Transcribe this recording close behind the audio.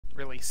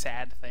really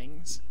sad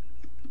things.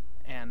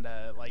 And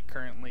like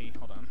currently,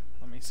 hold on,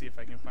 let me see if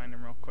I can find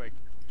him real quick.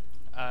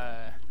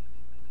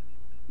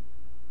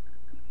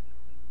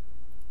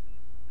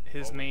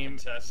 His name.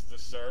 Test the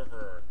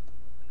server.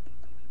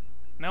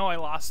 No, I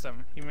lost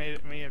him. He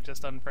may have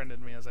just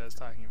unfriended me as I was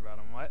talking about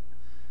him. What?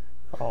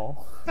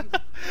 Oh.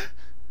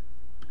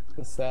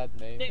 The sad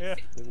name. Yeah.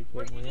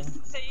 Were you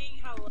just saying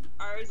how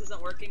ours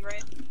isn't working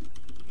right?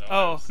 No,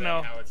 Oh, I'm saying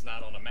no. how it's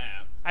not on a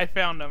map. I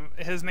found him.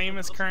 His name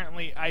is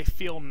currently I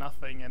Feel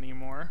Nothing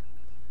Anymore.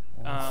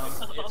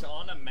 It's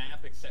on a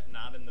map, except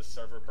not in the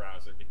server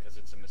browser because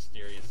it's a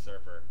mysterious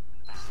server.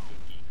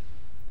 Spooky.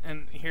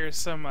 And here's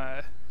some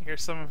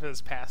of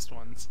his past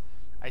ones.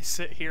 I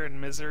sit here in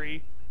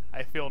misery.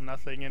 I feel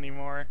nothing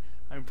anymore.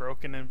 I'm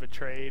broken and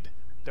betrayed.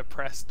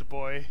 Depressed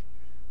boy.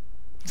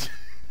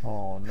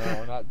 Oh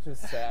no, not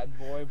just sad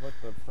boy, but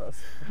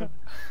depressed.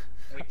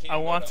 I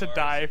want to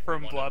die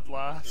from blood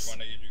loss. We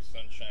want you to do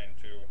Sunshine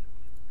too.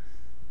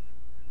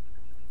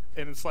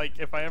 And it's like,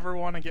 if I ever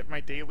want to get my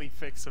daily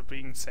fix of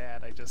being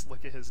sad, I just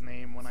look at his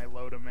name when I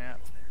load a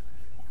map.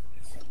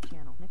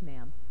 Channel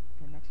nickname.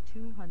 Connect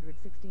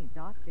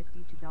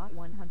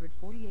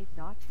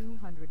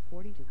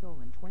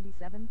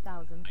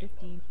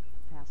 216.52.148.242:27,015.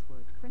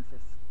 Password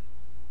Princess.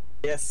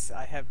 Yes,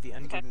 I have the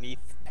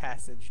underneath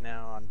passage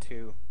now on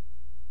 2.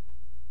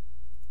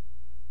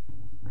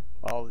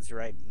 All is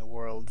right in the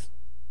world.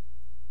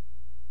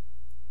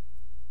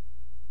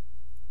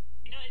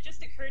 You know, it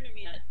just occurred to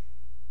me that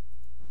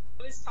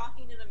I was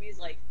talking to them use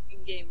like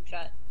in-game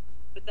chat,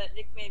 but that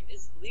nickname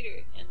is the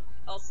leader, and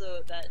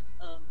also that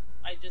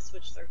I just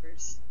switched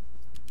servers.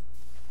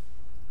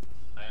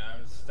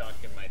 I'm stuck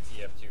in my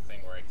tf2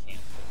 thing where I can't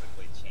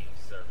physically change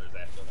servers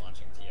after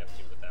launching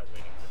tf2 without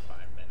waiting for 5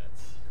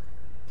 minutes.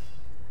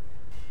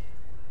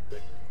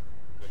 Good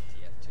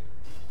tf2.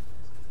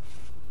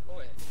 Oh,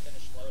 it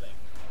finished loading.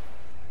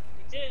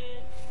 We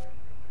did.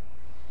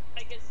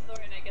 I guess Thor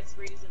and I guess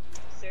Reason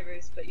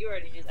servers, but you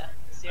already knew that.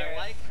 Sierra. I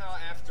like how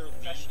after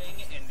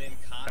leaving and then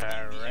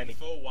copying the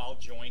info while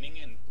joining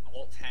and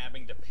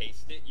alt-tabbing to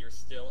paste it, you're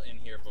still in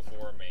here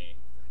before me.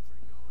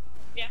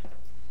 Yeah.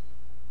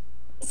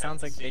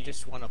 Sounds like they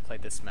just want to play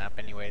this map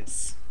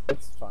anyways.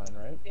 It's fine,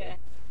 right? Yeah.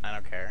 I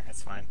don't care,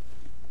 it's fine.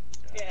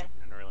 Yeah. I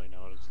didn't really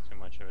notice too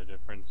much of a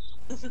difference.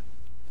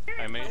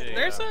 I made a...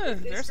 There's a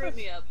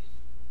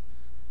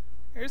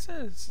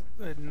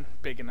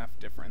big enough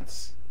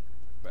difference.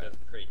 But That's a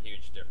pretty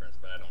huge difference,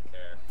 but I don't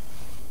care.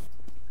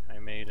 I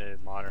made a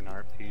modern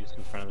art piece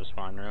in front of the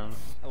spawn room.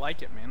 I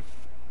like it, man.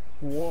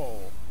 Whoa.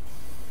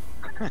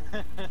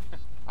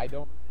 I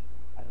don't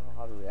know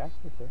how to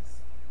react with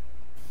this.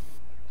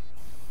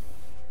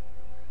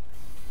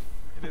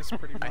 It is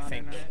pretty modern, I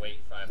think right? Wait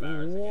 5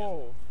 hours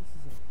Whoa, this is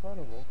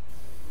incredible.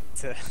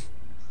 It's a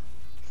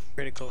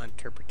critical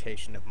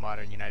interpretation of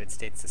modern United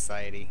States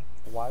society.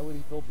 Why would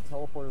he build the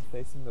teleporter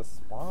facing the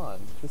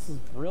spawn? This is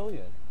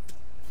brilliant.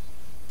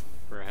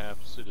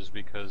 Perhaps it is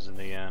because in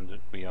the end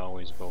we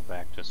always go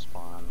back to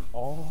spawn.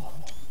 Oh.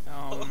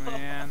 Oh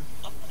man.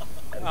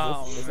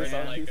 Is this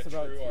man. our piece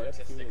about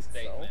TF2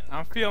 itself?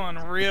 I'm feeling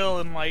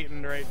real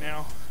enlightened right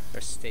now.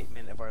 A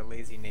statement of our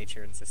lazy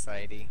nature in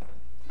society.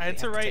 I had We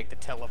to have write. take the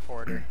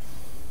teleporter.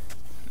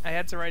 I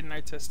had to write an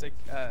artistic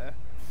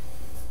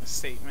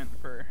statement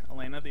for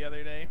Elena the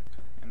other day,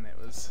 and it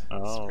was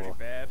pretty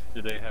bad.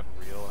 Do they have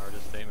real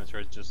artist statements, or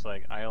it's just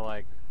like, I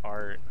like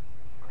art?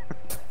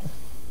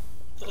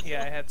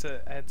 Yeah, I had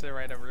to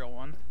write a real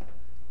one.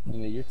 You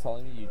know, you're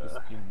telling me you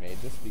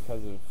made this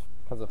because of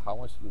how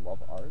much you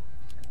love art?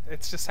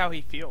 It's just how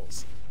he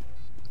feels.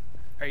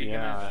 Are you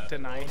gonna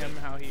deny him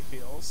how he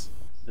feels?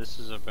 This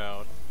is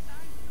about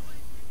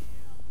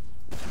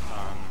I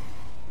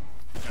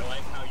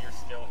like how you're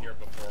still here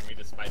before me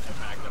despite the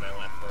fact that I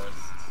left first.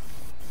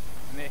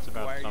 Nick,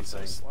 about why are you so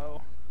something.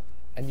 slow?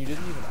 And you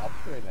didn't even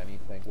upgrade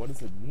anything. What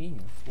does it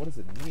mean? What does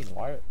it mean?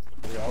 Why are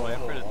we all Well, I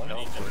put it level down. 1? I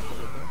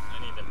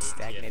need to move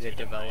Stagnated TF2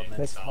 to my development.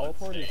 This solid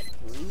teleport is state.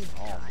 free?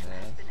 Oh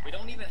man. We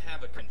don't even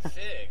have a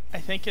config. I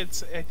think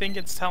it's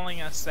telling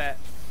us that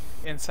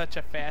in such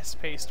a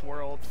fast-paced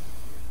world,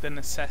 the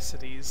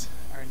necessities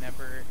are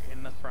never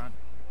in the front.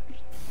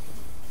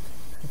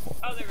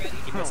 Oh, they're ready.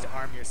 You must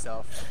arm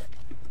yourself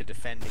to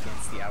defend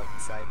against the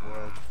outside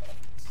world.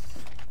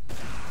 I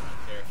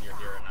don't care if you're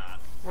here or not.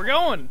 We're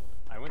going!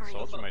 I went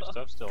social, my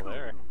stuff's still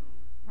there.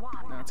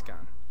 No, it's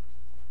gone.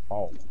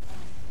 Oh.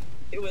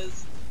 It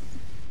was.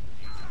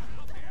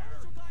 What the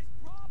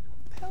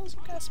hell's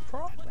your guys'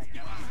 problem?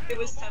 It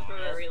was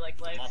temporary, like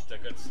life. I'm off to a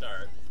good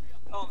start.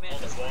 Oh man, All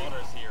this the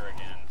water's here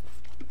again.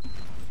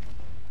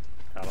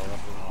 Gotta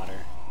love the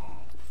water.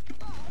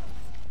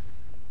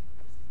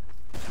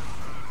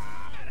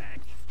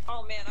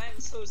 Oh man, I am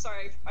so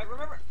sorry. I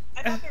thought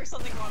there was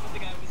something wrong with the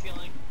guy I was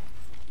yelling.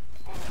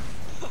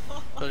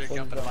 So you're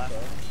jumping left.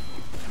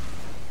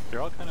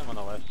 They're all kind of on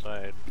the left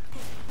side.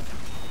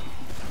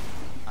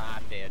 Ah,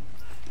 I'm dead.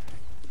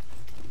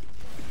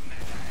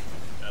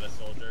 Got a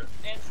soldier.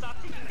 And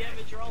stop taking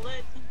damage, you're all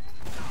lit.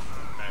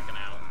 Backing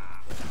out.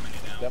 Many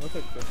down. Demo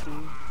took 50.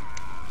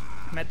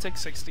 Med took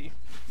 60.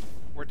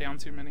 We're down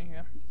too many,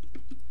 yeah.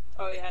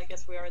 Oh yeah, I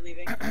guess we are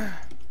leaving. Time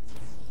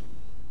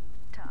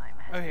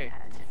has Okay. been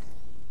added.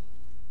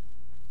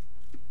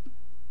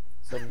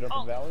 Setting up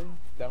Oh. in Valley.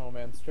 Demo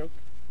man's choke.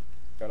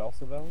 Got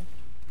also Valley.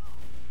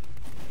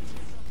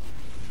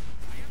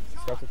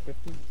 Scouts at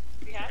 50.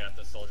 We I have. got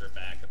the soldier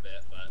back a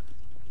bit, but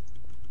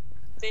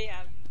They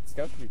have.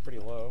 Scout should be pretty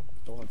low.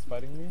 The one that's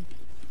fighting me.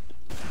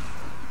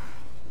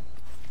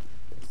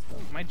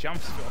 My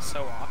jumps feel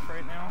so off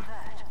right now.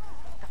 Alert.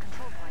 The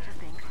control point is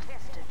being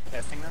contested.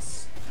 Testing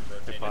this.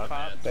 rotating pop.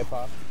 a bit. They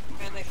pop.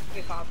 Man,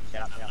 they pop.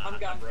 Yeah, yeah. I'm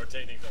gone. I'm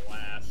rotating to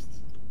last.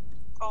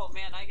 Oh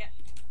man, I get.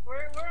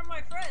 Where are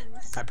my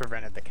friends? I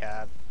prevented the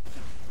cab.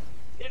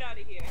 Get out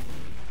of here.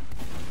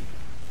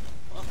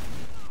 Well,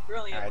 we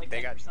only have Alright, like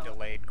they got 10%.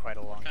 delayed quite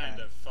a long Kind time.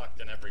 of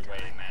fucked in every way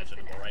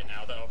imaginable right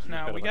now, though.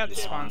 No, we got the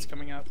spawns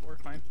coming up. We're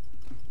fine.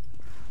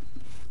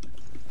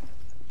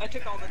 I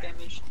took all the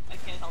damage. I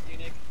can't help you,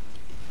 Nick.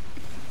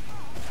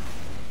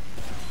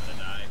 I'm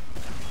gonna die.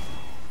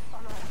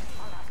 Alert.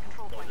 Our last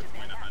control point Soldier is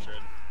being point captured.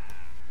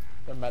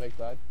 100. Their medic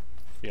died.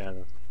 Yeah,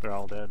 they're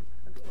all dead.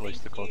 At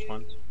least the close you.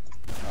 ones.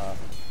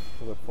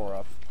 We're 4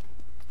 up.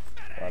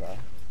 But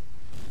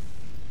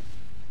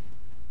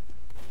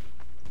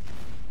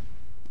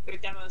Their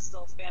demo is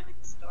still spamming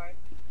the store.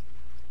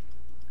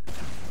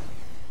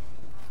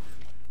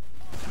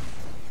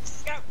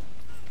 Scout!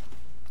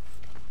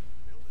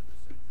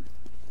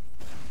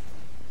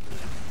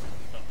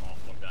 The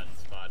awful gun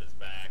spot is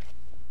back.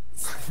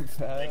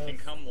 They can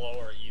come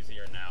lower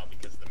easier now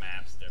because the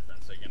map's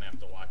different, so you're gonna have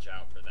to watch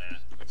out for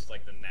that. It's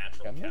like the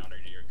natural Gun map? counter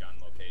to your gun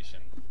location.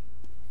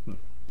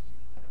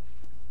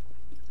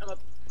 I'm up.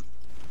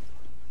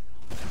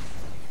 Here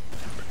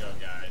we go,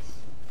 guys.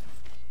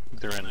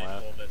 They're in Can I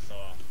left. pull this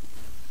off?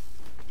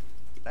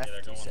 Left, Yeah, they're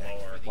you going say.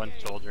 lower. One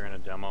soldier and a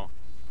demo.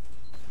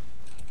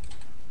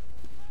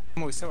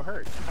 Oh, he's so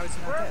hurt. How is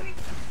he not Where are dead?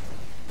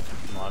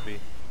 we? Lobby.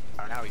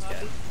 Oh, now he's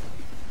dead.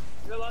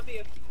 Your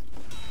lobby.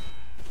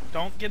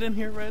 Don't get in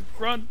here, Red.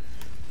 Run!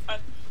 I'm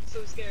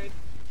so scared.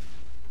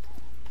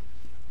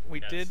 We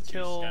Got did two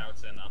kill.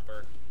 scouts in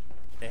upper.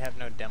 They have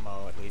no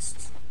demo, at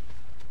least.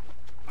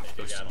 They do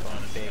There's got a some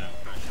lot of big-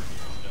 scout pressure here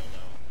still,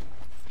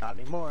 though. Not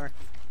anymore.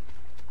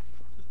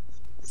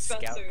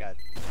 Scout Spencer. got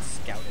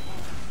scouted.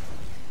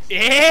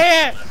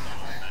 Yeah!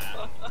 That's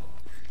all on that.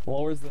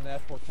 lowers the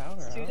natural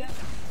counter, Do huh? that.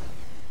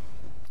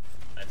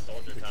 That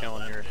soldier They're top killing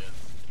left your- is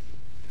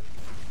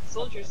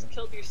Soldiers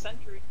killed your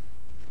sentry.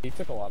 He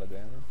took a lot of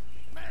damage.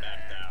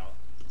 backed out.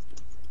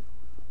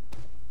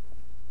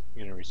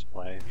 I'm gonna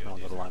resupply. I'll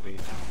go to lobby.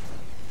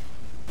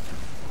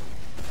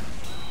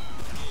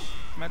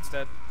 Med's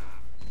dead.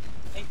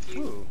 Thank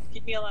you. Ooh.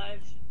 Keep me alive.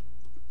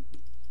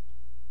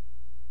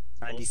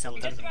 90 Both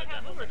something. soldiers You and guys the got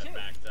demo over men too. have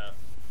backed up.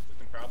 We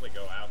can probably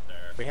go out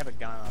there. We have a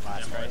gun on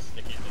last, Demo right? is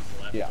sticking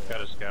this left Yeah. door.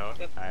 Got a scout.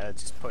 Yep. Alright,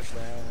 let's just push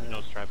there.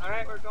 No stripes.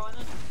 Alright, we're going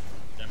in.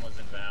 Demo's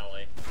in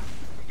valley.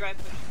 We're dry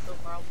pushing so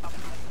far. I'll pop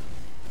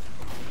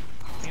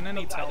Nina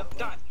needs help.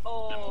 Die. Demo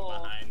Oh,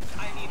 behind.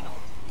 I need help.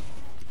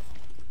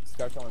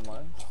 Scout going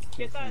line.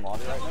 Get He's that in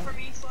lobby right demo now. for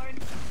me, Slard.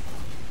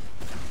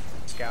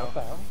 Scout. What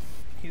the hell?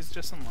 He's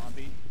just in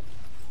lobby.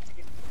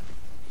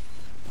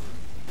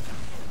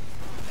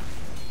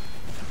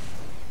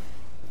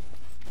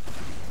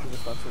 He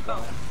just went to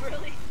down. Oh,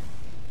 really?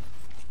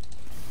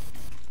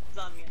 It's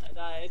on me and I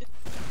died.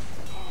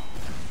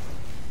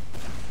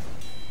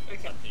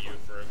 Okay. Up to you,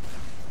 Fruit.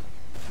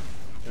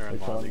 They're They're in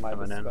lobby killing my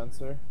coming in.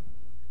 dispenser.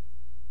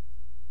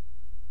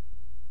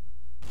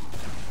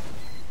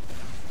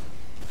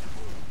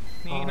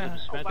 Nina,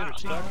 Spencer, I didn't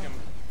stuck him.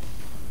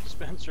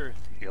 Spencer,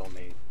 heal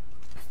me.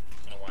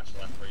 I'm gonna watch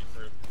left for you,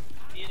 Fruit.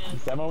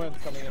 Nina's. Demo man's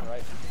coming in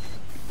right.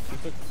 He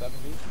took 70.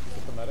 He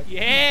took the medic.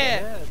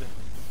 Yeah!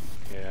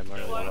 Yeah, I'm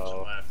running Watch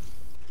low. left.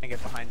 I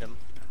get behind him.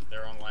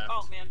 They're on left.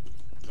 Oh man.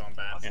 He's on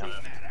back. Yeah.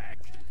 left.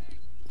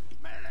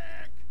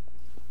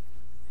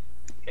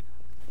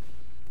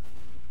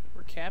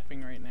 We're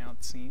capping right now,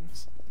 it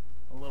seems.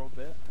 A little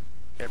bit.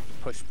 They're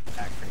pushed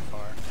back pretty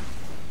far.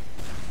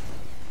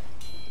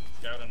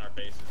 Scout in our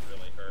base is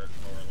really hurt.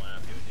 Lower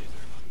left. We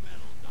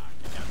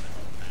got the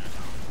whole pack.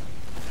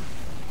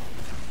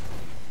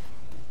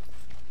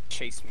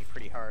 Chased me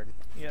pretty hard.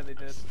 Yeah, they I'm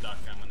did. stuck.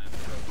 I'm gonna have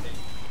to rotate.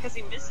 Because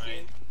he missed you.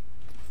 Right.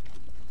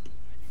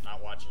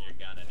 Not watching your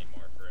gun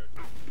anymore,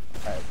 Fruit.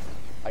 Alright.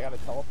 I got a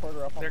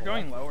teleporter up on They're the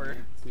going left. lower.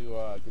 We need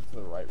to get to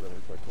the right really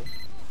quickly.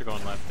 They're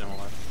going left, demo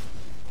left.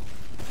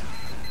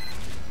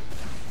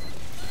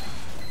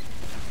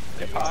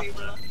 They pop. on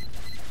left.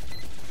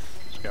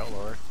 Scout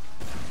lower.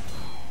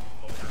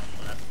 Soldier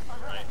on left.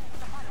 Right.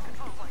 The final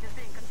control point is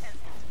being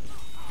contested.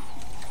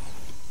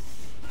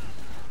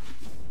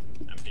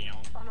 I'm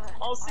down. Alert.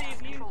 I'll Our save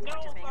last you. control No,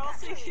 point is being I'll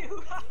captured. save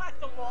you.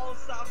 The wall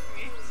stopped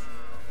me.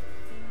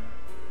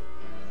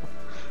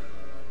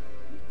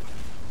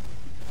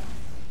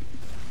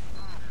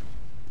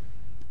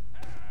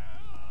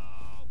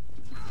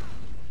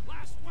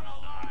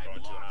 I'm going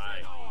too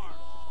high.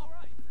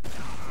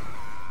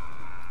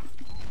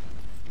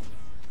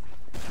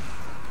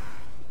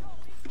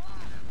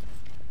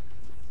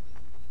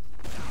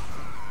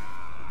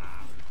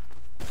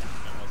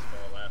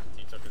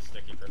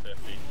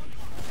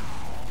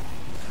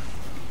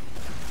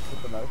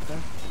 health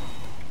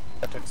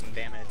there? I took some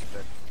damage,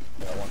 but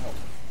Yeah, 1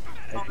 health.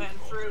 Oh man,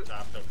 fruit.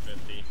 Top took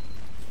 50.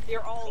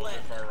 You're all Soldier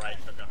lit. far right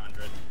took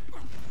 100.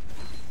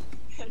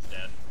 He's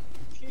dead.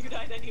 You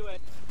died anyway.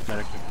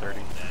 Medic took 30.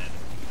 Dead.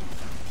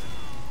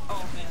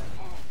 Oh man.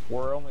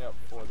 We're only up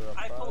 4, they're up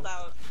 5. I pulled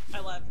out. I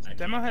left. I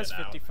Demo can't has get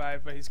out.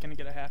 55, but he's gonna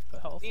get a half the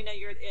health. Nina,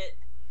 you're it.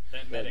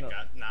 That medic no.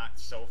 got knocked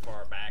so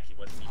far back he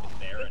wasn't even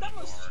there But that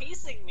anymore. was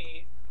chasing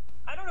me.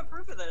 I don't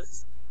approve of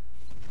this.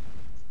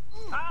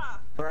 Ah!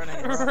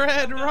 running.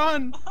 Red,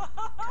 run! Time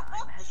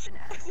has been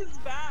This added. is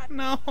bad.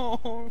 No.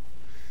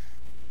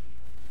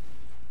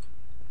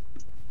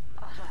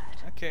 Alert.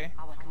 Okay.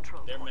 Our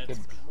control Their point mid's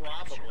is being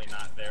probably captured.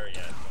 not there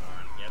yet,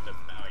 Thorn. You have to.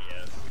 Oh,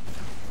 yes.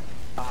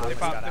 They Almost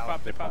pop, got they out.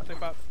 pop, they pop, they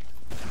pop.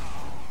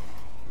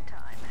 Time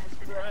has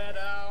been Spread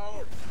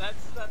out!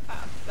 That's the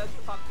path. That's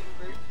the pumpkin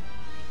fruit.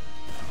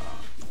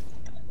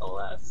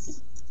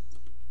 Alas.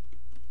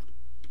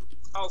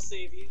 I'll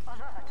save you. Alert.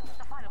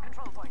 The final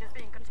control point is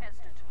being contested.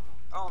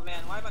 Oh man,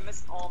 why am I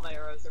missing all my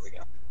arrows? There we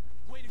go.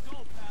 Way to go,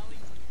 Pally.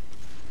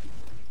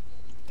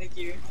 Thank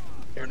you.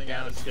 They're Running out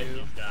down of two.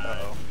 stickies, guys.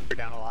 Uh-oh. They're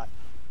down a lot.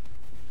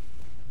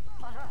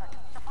 Alert.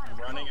 The final I'm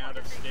control running out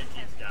point of is being stickies,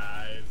 contested.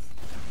 guys.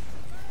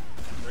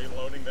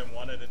 Reloading them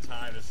one at a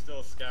time. There's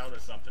still a scout or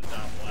something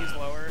top left. He's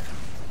lower.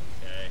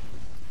 Okay.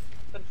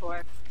 Good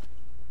for.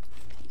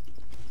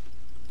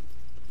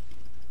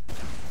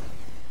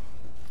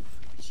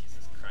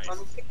 Jesus Christ. Run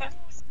with the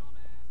cats.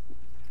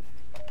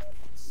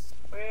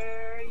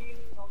 Where are you?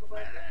 All the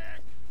way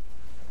back.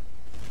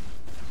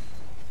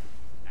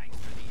 Thanks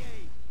for the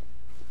aid.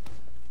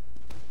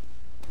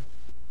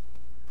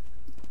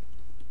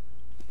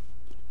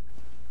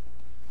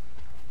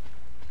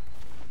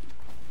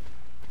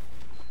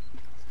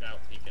 Scout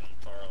peeking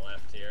far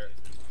left here.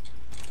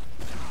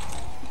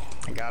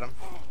 I got him.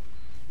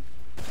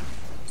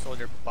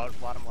 Soldier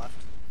bottom left.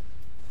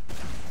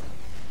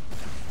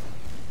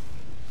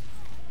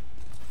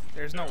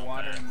 There's no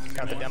water in the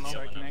Got the demo, demo? so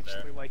I can Up there.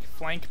 actually like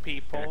flank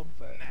people,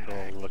 but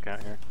Go look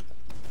out here.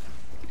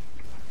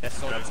 That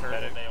soldier's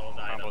hurt. They all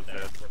died Almost up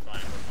there. dead. We're fine, we're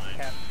fine.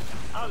 Cap.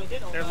 Oh, they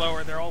did all they're that.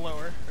 lower. They're all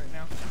lower right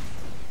now.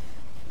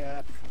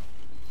 Cap.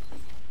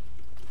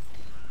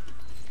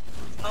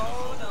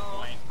 Oh no.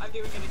 Point. I'm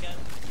doing it again.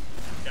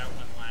 Scout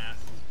went last.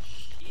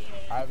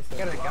 Shit. I have a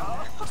Get save. it,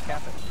 gun. Just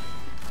cap it.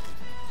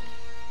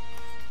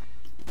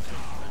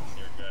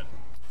 You're good.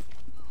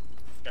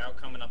 Scout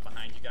coming up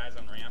behind you guys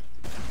on ramp.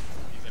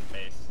 He's in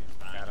base. He's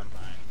fine. Got him.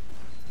 Fine.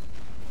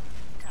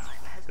 Time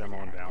has been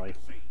Demo in added. Valley.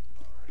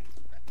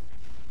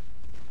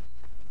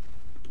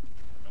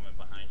 Coming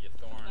behind you,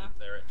 Thorn. Yeah.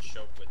 They're at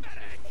choke with two.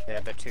 Yeah,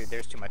 but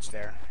there's too much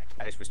there.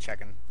 I just was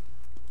checking.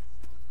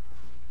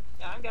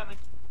 Yeah, I'm coming.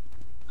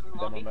 I'm in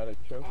Demo lobby. medic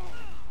choke.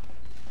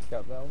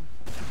 Scout Valley.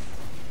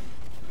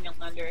 I'm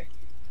yelling under.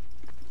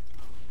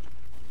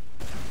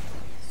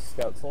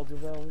 Scout Soldier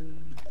Valley.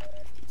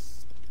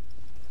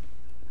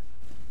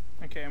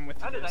 Okay, I'm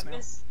with How you did I guys now.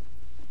 miss?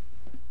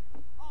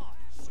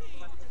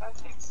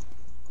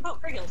 Oh,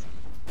 Criggles.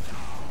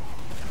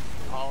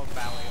 All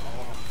Valley,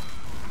 all of them.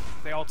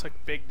 They all took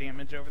big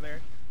damage over there.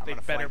 I'm They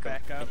gonna better flank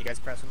 'em. back up. Can you guys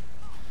press them?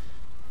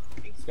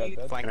 Thank Scout you.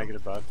 dead. Flank Can I 'em. get a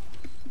bud?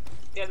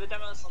 Yeah, the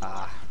demo's on the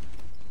Ah,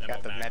 Demo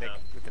got the back medic up.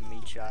 with the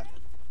meat shot.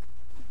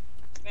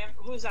 Man,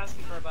 who's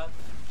asking for a buff?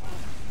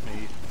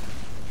 Me.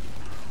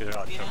 Get it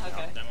out, Nina, choke okay.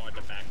 down. Demo had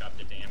to back up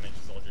to damage.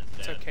 Soldier's dead.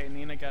 It's okay.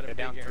 Nina got a They're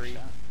big down air 3.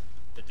 shot.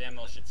 The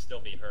demo should still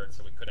be hurt,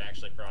 so we could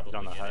actually probably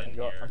On the get high. in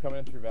Go, here. I'm coming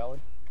in through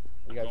Valley.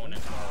 You guys Going in? in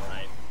far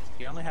right.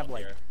 You only have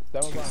like Here.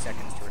 Demo's 2 on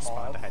seconds to respond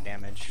all to out. high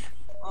damage.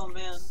 Oh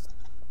man.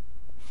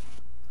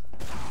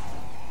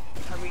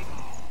 Are we?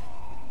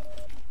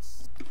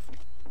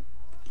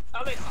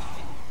 Oh, they saw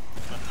me.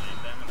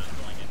 Behind them, and I'm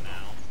going in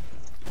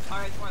now.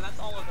 Alright, more, that's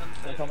all of them.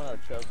 They're coming out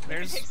choke.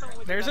 take someone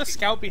with There's the a ducky.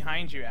 scout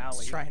behind you, I was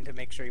Allie. trying to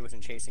make sure he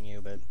wasn't chasing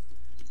you, but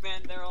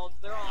Man, they're all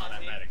Oh, on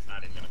that me. medic's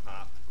not even gonna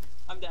pop.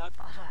 I'm down.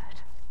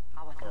 Alert.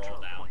 Our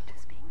control down. point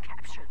is being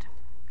captured.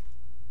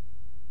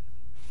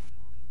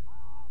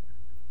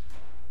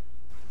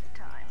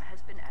 Time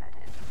has been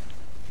added.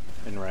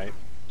 In right.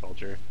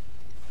 Soldier.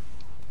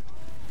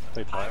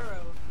 Play flat.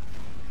 Pyro.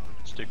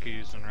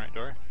 Stickies in right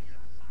door.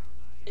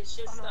 It's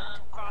just Alert. Our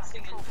crossing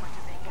and control point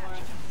is being more.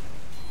 captured.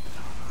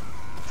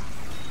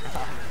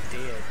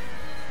 did.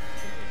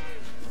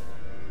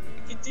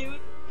 You can do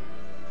it.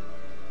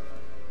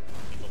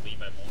 I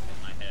believe I won't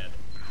hit my head.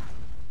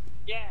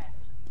 Yeah.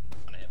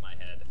 I'm gonna hit my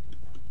head.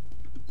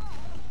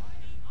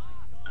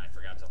 I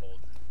forgot to hold.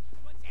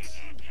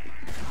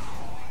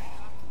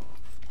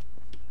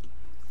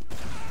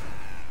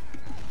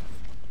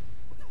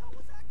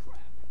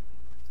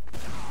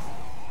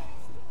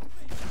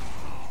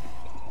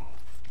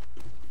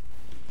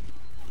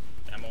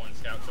 Demo and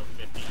Scout took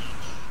 50 each.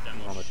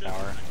 Demo On the should.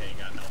 tower. Okay, you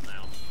got health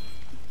now.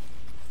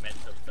 Med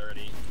took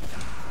 30.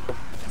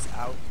 It's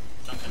out.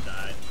 Something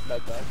died.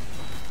 Med died.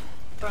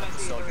 Trying to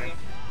see Soldier. three.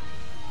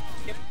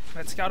 Yep.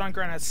 That scout on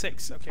ground has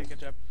 6. Okay, good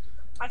job.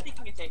 I think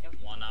you can take him.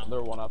 One up.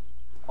 They're one up.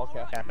 I'll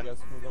cap. Cap You it. guys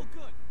move up.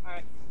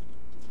 Alright.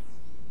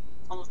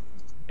 Almost.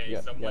 Okay, Yeah,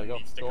 Someone go.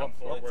 needs to Go come up,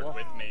 go up, forward go up.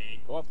 with me.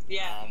 Go up.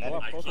 Yeah. Go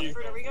up, I go up. can't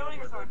Fruit, are we go going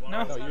or forward.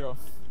 No. No, you go.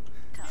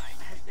 Time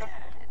has been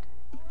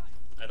added.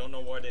 I don't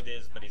know what it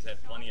is, but he's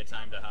had plenty of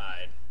time to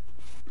hide.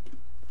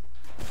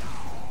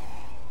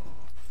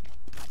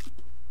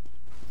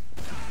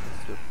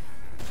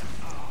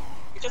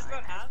 We just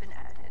about Has have. been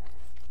added.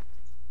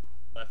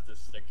 Left is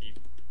sticky.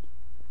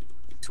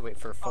 Just wait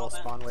for a full Oh,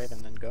 man. spawn wave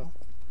and then go.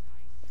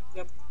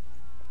 Yep.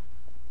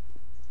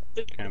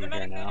 Did Okay, I'm the here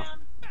medic go now. down?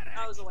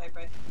 I was away,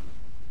 right?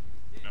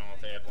 No,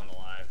 they had one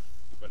alive,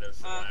 but it was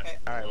the last Okay.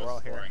 Alright, we're all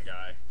here. scoring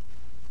guy.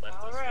 Left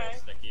is Alright.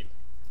 still sticky.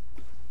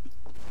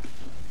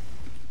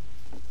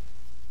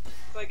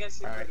 So I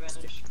guess you're Alright,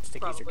 advantage. stickies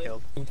Probably. are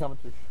killed. You can come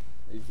through.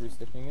 Are you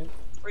resticking it?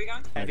 Where are you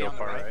going? Heavy Go on the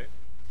far right. right.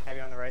 Heavy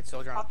on the right.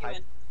 Soldier on Pop you pipe.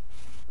 in.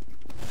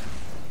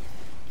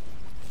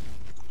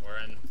 We're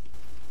in.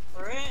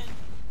 We're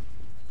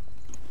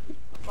in.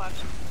 Flash.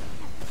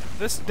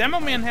 This demo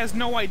man has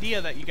no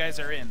idea that you guys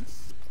are in.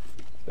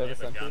 They They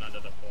have a haven't sentry. gone under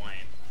the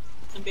point.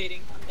 I'm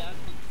baiting. I'm down.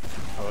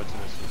 Oh, it's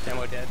this.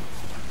 Demo dead.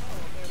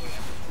 There we go.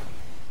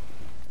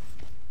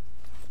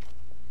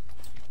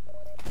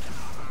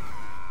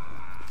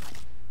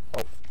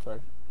 Oh, sorry.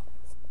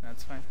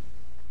 That's fine.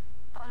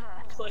 Alert.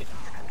 It's like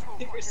Control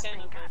super point has been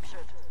stand-up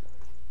captured.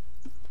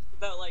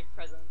 without like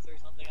presence or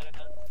something. I don't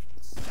know.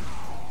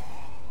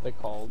 They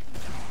called.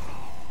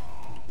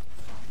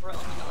 We're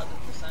only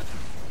 11%.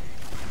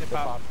 They They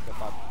pop. popped. They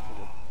popped.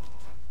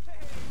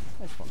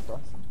 Nice one for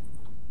us.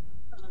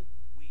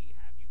 We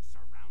have you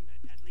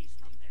surrounded, at least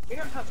from this. We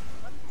don't have.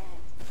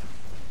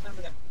 No,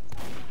 we don't.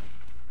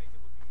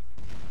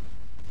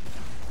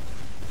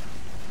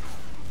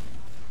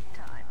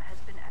 Time has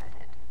been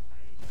added.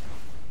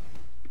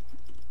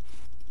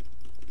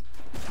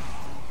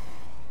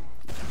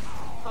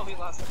 Oh, we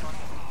lost the one.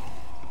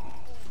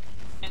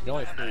 And You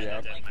only have three I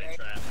out. did my trap.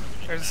 so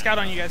we need There's a to scout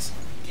back on you guys.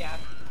 Yeah.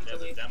 There's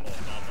a Delete. demo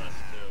above us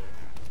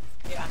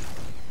too. Yeah.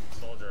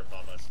 Soldier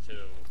above us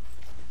too.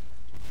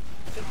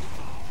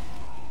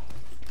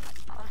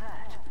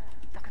 Alert.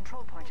 The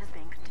control point is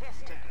being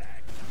contested.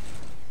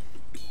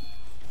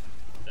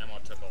 Demo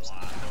took a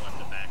lot. He'll have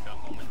to back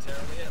up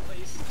momentarily at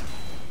least.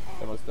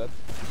 Almost dead.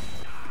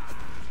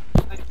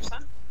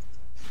 90%.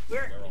 We're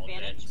We're all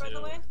advantage, dead, by the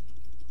too. way.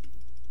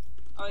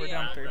 Oh We're yeah.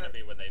 down I'm third. gonna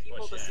be when they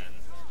People push to see. in.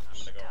 I'm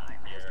gonna go Time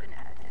on has here. been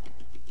added.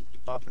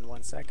 Up in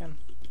 1 second.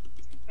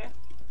 Okay.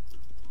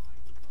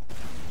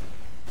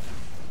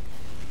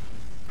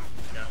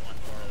 Got one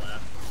far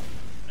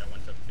left. That one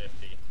took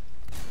 50.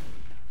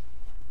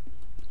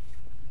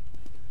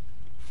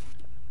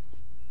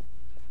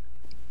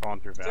 Going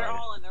through They're valley.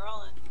 all in. They're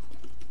all in.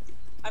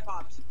 I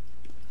popped.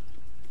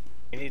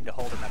 You need to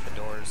hold them at the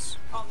doors.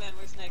 Oh man,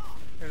 where's Nick?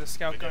 There's a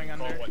scout We going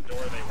didn't under. call what door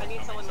they I were need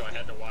coming, someone so I with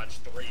had me. to watch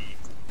 3.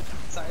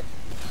 Sorry.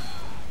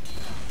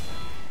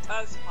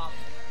 I was popped.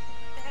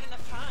 I had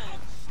enough time.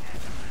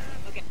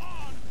 Okay.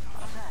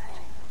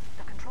 Alert.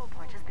 The control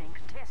point is being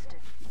contested.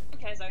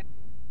 Okay, sorry.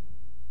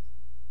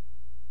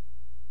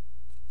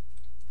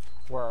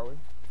 Where are we?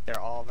 They're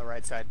all on the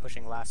right side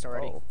pushing last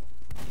already. Oh.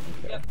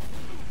 Okay. Yep.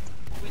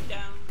 Went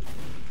down.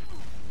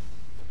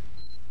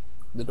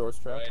 The door's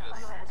trapped. Right,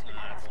 Alert has been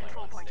added. The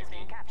control point is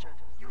being captured.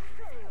 You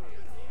failed.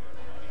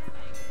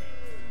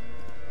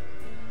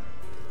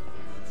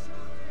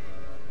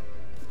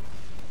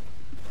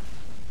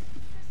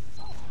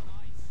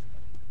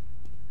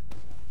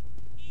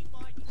 Eat my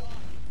dog.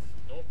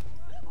 Nope.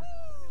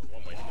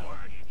 One way to go.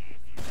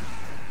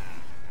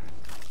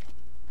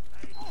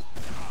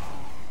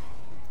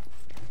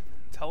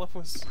 Tell if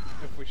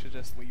we should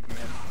just leave mid.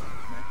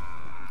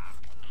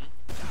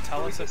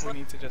 Tell us if we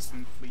need to just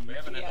leave. We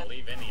haven't had Yeah. to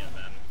leave any of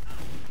them.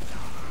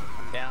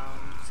 I'm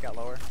down. Scout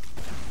lower.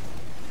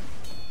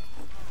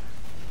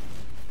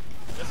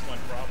 This one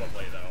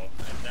probably though.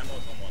 And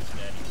Demo's almost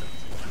dead. He took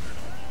 200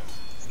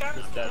 almost. Scar,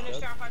 Is I'm that gonna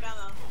dead? shower far down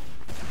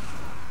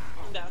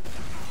though. I'm down.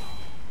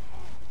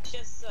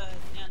 Just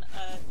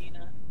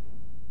Nina.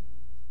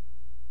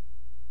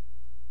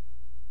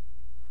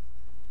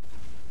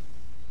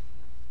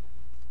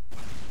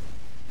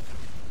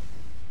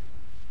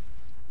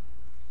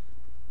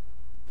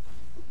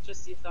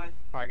 Just you fine.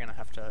 Probably gonna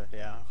have to,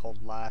 yeah,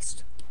 hold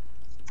last.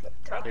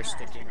 They're Alert.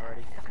 sticking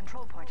already. The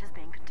control point is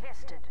being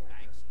contested.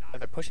 Oh,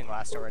 they're pushing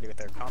last already with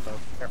their combo.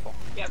 Careful.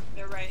 Yep,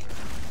 they're right.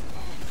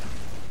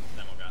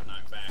 Demo got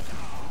knocked back.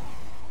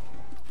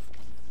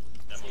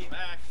 Demo's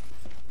back.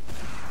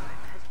 Time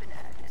has been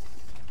added.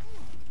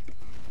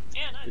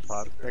 And Good nice.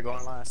 pop. They're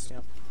going last,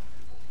 yep.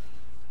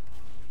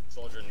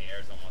 Soldier in the air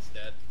is almost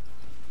dead.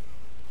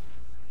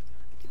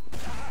 The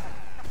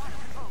final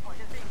control point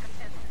is being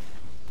contested.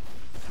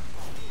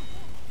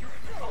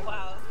 Oh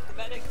wow, the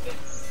medic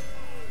fix.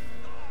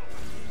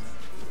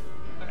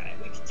 Alright,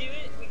 we can do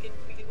it. We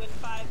can win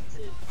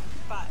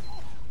 5-5.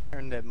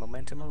 Turn the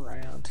momentum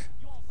around.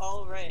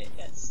 Alright,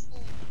 yes.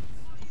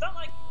 It's not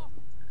like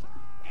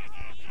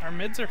Our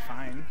mids are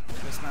fine.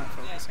 We're just not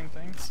focusing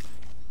things.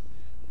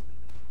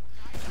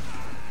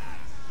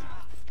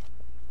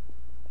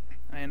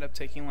 I end up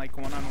taking like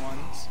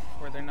one-on-ones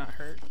where they're not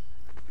hurt.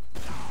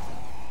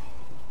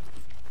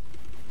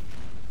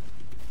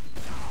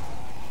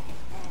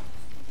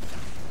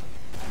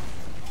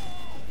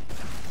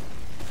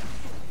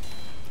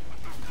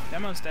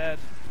 Demo's dead.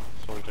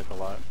 Soldier took a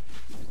lot.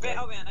 Wait,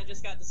 oh man, I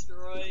just got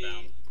destroyed.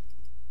 Down.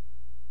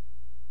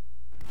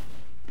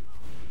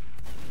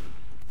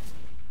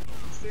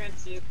 It's 3 and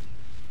 2.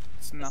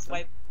 It's A nothing.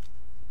 swipe.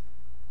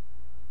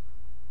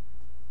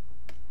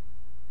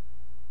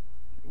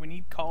 We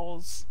need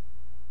calls.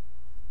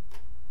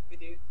 We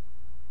do.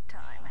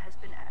 Time has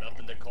been added.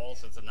 Nothing to call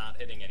since I'm not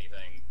hitting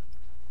anything.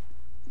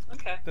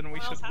 Okay. Then we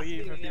What else should has to be leave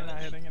if doing you're not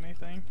damage? hitting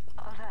anything.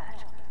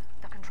 Alert.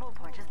 The control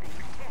point is being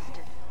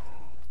contested.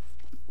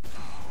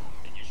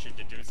 And you should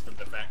deduce from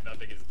the fact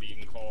nothing is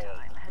being called.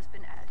 Time has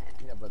been added.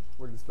 Yeah, but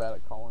we're just bad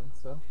at calling,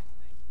 so.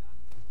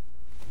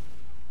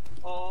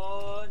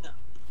 Oh no.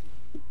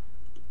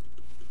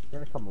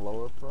 You're gonna come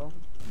lower, bro.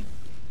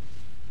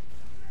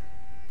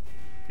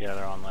 Yeah,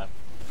 they're on left.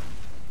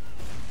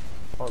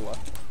 Or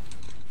left.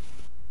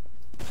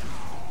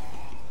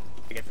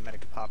 I get the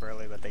medic to pop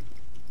early, but they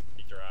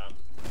He dropped.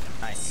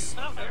 nice.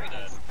 Oh, very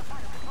Dead. nice. The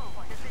final control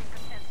point is being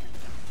contested.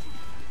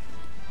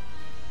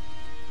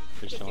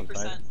 They're still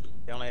inside.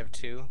 50%. They only have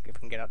 2. If we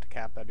can get out to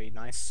cap, that'd be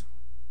nice.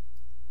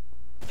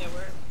 Yeah,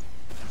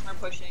 we're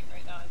pushing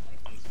right now, I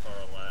think. One's far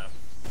left.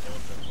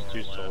 Soldier far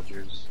Two left.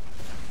 soldiers.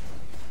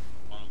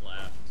 One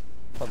left.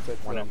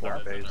 Subject One in left.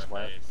 our base It's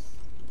left.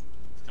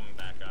 It's coming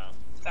back up.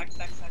 Back.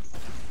 Time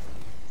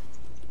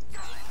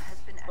has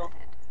been Cool.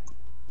 added.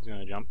 He's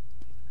gonna jump.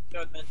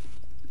 Go mid.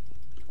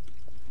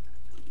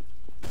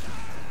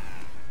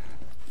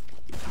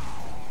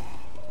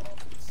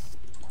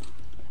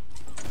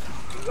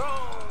 Go!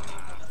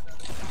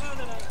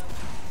 No.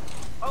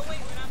 Oh wait,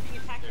 we're not being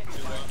attacked They're two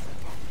anymore. up.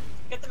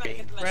 Get the medic,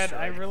 get the medic. Red,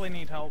 I really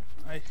need help.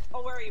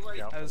 Oh, where are you?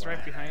 Yep. I was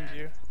right behind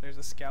you. There's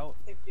a scout.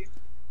 Thank you.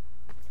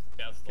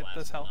 That's the Get last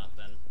this one help. up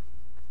then.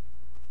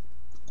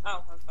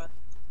 Oh, I'm fine.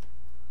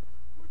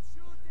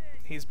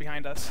 He's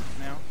behind us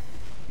now.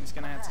 He's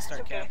gonna have to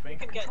start Okay, capping. we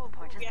can get. Control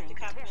point is We have to being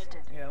cap mid.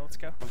 contested. Yeah, let's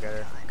go. We'll get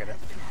her. We'll get her.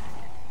 Has been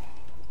added.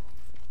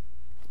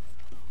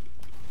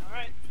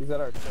 Alright. She's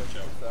at our church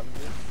for 70.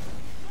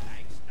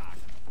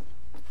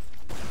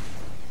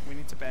 We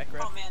need to back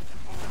red. Oh man,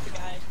 that's a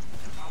guy.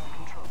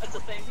 Control. That's a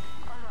thing.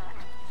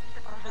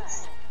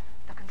 Alert.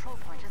 The control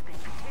point is being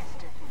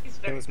contested. He's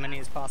Kill very as many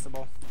as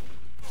possible.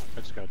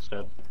 Red Scout's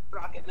dead.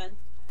 rocket men.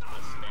 Let's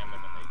spam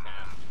them when they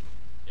tap.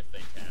 If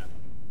they tap.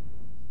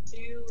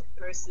 2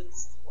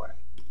 versus 4.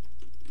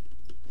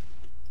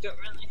 Don't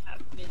really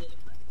have mid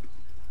anymore.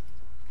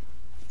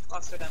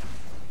 Lost her down.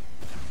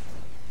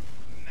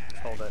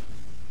 Hold it.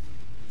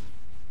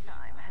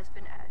 Time has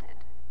been added.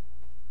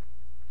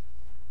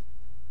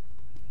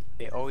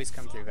 They always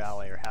come through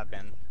Valley, or have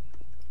been.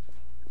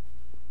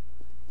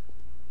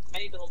 I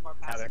need to hold more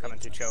Now passive. they're coming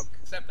to choke.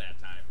 Except that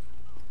time.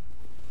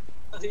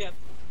 Oh yeah.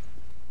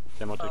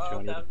 Demo took Oh,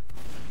 200. down.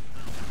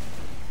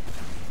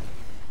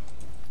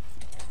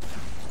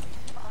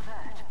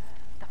 Alert.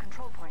 The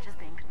control point is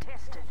being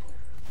contested.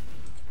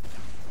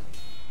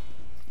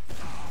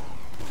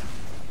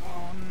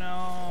 Oh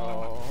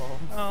no.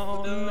 Oh.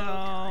 Oh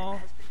no.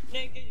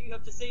 Nick, you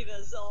have to save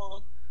us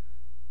all.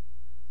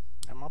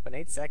 I'm up in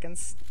 8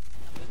 seconds.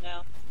 But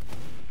now.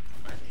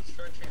 Alright, these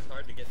stretching is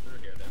hard to get through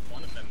here. That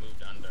one of them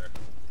moved under.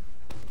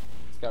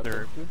 Scout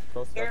They're- came through.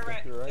 Both They're scouts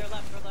right. came through, They're right?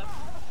 left. They're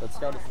left. That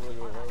scout is really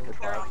low.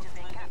 They're on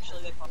mine,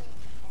 actually. They called.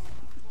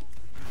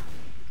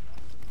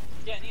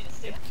 Yeah, I need to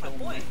stay. My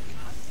point.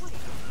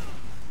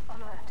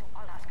 Alert.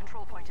 Our last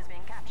control point is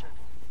being captured.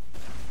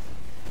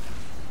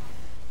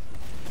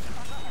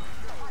 Alert.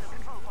 The final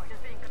control point is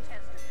being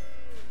contested.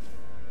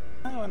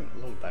 Oh, a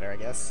little better, I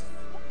guess.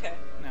 Okay.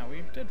 No,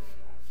 we did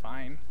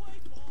fine.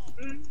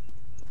 They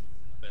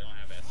don't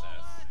have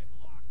SS.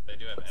 They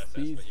do have What's SS,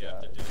 these but you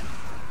have to do.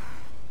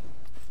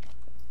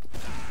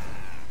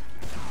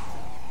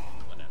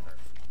 Whatever.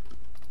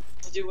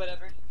 To do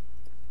whatever.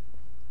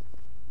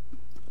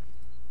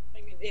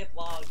 I mean, they have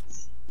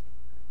logs.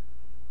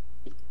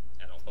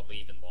 I don't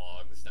believe in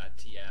logs.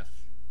 .tf.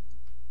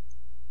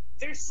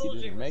 Their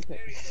soldier was make it.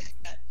 very good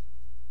at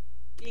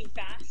being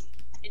fast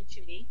and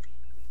to me.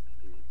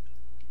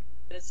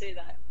 Let's say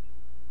that.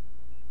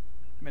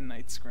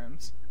 Midnight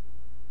scrims.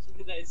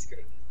 Midnight screw.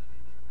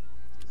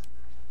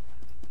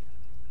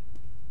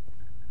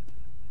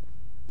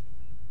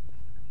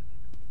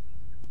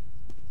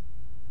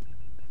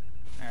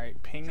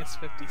 Alright, ping is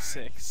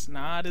 56.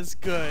 Not as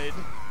good,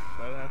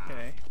 but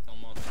okay.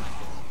 Almost like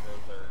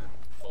it's further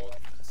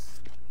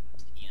both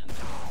and.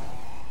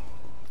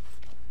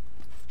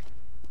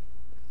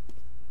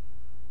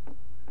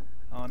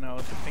 Oh no,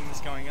 the ping's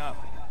going up.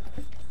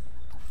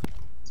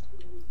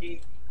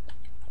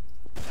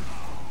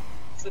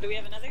 So do we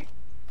have another?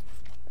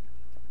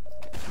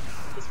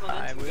 This one.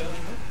 I will.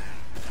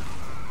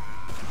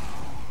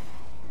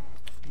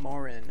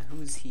 Morin,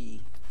 who's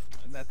he?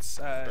 That's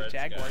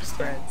Jaguar guy.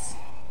 spreads,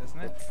 isn't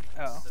it?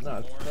 Oh. No,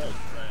 it's Fred.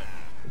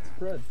 It's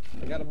Fred.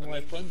 I got him on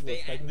my friends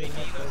list. I can They name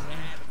made up us right now.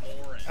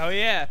 add orange. Oh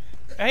yeah.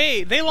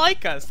 Hey, they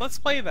like us. Let's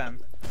play them.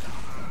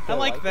 I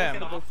like us, them.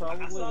 but They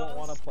probably won't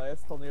want to play us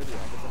till near the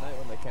end of the night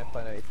when they can't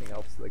find anything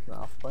else so they can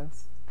off play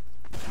us.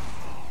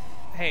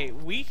 Hey,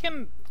 we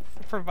can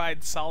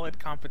provide solid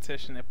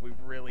competition if we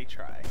really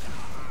try.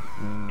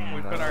 I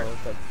We don't put know our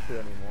if that's true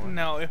anymore.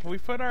 no, if we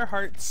put our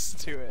hearts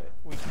to it,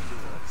 we can do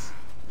this.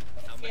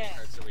 How many Yeah.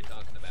 hearts are we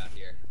talking about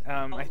here?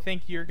 I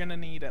think you're gonna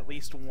need at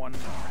least one more,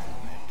 Nick.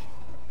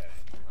 Okay.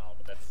 Well,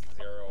 but that's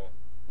 0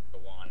 to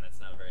 1. That's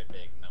not a very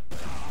big number.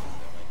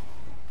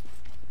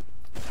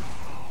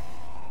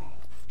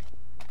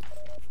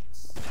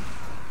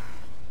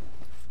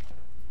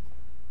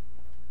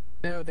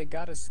 No, they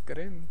got us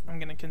grim. I'm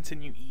gonna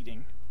continue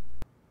eating.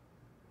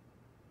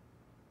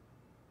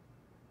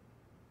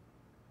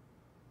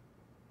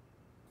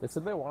 They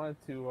said they wanted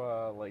to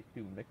like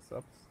do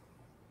mix-ups.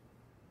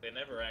 They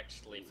never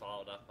actually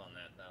followed up on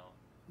that, though.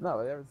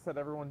 No, they said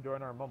everyone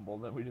join our Mumble,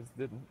 then we just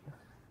didn't.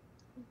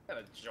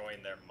 Gotta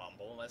join their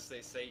Mumble unless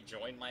they say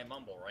join my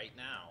Mumble right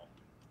now.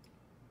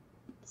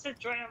 So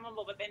join our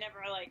Mumble, but they never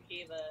like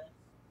gave a.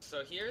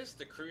 So here's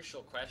the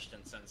crucial question,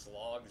 since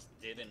logs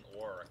didn't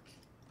work.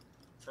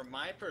 From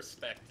my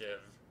perspective,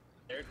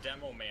 their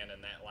demo man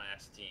in that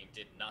last team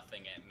did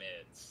nothing at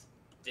mids.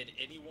 Did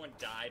anyone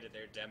die to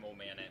their demo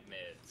man at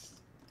mids?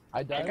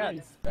 I died. got- when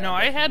he spammed No,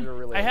 us I and had we were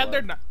really I had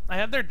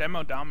low. their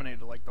demo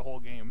dominated like the whole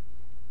game.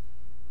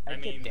 I I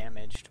get mean-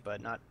 damaged, but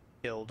not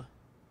killed.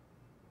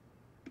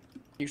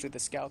 Usually the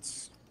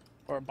scouts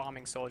or a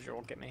bombing soldier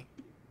will get me.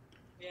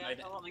 Yeah,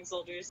 I'd- overwhelming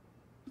soldiers.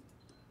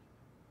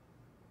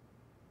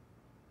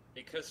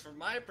 Because from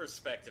my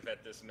perspective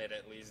at this mid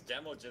at least,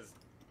 demo just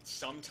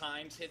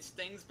sometimes hits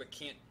things but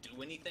can't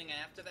do anything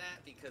after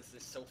that because they're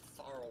so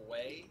far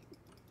away.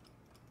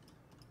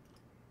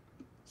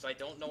 So I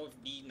don't know if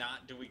me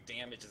not doing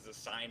damage is a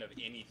sign of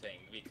anything,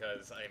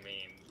 because, I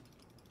mean,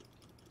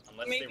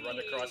 unless they run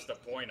Maybe- across the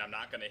point, I'm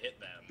not gonna hit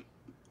them.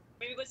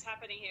 Maybe what's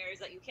happening here is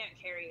that you can't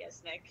carry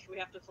us, Nick. We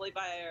have to fully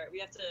buy our. We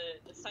have to.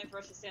 It's time for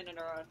us to stand on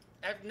our own.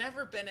 I've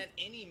never been at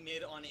any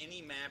mid on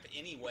any map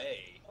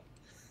anyway.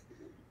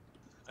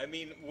 I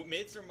mean,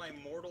 mids are my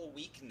mortal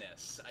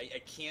weakness. I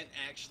can't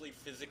actually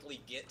physically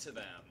get to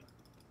them.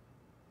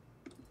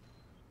 I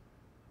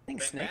think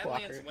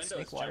Badlands Snakewater. Windows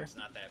Snakewater. jump's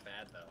not that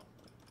bad, though.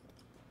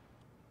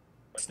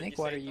 What did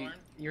Snakewater. you say, Thorn?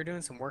 You were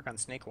doing some work on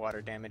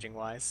Snakewater damaging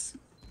wise.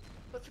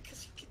 But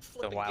because you can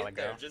flip and while get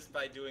there ago. just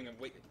by doing a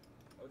wait.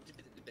 Oh,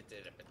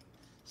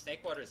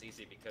 Snakewater is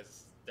easy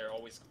because they're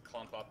always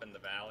clump up in the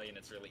valley and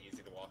it's really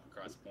easy to walk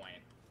across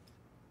point.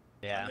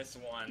 Yeah. On this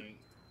one,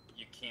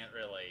 you can't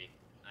really.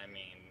 I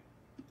mean,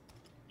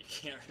 you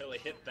can't really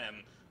hit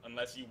them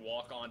unless you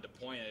walk onto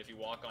point. And if you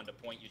walk onto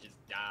point, you just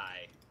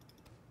die.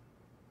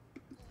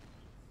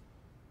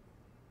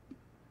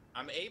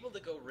 I'm able to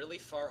go really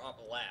far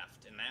up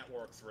left, and that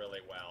works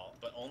really well,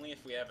 but only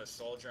if we have a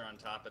soldier on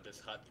top of this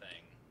hut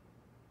thing.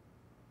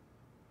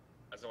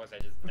 Otherwise, I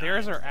just die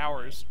Theirs are instantly.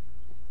 ours.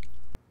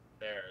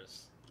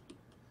 Theirs.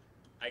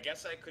 I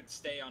guess I could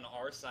stay on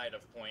our side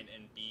of point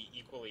and be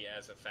equally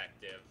as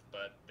effective,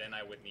 but then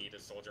I would need a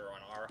soldier on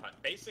our hut.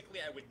 Basically,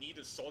 I would need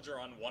a soldier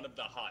on one of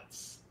the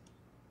huts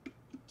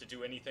to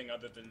do anything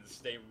other than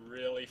stay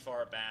really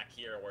far back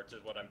here, which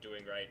is what I'm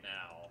doing right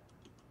now.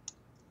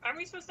 Aren't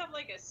we supposed to have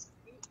like a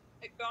scoot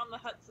like, go on the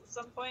huts at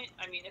some point?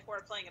 I mean, if we're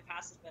playing a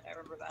passive mid, I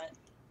remember that.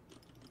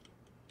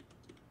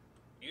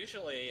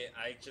 Usually,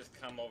 I just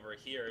come over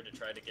here to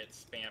try to get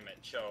spam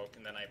at choke,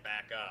 and then I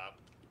back up,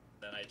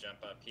 then I jump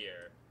up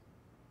here.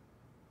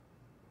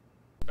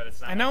 But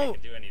it's not I like know- I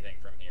can do anything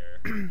from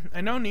here.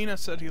 I know Nina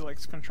said he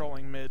likes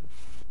controlling mid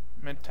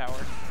tower.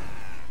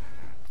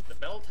 The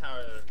bell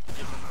tower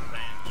isn't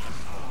that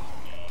useful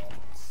to me.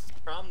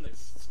 Problem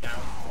is scout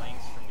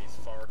flanks from these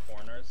far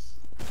corners.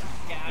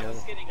 Yeah, I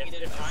was getting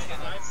heated If about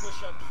I scouts.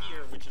 push up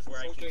here, which is where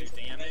I can do Soldiers.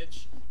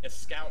 damage, a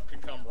scout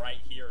could come right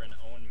here and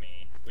own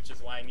me, which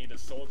is why I need a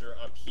soldier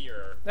up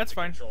here That's to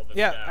fine. control the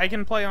Yeah, scout. I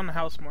can play on the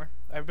house more.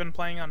 I've been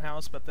playing on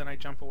house, but then I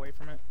jump away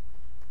from it.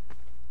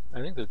 I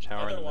think the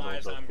tower in the middle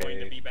Otherwise, is I'm going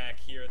to okay. be back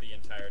here the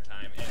entire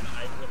time, and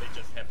I really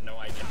just have no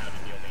idea how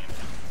to deal damage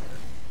here.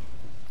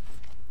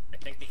 I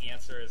think the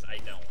answer is I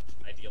don't.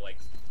 I deal like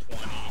 20.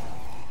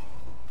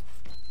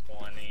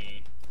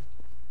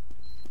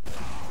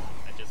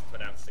 I just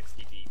put out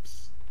 60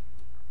 deeps.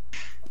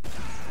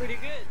 Pretty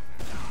good.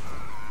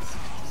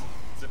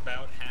 It's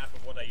about half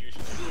of what I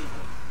usually do.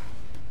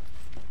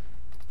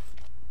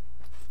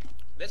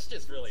 This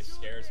just really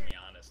scares me,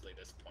 honestly,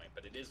 this point,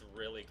 but it is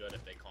really good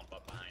if they clump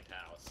up behind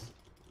house.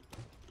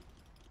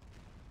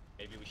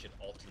 Maybe we should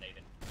alternate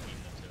in between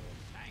the two.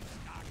 Thanks,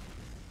 Doc.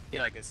 I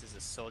feel like this is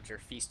a soldier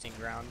feasting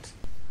ground.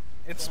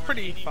 It's Or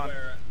pretty fun.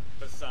 anywhere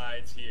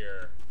besides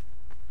here.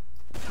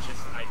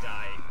 Just, I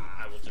die.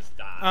 I will just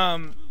die.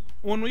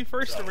 When we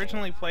first So,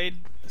 originally played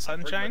I'm pretty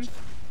Sunshine, much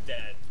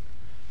dead.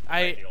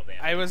 I deal damage.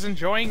 I was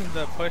enjoying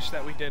the push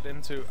that we did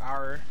into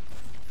our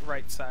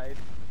right side,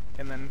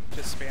 and then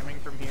just spamming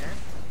from here.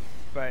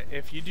 But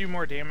if you do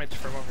more damage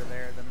from over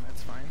there, then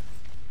that's fine.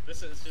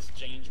 This is just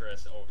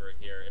dangerous over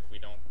here if we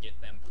don't get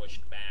them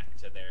pushed back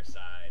to their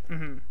side.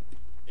 Mm-hmm.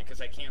 Because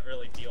I can't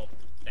really deal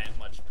that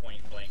much point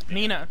blank damage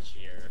Nina.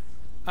 here.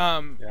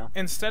 Yeah.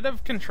 Instead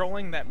of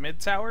controlling that mid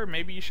tower,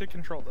 maybe you should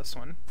control this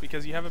one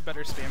because you have a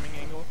better spamming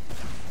angle.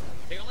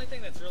 The only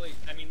thing that's really,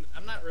 I mean,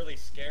 I'm not really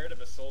scared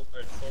of a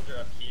soldier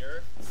up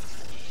here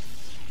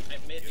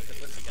at mid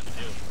because what's he gonna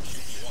do?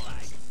 Shoot me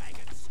once.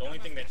 The only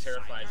thing that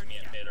terrifies me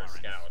at mid are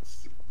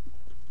scouts.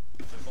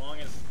 So as long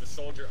as the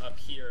soldier up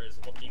here is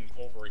looking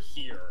over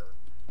here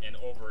and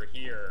over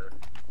here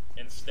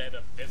instead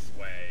of this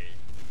way,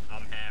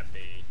 I'm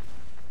happy.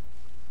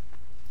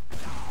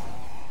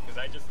 Because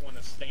I just want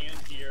to stand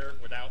here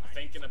without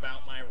thinking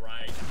about my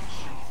right and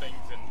shoot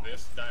things in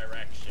this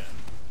direction.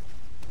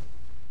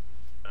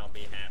 I'll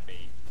be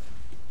happy.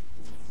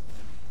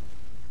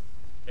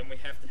 Then we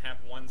have to have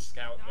one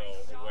scout,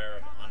 though, aware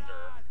of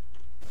under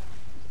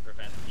to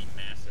prevent the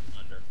massive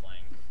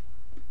underflank.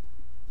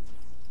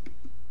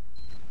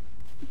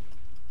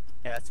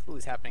 Yeah, that's what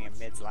was happening in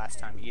mids last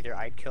time. Either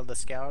I'd kill the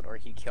scout, or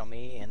he'd kill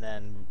me, and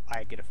then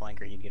I'd get a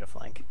flank, or he'd get a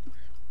flank.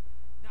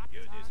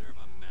 You deserve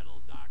a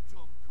medal, Doc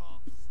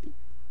Cuffs.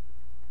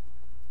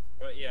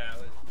 But yeah,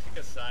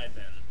 pick a side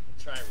then.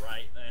 Try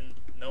right then.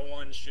 No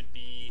one should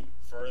be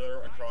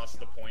further across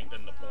the point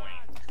than the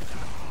point.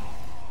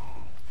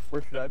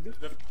 Where should I be?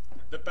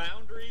 The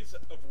boundaries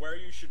of where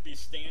you should be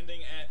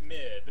standing at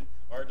mid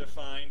are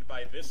defined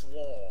by this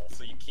wall.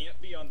 So you can't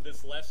be on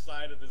this left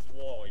side of this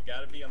wall. You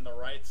gotta be on the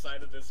right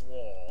side of this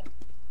wall.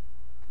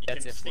 You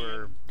That's can if stand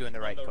we're doing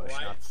the right on the push,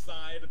 right huh?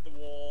 side of the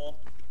wall,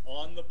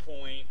 on the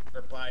point,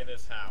 or by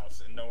this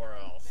house, and nowhere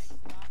else.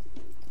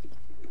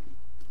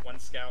 One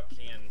scout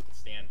can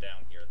stand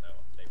down here, though,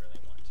 if they really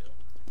want to.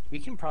 We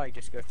can probably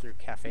just go through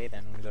cafe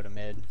then when we go to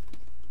mid.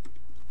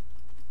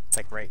 It's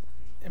like right.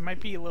 It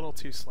might be a little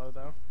too slow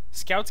though.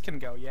 Scouts can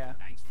go, yeah.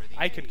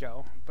 I could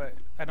go, but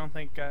I don't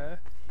think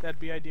that'd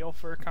be ideal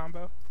for a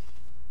combo.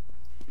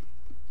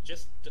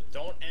 Just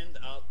don't end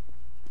up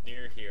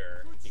near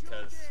here,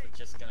 because we're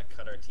just gonna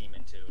cut our team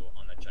into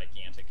on a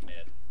gigantic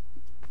mid.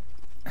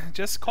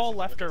 Just call We'll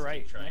left or just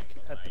right, keep Nick,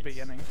 triangle at the knights.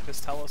 beginning.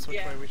 Just tell us which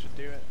Yeah. way we should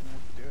do it, and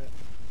we'll do it.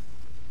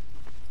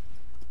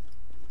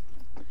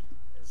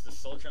 Is the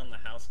soldier on the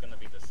house gonna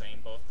be the same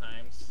both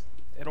times?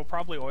 It'll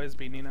probably always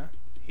be Nina.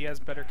 He has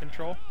better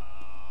control.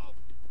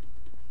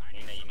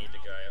 Nina, you need to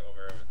go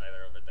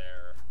either over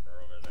there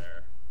or over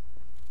there.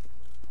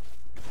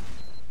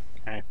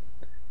 Okay.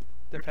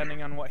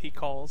 Depending on what he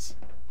calls.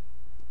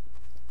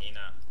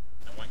 Nina,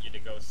 I want you to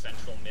go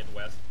central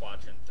Midwest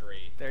quadrant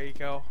 3. There you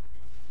go.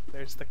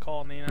 There's the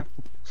call, Nina.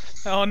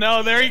 Oh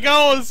no, there he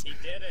goes! He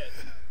did it!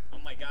 Oh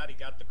my god, he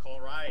got the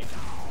call right.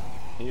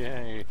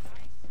 Yay.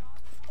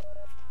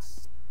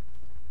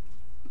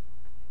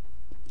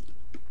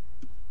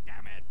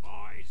 Damn it,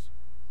 boys!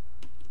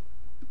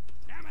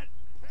 Damn it!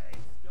 Hey,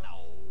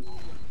 no!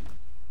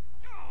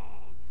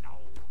 No!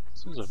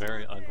 This is a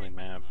very ugly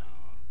map.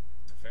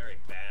 It's a very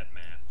bad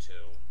map, too.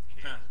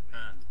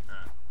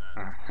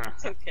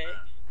 It's okay.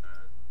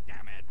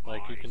 Damn it, boys!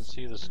 Like, you can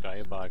see the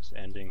skybox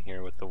ending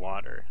here with the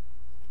water.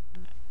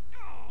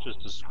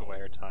 Just a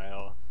square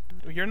tile.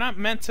 You're not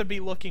meant to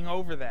be looking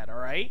over that,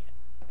 alright?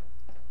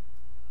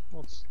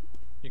 Well,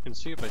 you can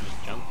see it by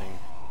just jumping.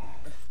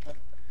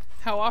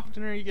 How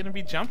often are you going to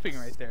be jumping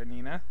right there,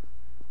 Nina?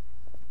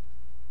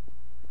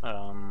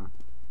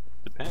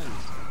 Depends.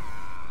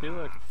 See,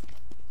 look.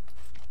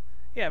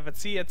 Yeah, but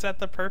see, it's at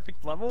the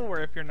perfect level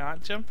where if you're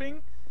not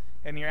jumping,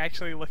 and you're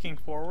actually looking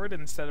forward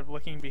instead of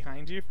looking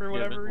behind you for Yeah,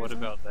 whatever but what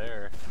reason. about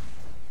there?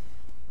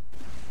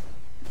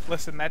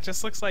 Listen, that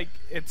just looks like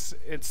it's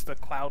the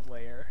cloud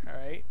layer,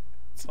 alright?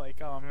 It's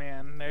like, oh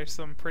man, there's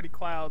some pretty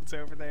clouds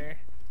over there.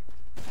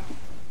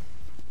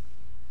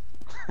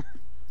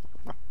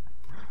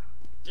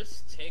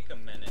 Just take a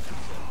minute to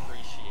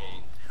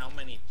appreciate how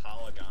many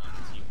polygons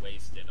you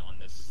wasted on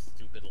this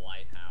stupid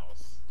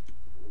lighthouse.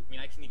 I mean,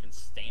 I can even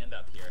stand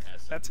up here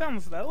as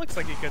That looks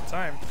like a good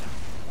time.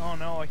 Oh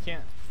no, I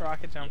can't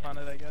rocket jump on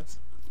it, I guess.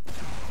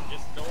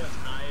 just go as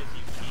high as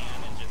you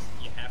can, and just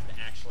you have to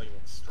actually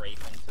look straight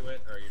into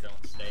it, or you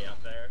don't stay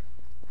up there.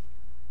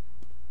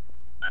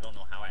 I don't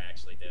know how I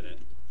actually did it.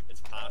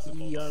 It's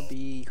possible. though.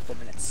 ERB, couple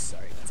minutes.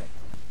 Sorry, one sec.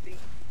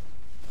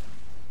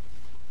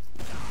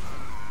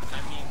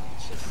 I mean,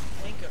 just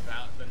think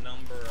about the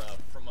number of,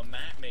 from a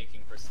map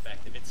making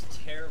perspective, it's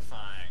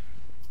terrifying.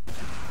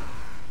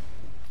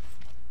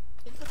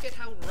 Look at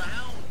how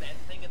round that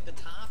thing at the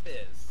top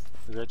is.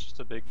 Is that just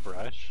a big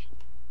brush?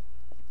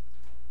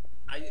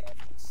 I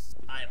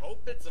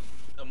hope it's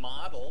a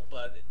model,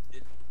 but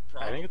it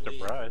probably I think it's a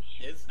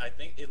brush. is. I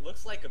think it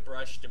looks like a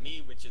brush to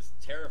me, which is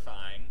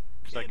terrifying.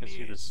 Because I can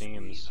see the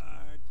seams.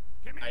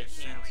 I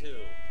can too.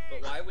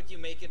 But why would you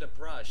make it a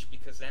brush?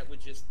 Because that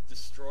would just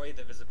destroy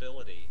the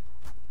visibility.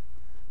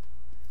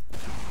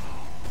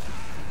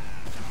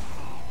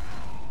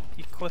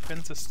 You clip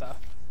into stuff.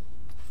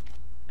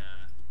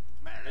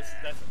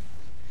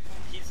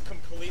 He's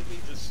completely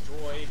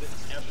destroyed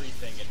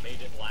everything and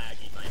made it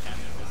laggy by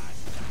having this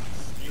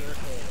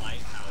spherical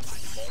lighthouse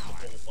with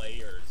multiple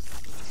layers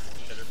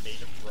that are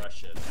made of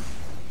brushes.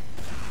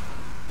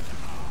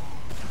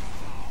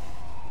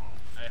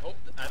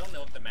 I don't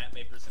know if the map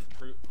maker has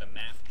improved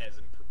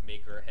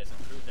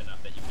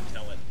enough that you can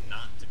tell it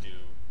not to do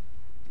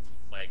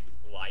like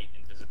light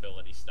and visibility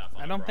visibility stuff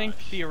on I don't think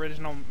Brush. the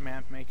original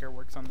map maker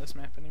works on this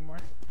map anymore.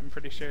 I'm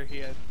pretty sure he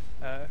had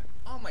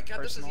Oh my god,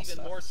 this is personal even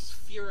stuff. more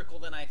spherical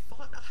than I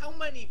thought. How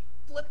many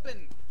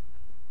flippin'...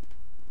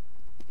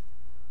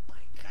 My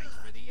Thanks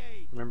for god. the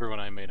aid. Remember when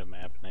I made a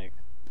map, Nick?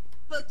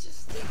 But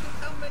just think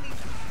of how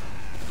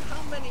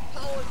many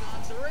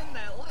polygons are in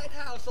that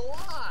lighthouse. A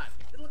lot.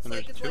 It looks And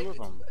like there's it's two like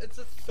of them. it's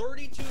a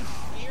 32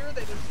 sphere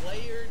that is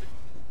layered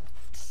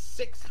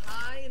 6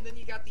 high, and then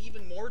you got the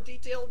even more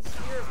detailed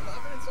sphere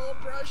above it. It's all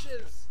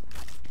brushes.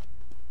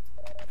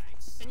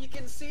 And you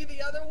can see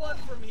the other one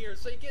from here,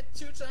 so you get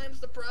 2 times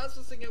the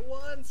processing at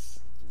once.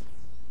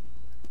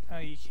 Oh,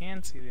 you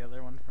can see the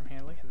other one from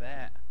here. Look at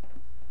that.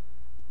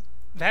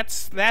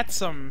 That's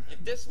some.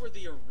 If this were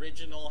the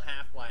original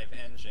Half-Life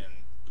engine,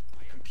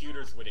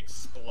 computers would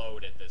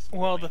explode at this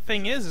point. Well, the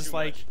thing is too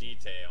like much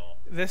detail.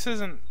 this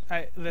isn't.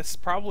 This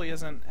probably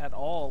isn't at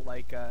all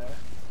like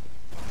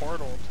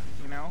portaled,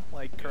 you know,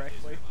 like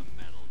correctly,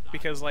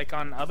 because like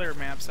on other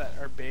maps that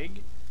are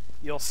big,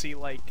 you'll see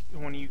like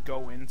when you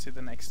go into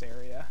the next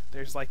area,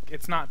 there's like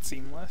it's not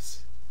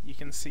seamless. You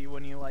can see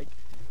when you like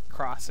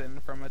cross in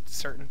from a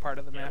certain part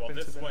of the Yeah, map well,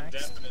 into this the one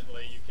next.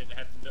 definitely you can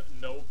have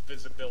no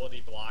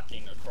visibility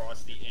blocking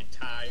across the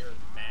entire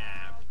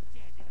map.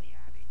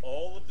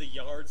 All of the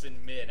yards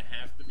in mid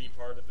have to be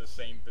part of the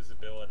same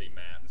visibility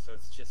map, so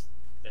it's just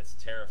that's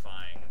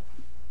terrifying.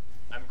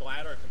 I'm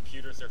glad our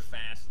computers are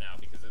fast now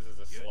because this is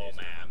a slow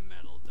map.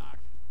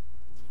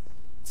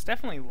 It's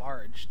definitely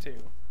large too.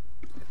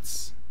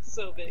 It's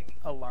So big.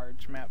 a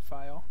large map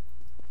file.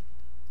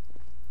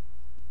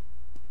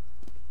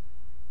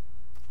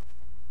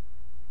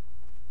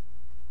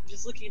 I'm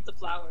just looking at the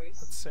flowers.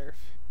 Let's surf.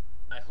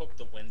 I hope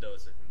the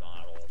windows are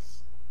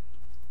models.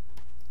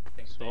 I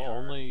think So they are.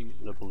 only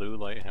the blue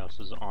lighthouse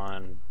is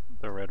on,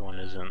 the red one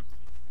isn't.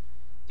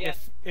 Yeah.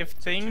 If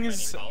Too many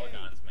things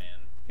polygons, man.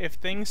 if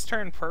things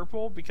turn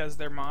purple because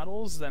they're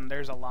models, then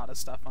there's a lot of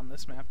stuff on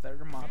this map that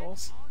are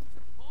models.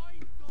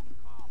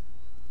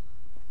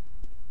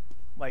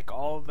 Like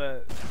all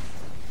the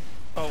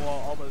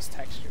all those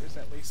textures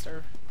at least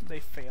they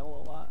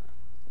fail a lot.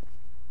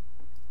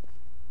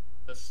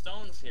 The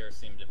stones here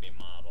seem to be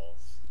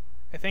models.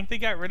 I think they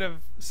got rid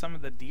of some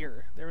of the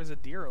deer. There was a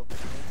deer over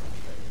here.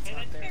 But it's And I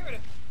not think they got there. rid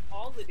of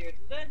all the deer,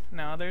 did they?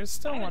 No, there's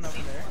still I one haven't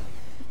over seen there.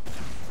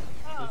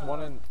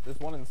 one. Oh. There's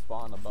one in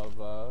spawn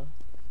above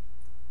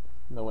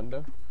in the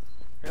window.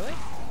 Really?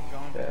 I'm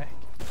going Yeah. back.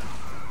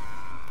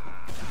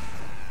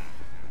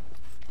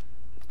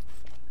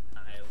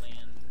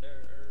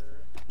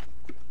 Highlander.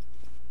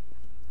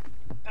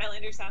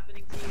 Highlander's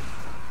happening to you.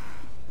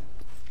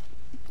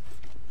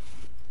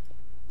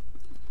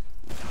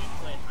 We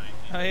played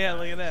Highlander. Oh yeah,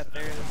 look at that.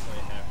 There it is. Play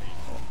heavy.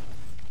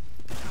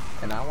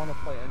 And I want to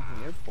play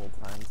engineer full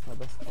time. It's my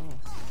best class.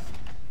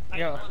 I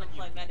Yo. don't want to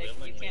play medic. You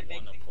willingly can't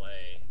make want me. to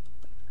play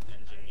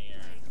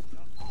engineer.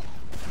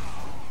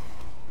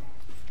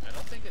 I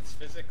don't think it's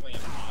physically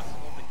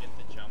impossible to get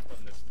the jump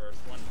on this first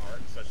one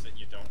arc such that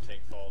you don't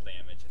take fall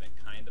damage, and it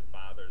kind of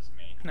bothers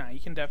me. No, you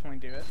can definitely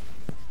do it.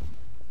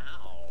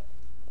 Ow.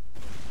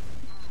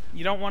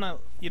 You don't want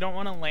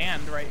to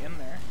land right in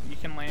there. You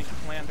can land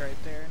right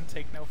there and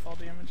take no fall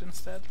damage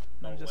instead.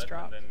 Then just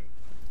drop. And then,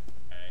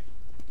 okay.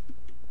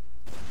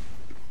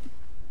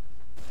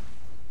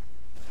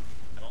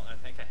 I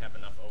think I have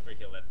enough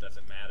overheal that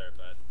doesn't matter,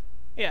 but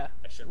Yeah,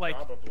 I should like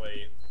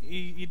probably.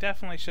 you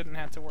definitely shouldn't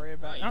have to worry Oh,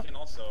 about. you Oh, can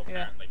also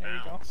yeah, apparently there you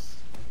go. bounce.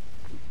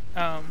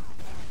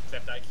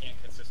 Except I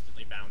can't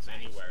consistently bounce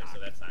anywhere, so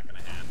that's not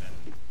gonna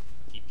happen.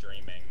 Keep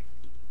dreaming.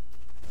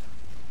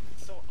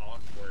 It's so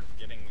awkward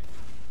getting.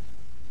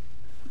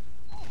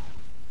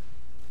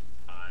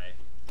 Hi.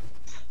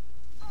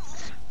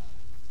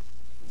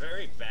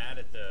 Very bad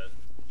at the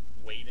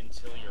wait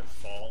until you're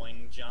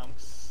falling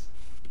jumps.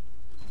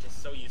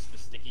 Just so used to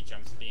sticky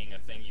jumps being a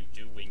thing you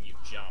do when you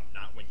jump,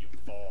 not when you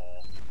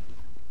fall.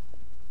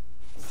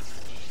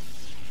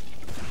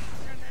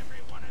 And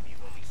every one of you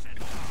will be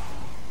sent off.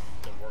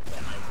 To work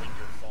on my when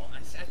you're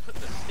falling. I put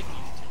the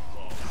stickies too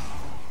close.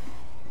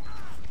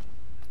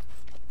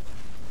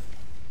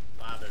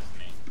 Bothers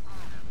me.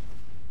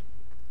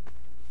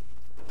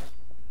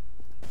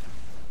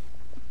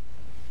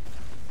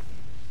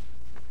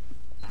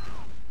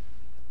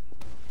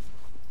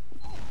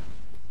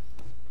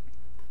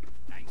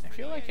 Thanks I for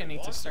feel the like I aid.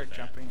 need to start Walk with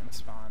jumping in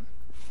spawn.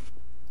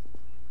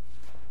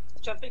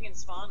 Jumping in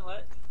spawn,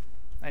 what?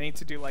 I need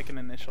to do like an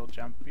initial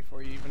jump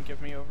before you even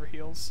give me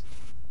overheals,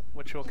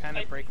 which will kind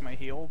of break my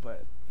heal,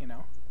 but you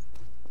know.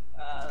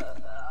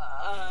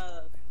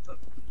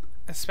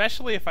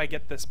 Especially if I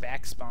get this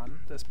back spawn,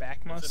 this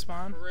backmost It's a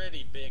spawn.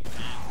 pretty big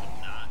map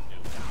to not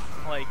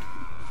do. Like,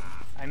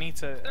 I need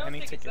to I don't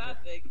think get it's that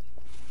it. big.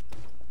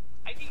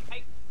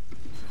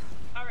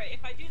 Alright,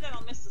 if I do that,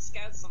 I'll miss the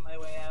scouts on my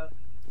way out.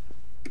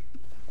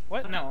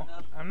 What? I No,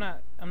 don't know.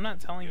 I'm not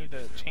telling you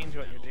to change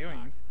what you're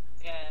doing.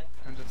 Yeah.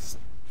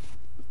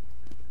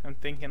 I'm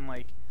thinking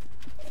like,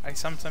 I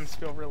sometimes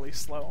feel really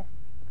slow.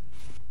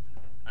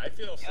 I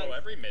feel so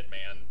every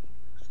mid-man.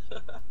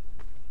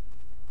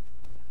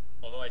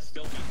 Although I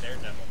still beat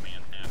Daredevil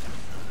Man half the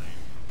time.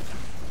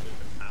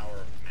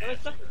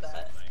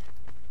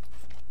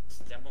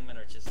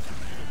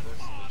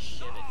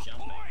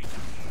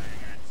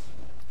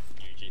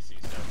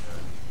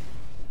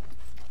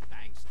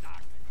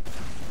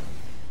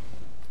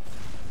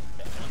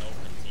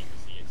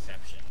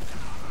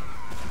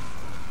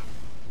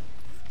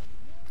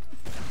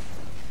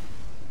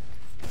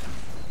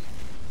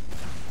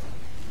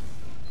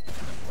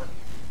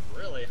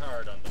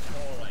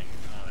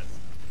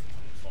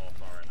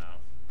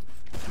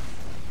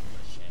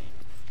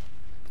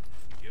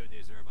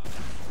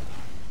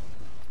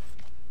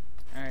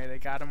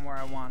 got him where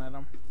I wanted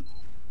him.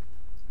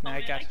 Now Oh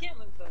man, I can't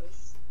move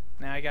those.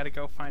 Now I gotta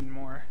go find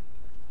more.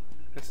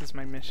 This is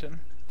my mission.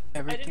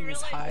 Everything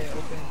is realize high that-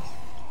 open.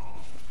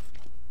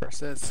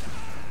 Versus.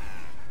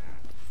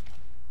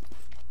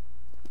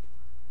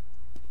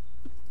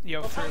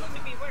 Yo, Well, for, tell them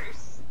to be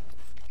worse.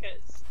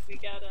 Because we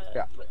got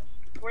Yeah.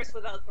 worse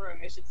without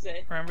throwing, I should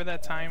say. remember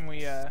that time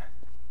we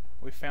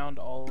found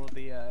all of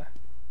the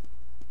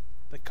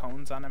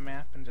cones on a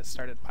map and just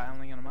started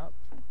piling them up?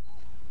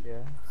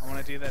 Yeah. I want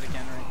to do that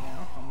again right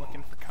now. I'm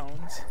looking for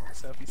cones,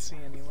 so if you see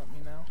any, let me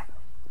know.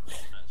 Not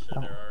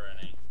sure there are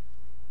any.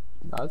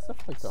 No, there's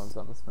definitely cones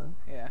on this map.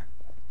 Yeah.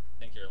 I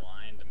think you're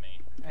lying to me.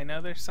 I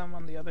know there's some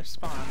on the other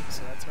spawn,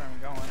 so that's where I'm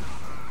going.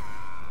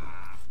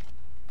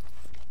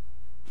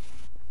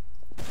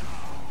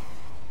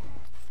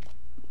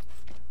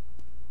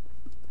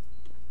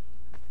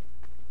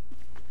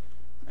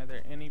 Are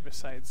there any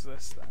besides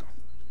this, though?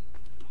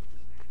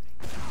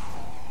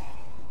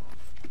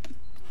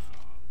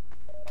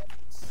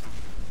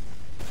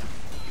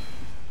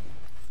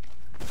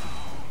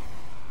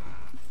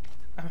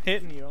 I'm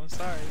hitting you, I'm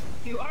sorry.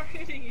 You are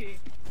hitting me.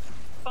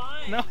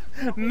 Fine. No,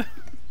 no.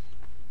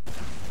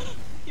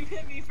 You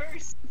hit me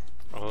first.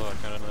 Oh,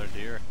 I got another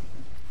deer.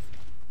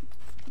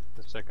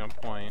 The second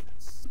point.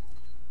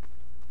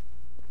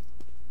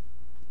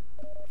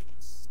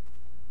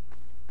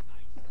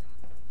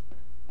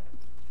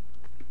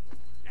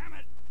 Damn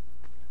it!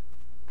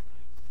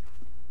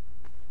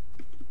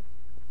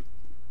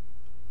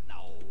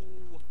 No!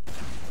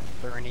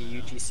 Are there any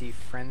UGC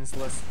friends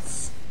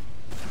lists?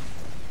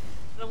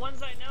 The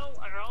ones I know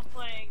are all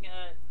playing,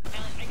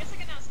 I guess I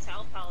can ask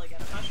Tal Pal again.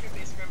 I'm not sure if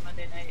they scrim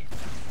Monday night.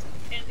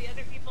 And the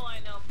other people I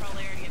know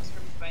probably already have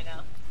scrimmed by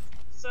now.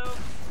 So,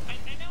 I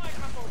know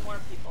a couple more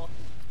people.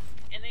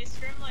 And they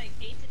scrim like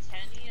 8 to 10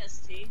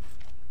 EST.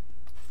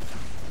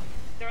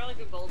 They're all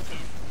like a gold team.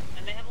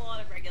 And they have a lot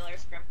of regular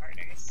scrim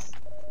partners.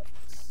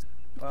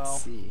 Well,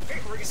 Let's see.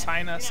 We're gonna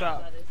sign us you know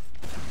up. how that is.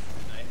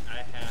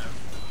 I have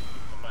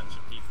a bunch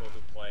of people who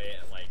play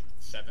at like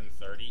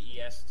 7:30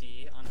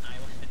 EST on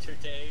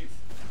Highlander days.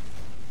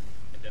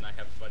 And then I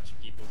have a bunch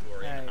of people who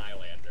are in Hey.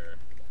 Highlander.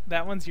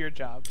 that one's your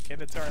job.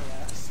 Get it to our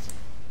last.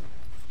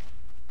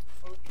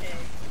 Okay.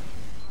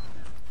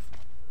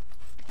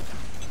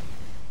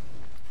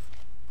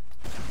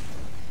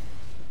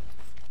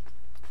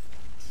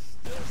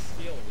 Still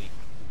Steel Week.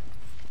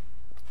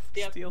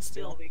 Yep,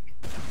 Steel. week.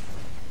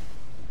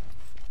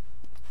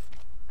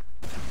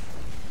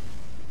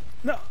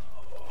 No!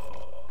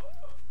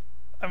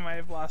 I might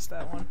have lost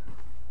that one.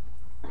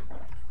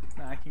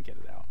 No, I can get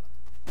it out.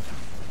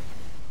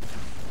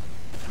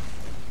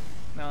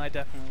 No, I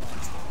definitely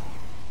lost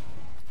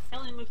it. I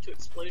only moved to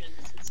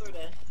explosions. It's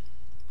sorta.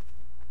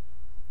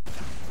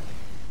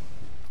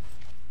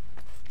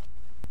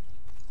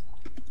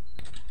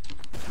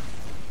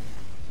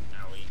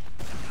 Owie.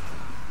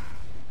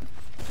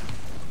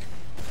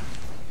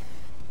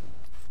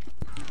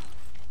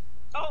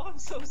 Oh, I'm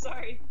so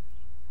sorry.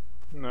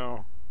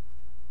 No.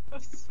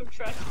 I'm so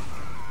tragic.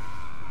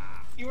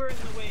 You were in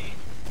the way.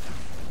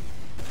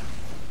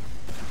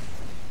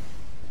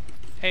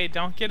 Hey,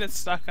 don't get it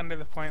stuck under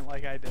the point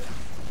like I did.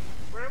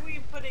 Where were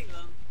you putting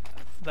them?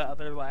 The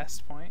other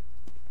last point.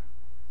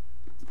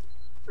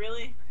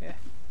 Really? Yeah.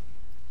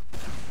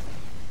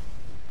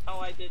 Oh,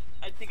 I did.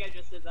 I think I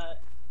just did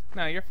that.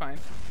 No, you're fine.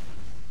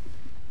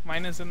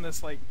 Mine is in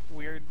this, like,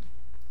 weird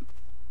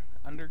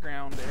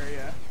underground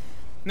area.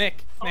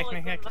 Nick, Oh, like one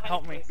of Nick, the hiding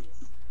help me. places.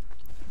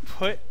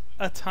 Put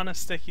a ton of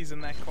stickies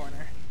in that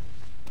corner.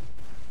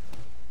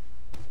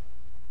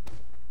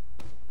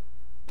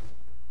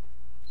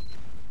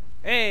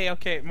 Hey,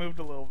 okay, it moved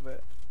a little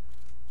bit.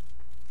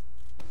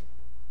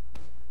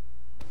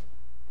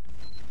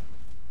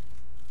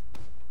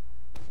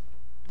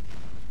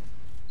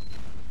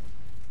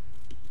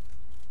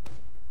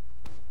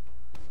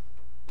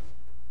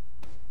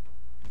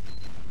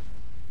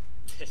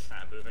 It's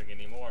not moving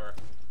anymore.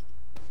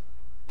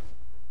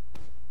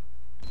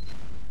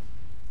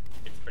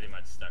 It's pretty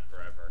much stuck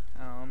forever.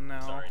 Oh no.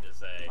 Sorry to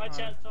say. Watch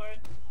out, Thorin.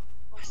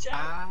 Watch out.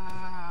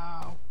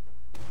 Ow!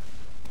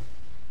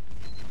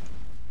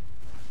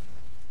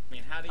 I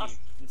mean, how do you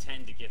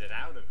intend to get it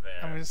out of there?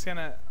 I'm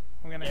gonna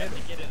You hit have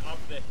it. to get it up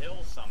the hill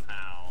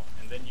somehow,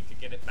 and then you could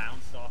get it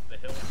bounced off the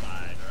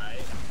hillside,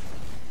 right?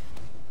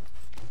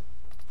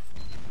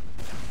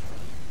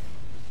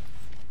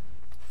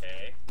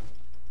 Okay.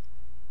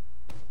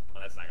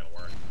 Well, that's not gonna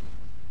work.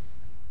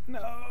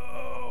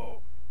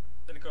 No.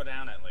 Didn't go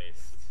down at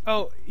least.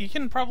 Oh, you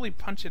can probably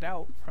punch it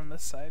out from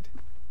this side.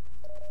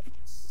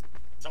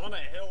 It's on a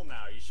hill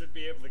now. You should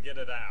be able to get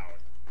it out.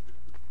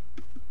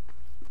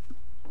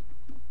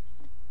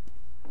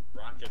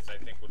 Rockets,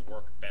 I think, would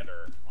work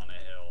better on a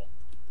hill.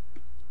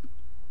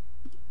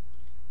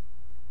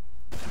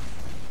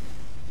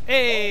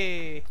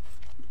 Hey!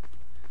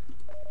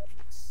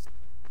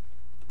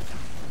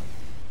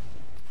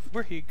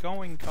 Where are you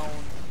going,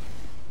 Cone?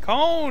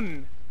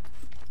 Cone!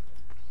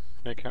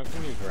 Nick, how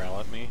can you growl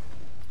at me?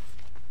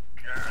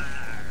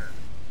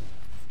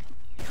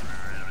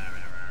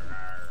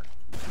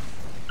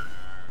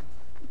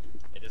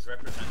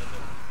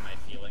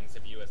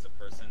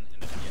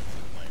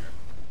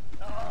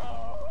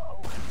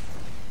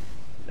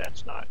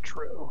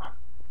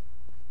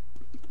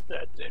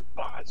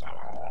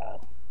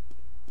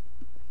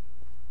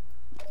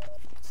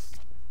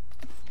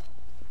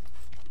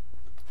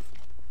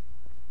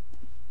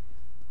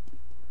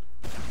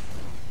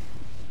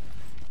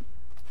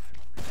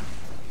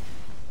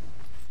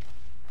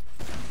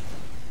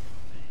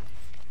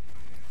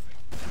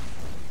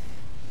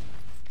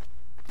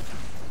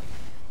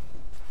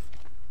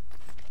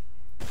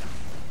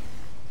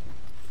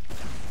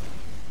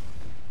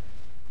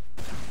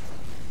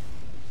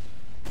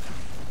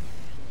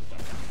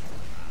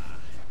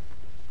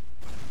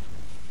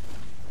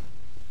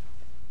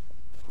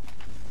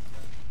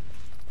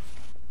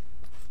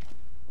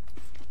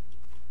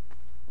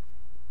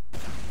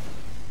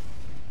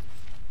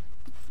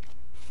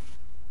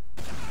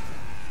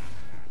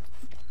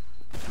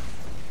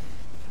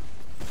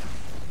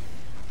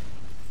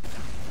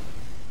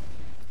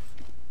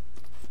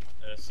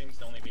 There seems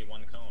to only be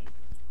one cone.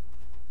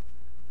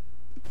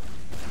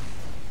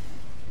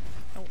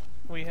 Oh,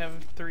 we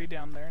have 3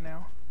 down there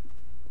now.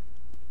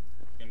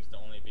 Seems to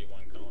only be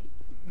one cone.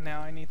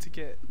 Now I need to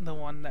get the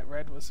one that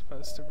Red was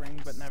supposed to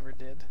bring but never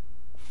did.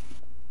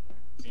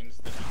 Seems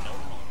to be no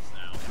cones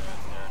now.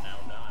 They're now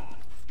done.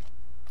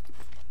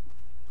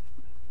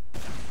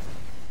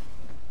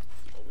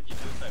 What would you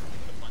do if I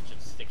put a bunch of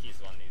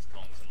stickies on these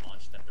cones and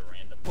launched them to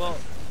random Well,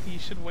 places? you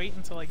should wait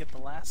until I get the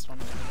last one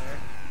over there,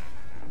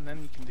 and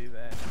then you can do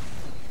that.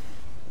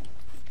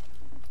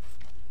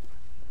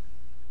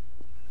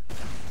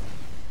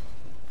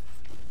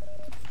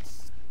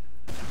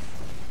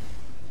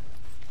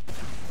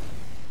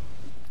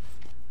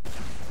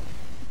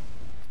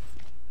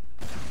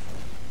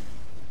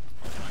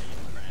 Or why are you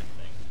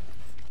crafting?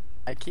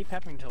 I keep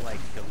having to like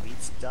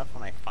delete stuff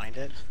when I find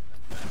it.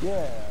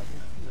 Yeah.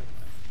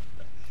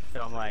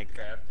 So I'm like,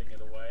 Crafting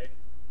it away.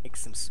 make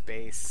some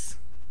space.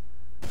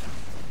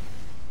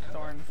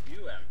 Thorn,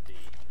 You empty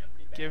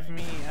bag. give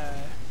me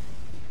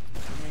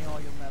all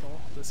your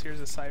metal. This here's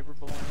a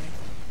cyberbullying.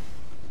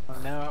 Oh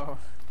no.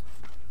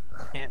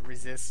 Can't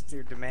resist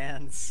your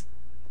demands.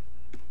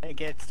 Hey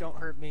kids, don't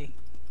hurt me.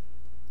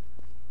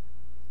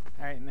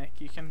 Alright, Nick,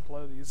 you can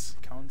blow these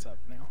cones up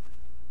now.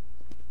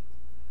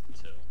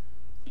 Two.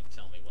 Can't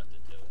tell me what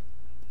to do.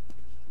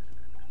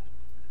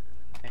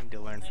 I need to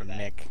learn from Okay.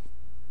 Nick.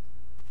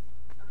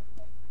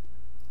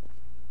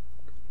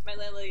 My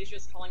landlady is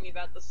just calling me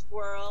about the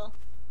squirrel.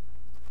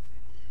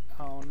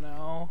 Oh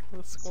no,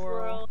 the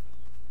squirrel.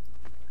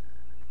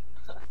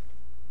 We're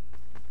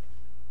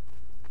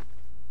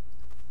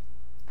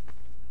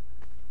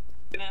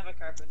gonna have a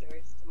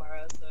carpenters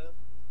tomorrow, so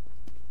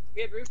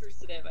we had roofers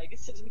today, but I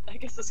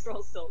guess the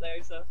squirrel's still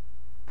there. So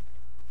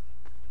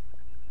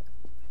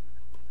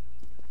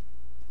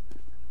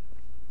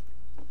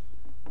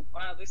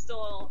wow, they're still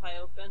all high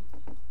open.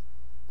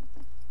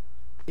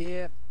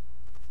 Yep.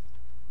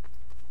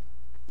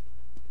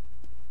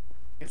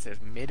 I guess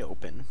there's mid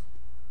open.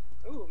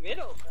 Ooh, mid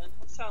open.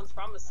 That sounds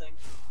promising.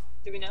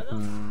 Do we know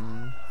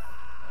them?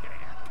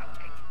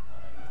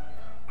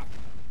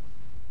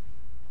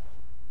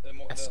 The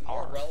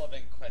more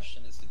relevant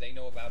question is, do they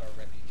know about our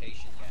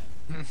reputation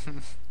yet?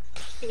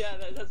 Yeah,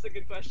 that's a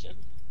good question.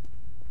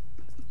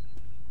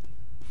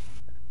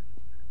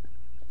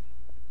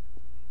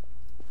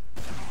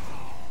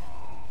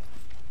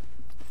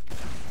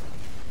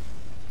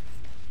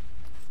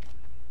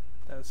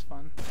 That was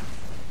fun.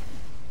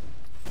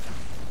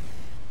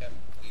 Got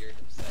weird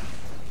obsession.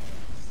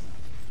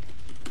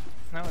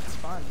 No, it's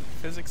fun.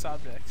 Physics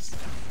objects.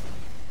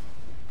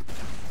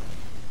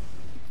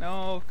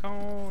 No,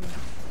 cone!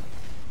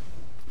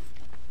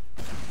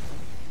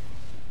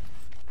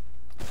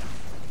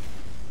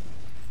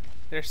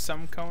 There's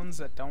some cones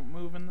that don't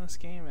move in this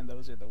game, and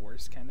those are the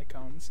worst kind of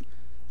cones.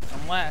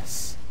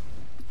 Unless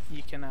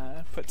you can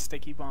put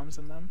sticky bombs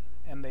in them,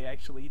 and they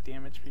actually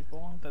damage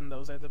people, then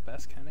those are the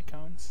best kind of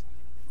cones.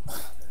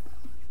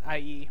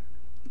 I.e.,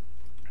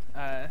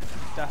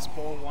 Dust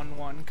Bowl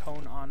 1-1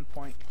 cone on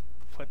point.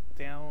 Put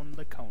down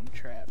the cone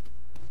trap.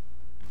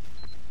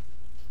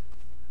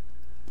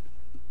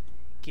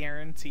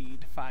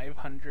 Guaranteed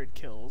 500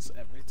 kills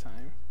every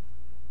time.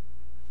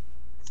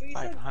 So you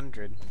said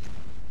 500.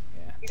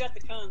 Yeah. you got the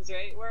cones,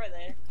 right? Where are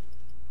they?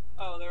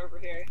 Oh, they're over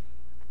here.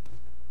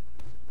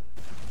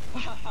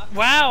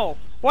 Wow!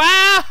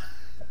 Wow!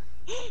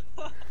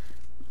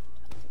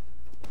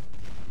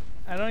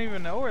 I don't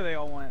even know where they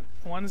all went.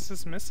 One's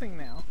just missing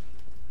now.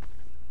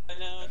 I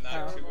know. And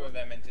now two of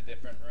them into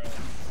different rooms.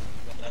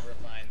 We'll never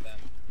find them.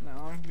 No,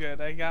 I'm good.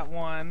 I got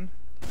one.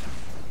 I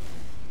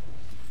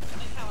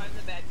like how I'm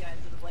the bad guy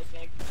instead of like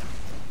Nick.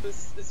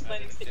 This I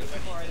fighting didn't sticky do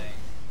before. anything.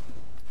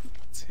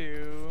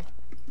 2.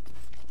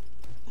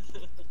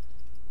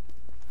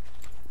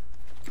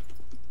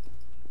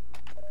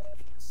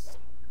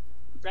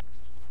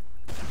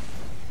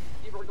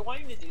 You were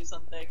going to do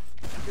something.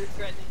 You're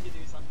threatening to do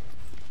something.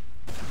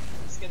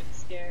 It's gonna be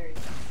scary.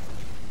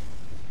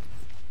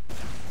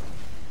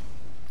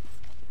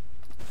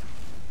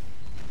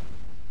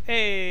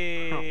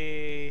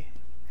 Hey!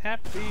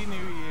 Happy New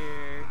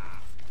Year!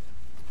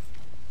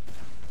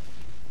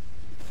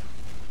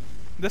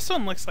 This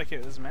one looks like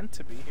it was meant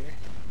to be here.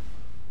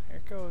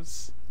 Here,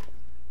 goes.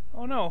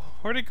 Oh no,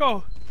 where'd it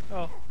go?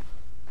 Oh.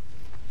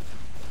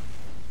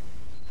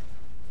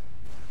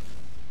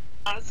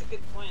 Oh, that's a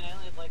good point. I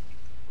only have like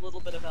a little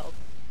bit of health.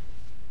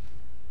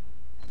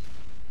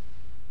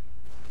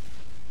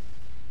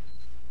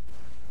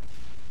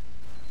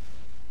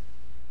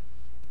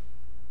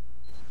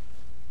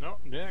 No,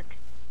 Nick.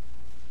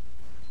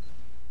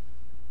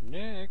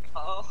 Nick.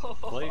 Oh.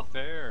 Play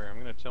fair. I'm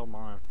gonna tell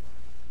Mom.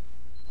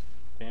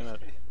 Damn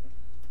it.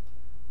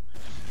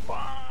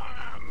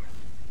 Bomb!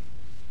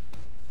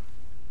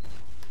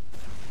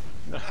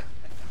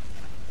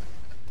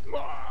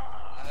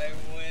 I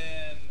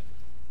win.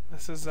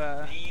 This is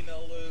Nina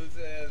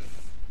loses.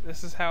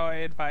 this is how I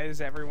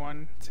advise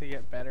everyone to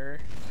get better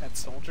at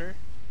Soldier.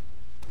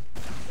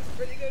 It's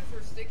pretty good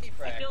for sticky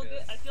I practice. feel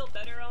good. I feel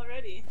better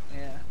already.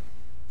 Yeah.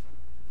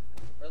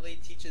 Really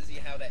teaches you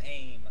how to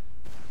aim.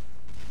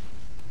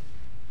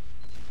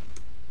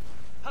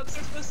 Hubs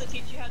are supposed to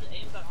teach you how to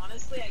aim, but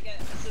honestly, I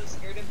get so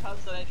scared of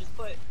hubs that I just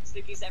put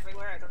stickies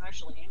everywhere. I don't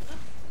actually aim them.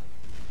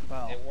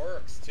 Well, It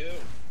works too.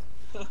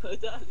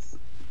 It does.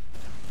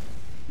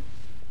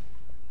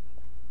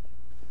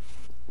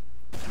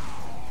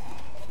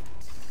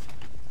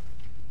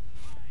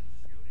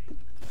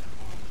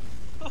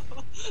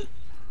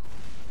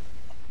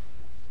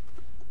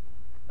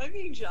 I'm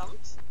being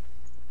jumped.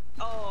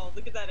 Oh,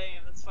 look at that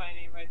aim. That's fine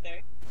aim right there.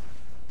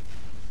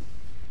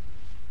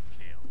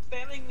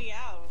 Spamming me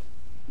out.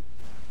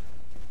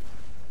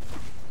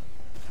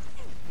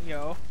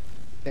 yo.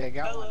 There you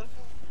go. Hello.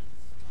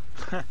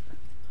 One.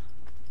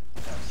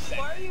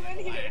 Why are you in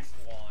here? Last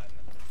one.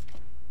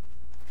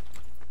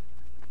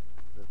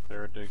 The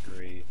third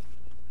degree.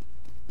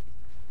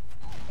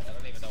 I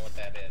don't even know what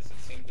that is. It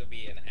seemed to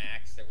be an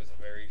axe that was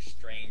a very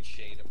strange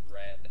shade of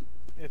red.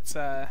 It's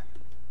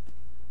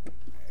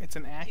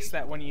an axe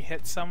that when you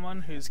hit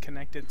someone who's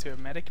connected to a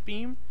medic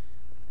beam,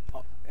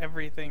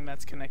 everything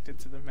that's connected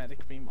to the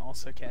medic beam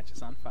also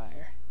catches on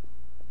fire.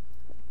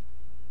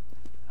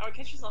 Oh, it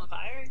catches on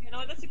fire? You know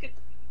what? That's a good...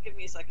 Give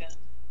me a second.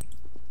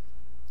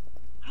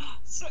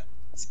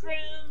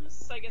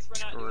 Scrims! I guess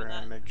we're not doing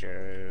that.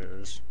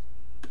 Scrimmages.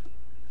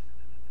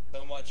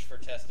 So much for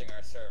testing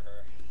our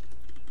server.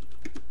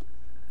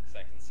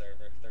 Second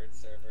server, fifth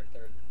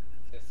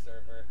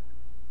server.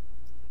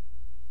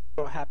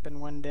 Will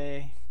happen one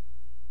day.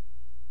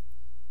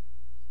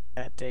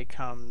 That day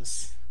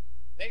comes.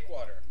 Snake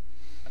water.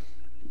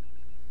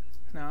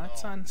 No,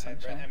 it's Oh, on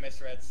Sunshine. I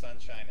misread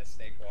sunshine as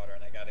snake water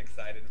and I got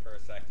excited for a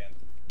second.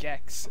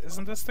 Gex.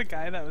 Isn't this the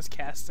guy that was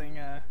casting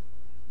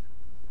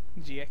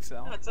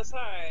GXL? No, it's SR.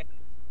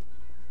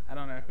 I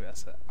don't know who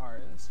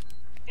SR is.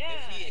 Yeah.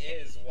 If he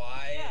is,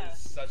 why Yeah. is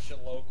such a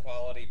low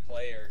quality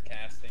player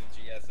casting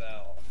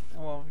GSL?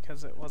 Well,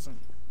 because it wasn't.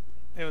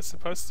 It was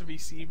supposed to be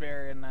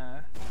Seabear and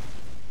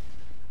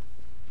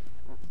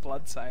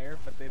Bloodsire,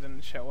 but they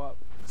didn't show up,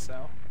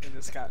 so they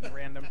just got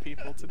random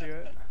people to do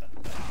it.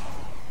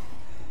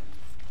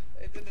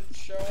 It didn't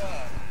show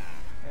up.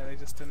 Yeah, they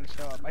just didn't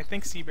show up. I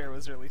think Seabear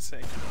was really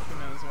sick. Who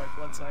knows why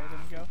Bloodsire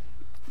didn't go?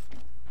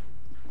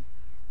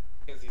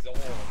 Because he's old.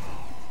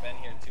 He's been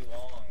here too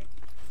long.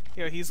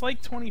 Yo, he's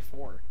like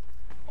 24.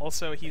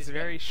 Also, he's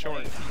very been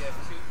short. playing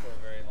tf2 for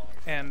a very long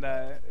time.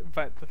 And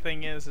but the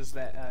thing is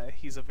that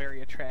he's a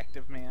very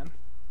attractive man,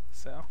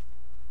 so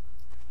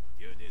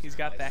he's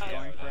got that Nice.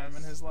 going for him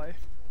in his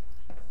life.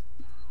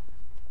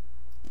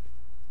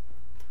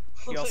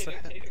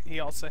 He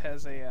also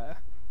has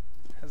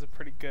a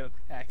pretty good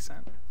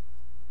accent.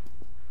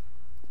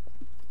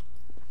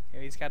 Yeah,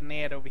 he's got an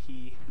ad over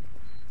here.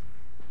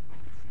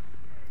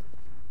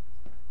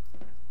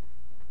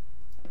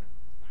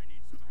 I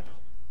need some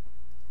help.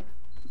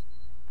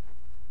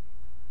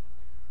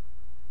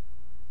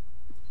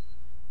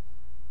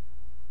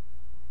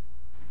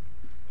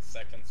 The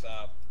second's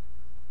up.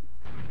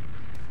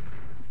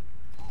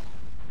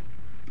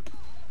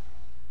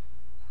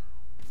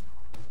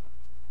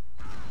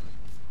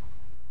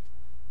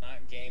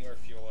 Not gamer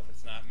fuel if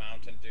it's not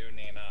Mountain Dew,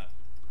 Nina.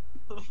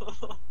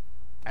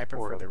 I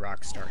prefer the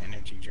Rockstar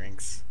energy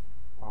drinks.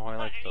 Oh, I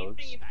like those.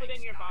 Anything you put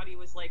in your body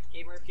was like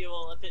gamer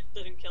fuel if it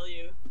didn't kill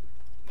you.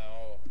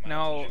 No,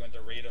 No. Mountain Dew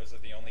and Doritos are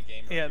the only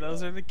gamer Yeah, fuel.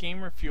 those are the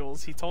gamer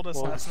fuels. He told us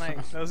Well- last night.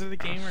 Those are the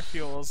gamer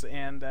fuels,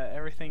 and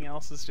everything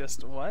else is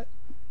just what?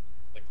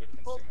 liquid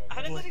Well, consumables.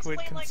 how does that Liquid explain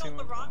like all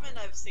the consumable. ramen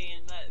I've seen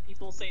that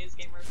people say is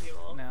gamer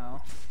fuel?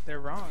 No, they're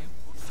wrong.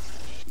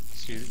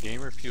 See,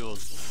 Gamer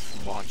Fuel's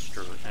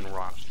Monster and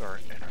Rockstar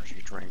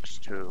energy drinks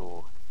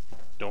too.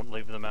 Don't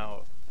leave them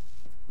out.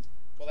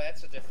 Well,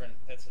 that's a different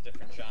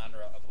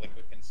genre of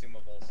liquid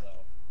consumables,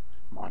 though.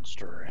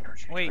 Monster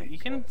energy Wait, drink. you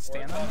can We're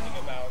stand on talking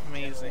that? about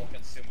Amazing. general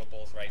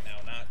consumables right now,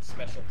 not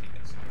specialty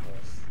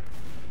consumables.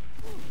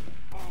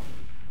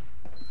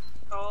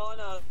 Oh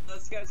no,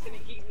 this guy's gonna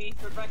eat me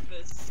for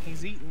breakfast.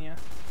 He's eating you.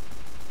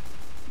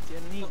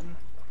 Getting eaten.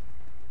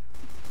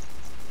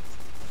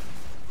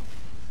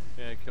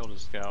 Yeah, I killed a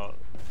scout.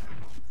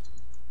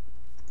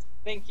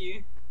 Thank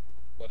you.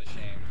 What a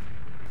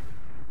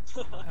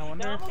shame. I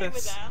wonder No, I'm if okay with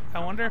this. that. I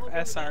wonder I'm if okay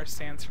with SR that.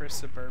 stands for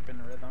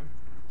suburban rhythm.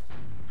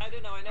 I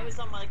don't know. I know it's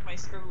on my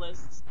scrim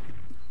list,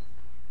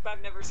 but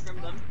I've never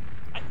scrimmed them.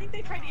 I think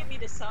they tried to get me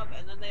to sub,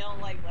 and then they all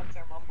like left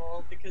their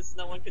mumble because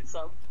no one could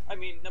sub. I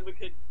mean, no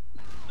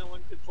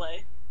one could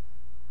play.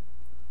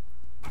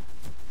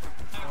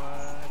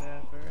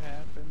 Whatever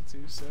happened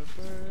to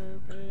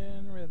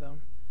Suburban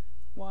Rhythm?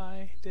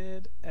 Why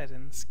did Ed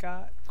and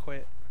Scott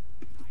quit?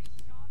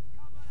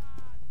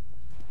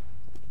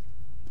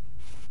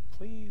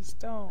 Please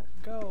don't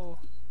go,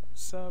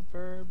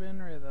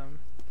 Suburban Rhythm.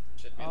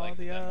 Should be All like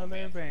the Demo other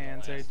Man from the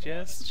bands are last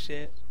just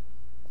shit.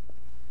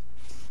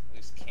 one.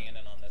 Loose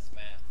cannon on this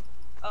map.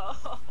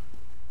 Oh.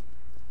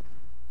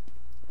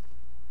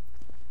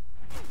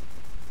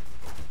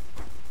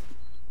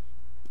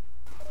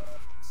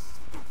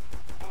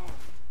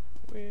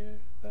 We're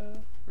the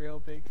real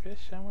big fish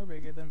and we're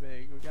bigger than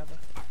big. We got the...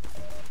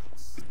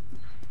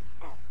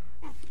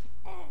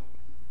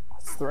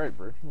 It's the right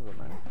version of it,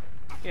 man.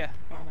 Yeah,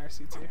 on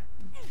RC2.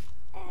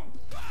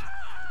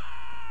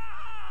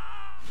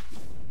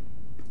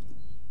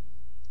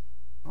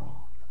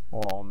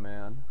 Oh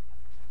man.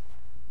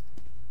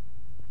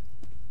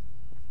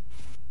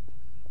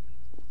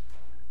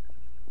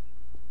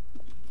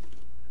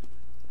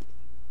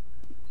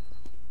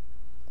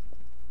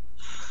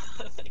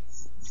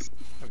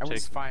 I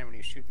was fine when he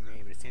was shooting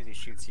me, but as soon as he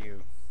shoots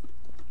you,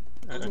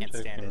 I I'm can't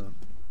stand it. taking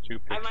 2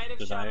 I picks might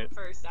have shot him tonight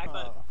first,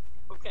 but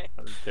okay.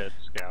 of dead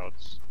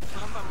scouts. I'm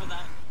fine with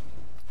that.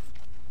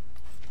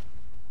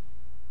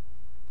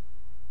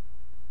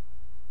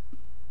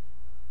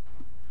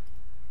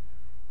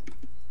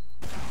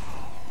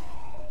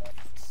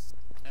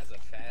 That's a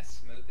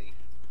fast smoothie.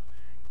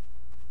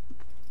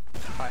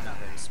 Probably not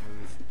very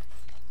smooth.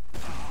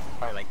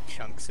 Probably like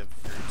chunks of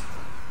fruit.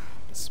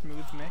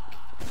 Smooth Mick.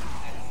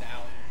 That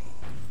sounds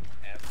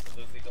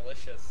absolutely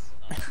delicious.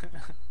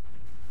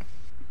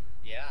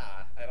 Yeah,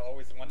 I'd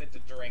always wanted to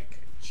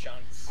drink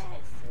chunks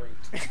of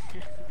fruit.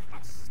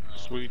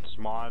 Sweet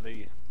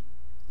smoothie.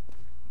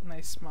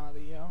 Nice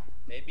smoothie, yo.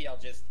 Maybe I'll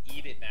just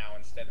eat it now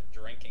instead of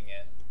drinking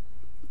it.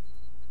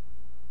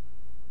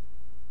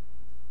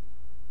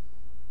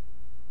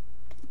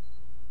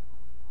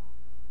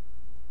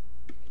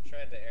 He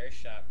tried to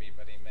airshot me,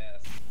 but he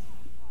missed.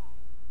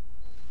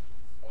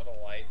 What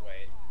a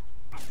lightweight.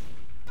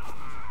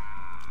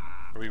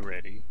 Are we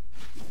ready?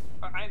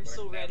 I'm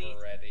so We're ready.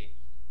 never ready.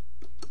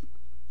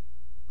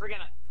 We're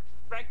gonna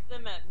wreck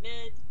them at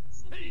mid.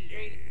 It's gonna be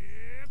great.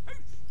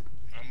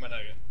 I'm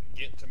gonna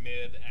get to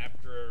mid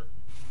after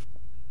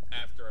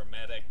a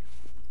medic.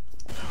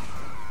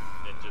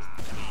 Then just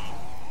leave.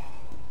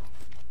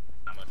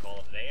 I'm gonna call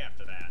it a day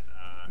after that.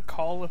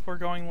 Call if we're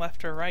going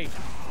left or right.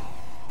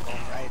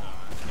 Right.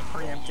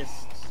 Preemptive.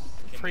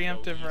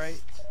 Preemptive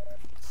right.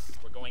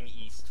 We're going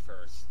east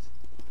first.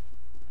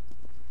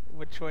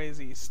 Which way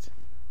is east?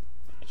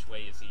 Which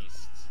way is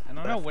east? I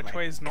don't know Left which my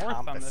way is north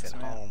on compass this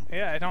at map. home.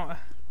 Yeah, I don't...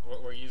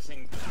 We're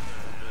using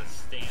the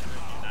standard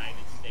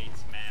United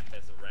States map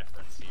as a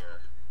reference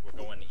here.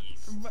 We're going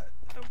east. But,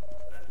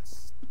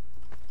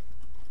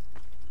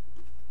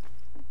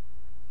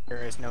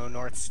 There is no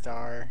North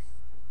Star.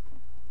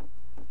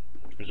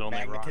 There's only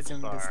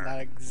Magnetism does Rockstar. not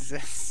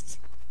exist.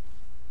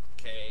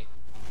 Okay,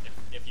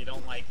 if you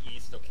don't like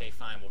east, okay,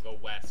 fine. We'll go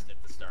west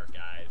at the start,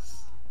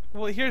 guys.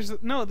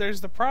 well,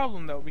 there's the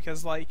problem though,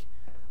 because like,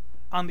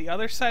 on the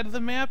other side of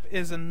the map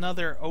is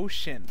another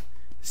ocean.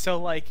 So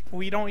like,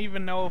 we don't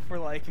even know if we're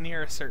like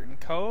near a certain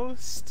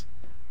coast.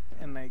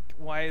 And like,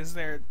 why is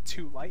there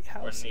 2 We're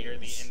lighthouses? near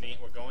the Indian.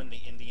 We're going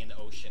the Indian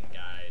Ocean,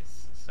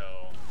 guys. So,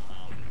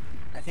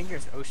 I think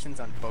there's oceans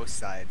on both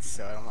sides,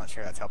 so I'm not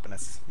sure that's helping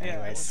us. Yeah,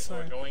 Anyways,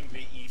 we're going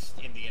the East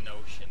Indian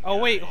Ocean. Oh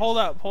wait, guys. hold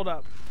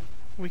up.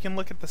 We can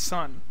look at the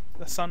sun.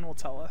 The sun will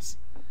tell us.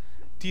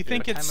 Do you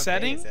think what it's time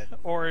of day setting, is it?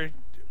 or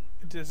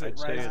does it I'd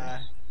say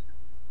rise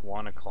it's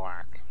 1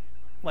 o'clock.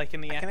 like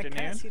in the I can kind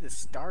afternoon? of see the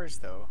stars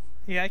though.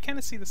 Yeah, I kind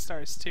of see the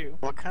stars too.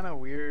 What kind of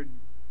weird?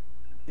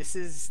 This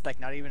is like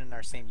not even in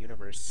our same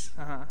universe,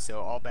 Uh-huh.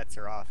 so all bets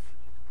are off.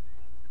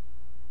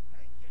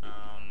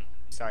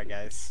 Sorry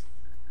guys.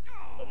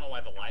 Don't know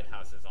why the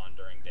lighthouse is on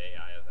during day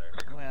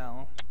either.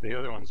 Well, The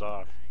other one's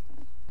off.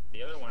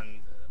 The other one,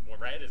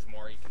 red is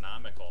more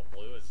economical.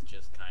 Blue is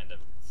just kind of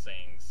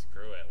saying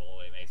screw it. We'll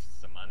make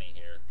some money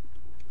here.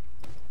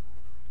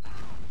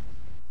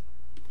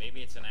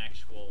 Maybe it's an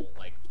actual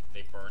like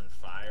they burn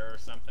fire or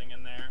something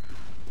in there.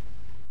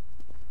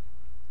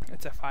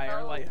 it's a fire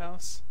Oh.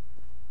 lighthouse.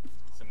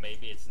 So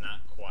maybe it's not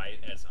quite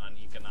as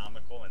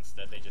uneconomical.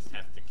 Instead, they just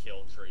have to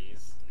kill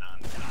trees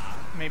non-stop.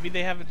 Maybe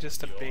they have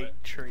just a Fuel big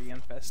it. tree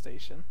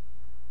infestation.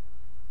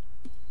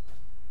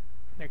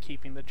 They're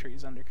keeping the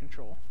trees under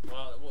control.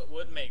 Well, it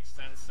would make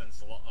sense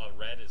since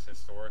red is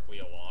historically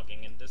a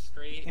logging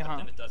industry, but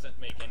then it doesn't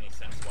make any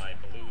sense why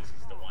blues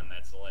is the one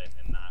that's lit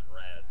and not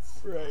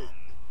reds. Right.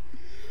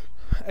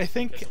 I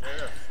think Because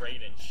we're a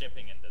freight and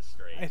shipping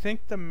industry. I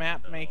think the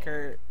map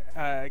maker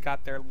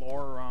got their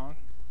lore wrong.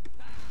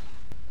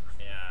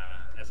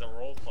 Yeah, as a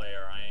role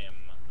player,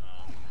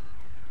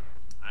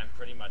 I'm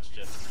pretty much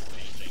just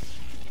staging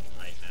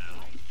right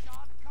now.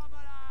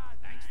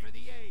 Thanks for the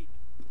aid.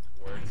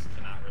 Words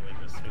cannot really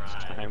It's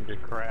describe. time to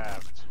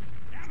craft.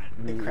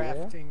 The Yeah.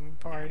 crafting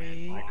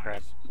party. I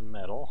crafted some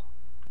metal.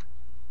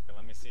 Okay,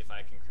 let me see if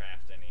I can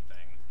craft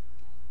anything.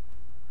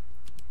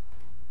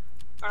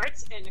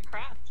 Arts and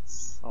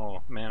crafts.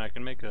 Oh man, I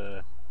can make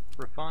a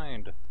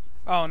refined.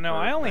 Oh no,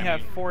 I only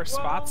have mean- 4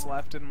 spots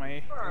left in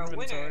my you're a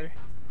inventory. winner.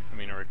 I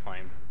mean a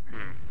reclaimed.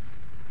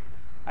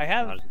 I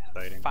have Not as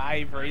exciting.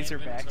 5 My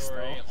Razorbacks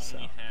inventory though, so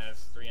only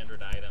has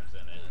 300 items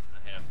in it.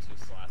 I have 2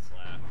 slots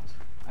left.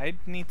 I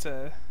need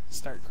to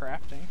start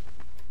crafting.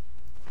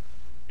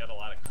 Got a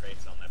lot of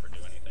crates I'll never do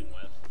anything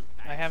with.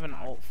 I have an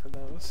ult for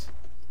those.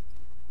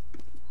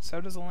 So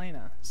does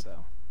Elena,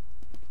 so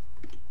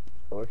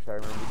I wish I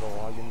remembered to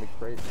log into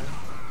Crate, man.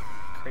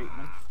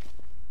 Crateman.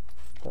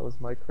 That was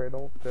my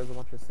cradle. There's a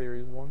bunch of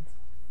series ones.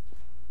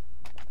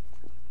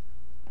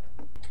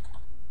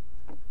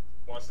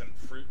 Wasn't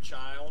Fruit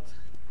Child?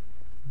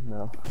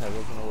 No, I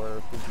wasn't aware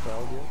of Fruit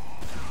Child yet.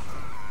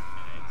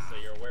 Okay, so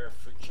you're aware of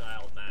Fruit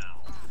Child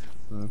now.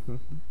 Mm-hmm.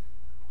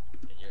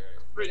 And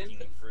you're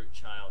making Fruit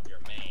Child your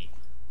main.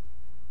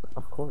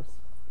 Of course.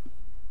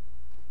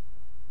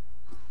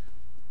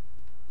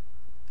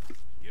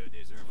 You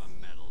deserve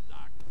a medal,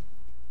 Doc.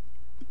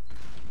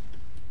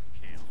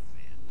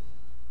 Kelvin.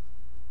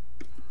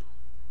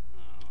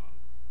 Oh.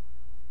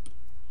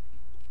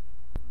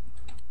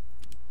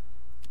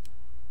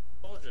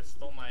 Soldier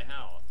stole my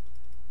health.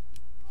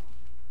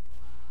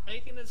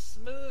 Making a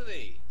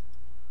smoothie.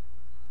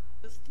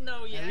 Just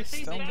no, Are yeah, we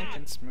still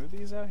making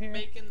smoothies out here?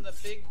 making the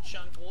big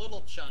chunk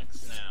little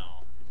chunks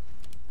now.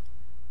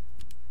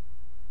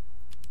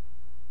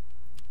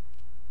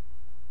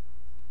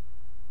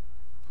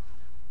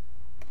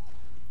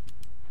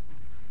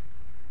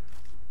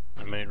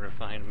 I made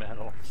refined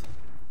metal.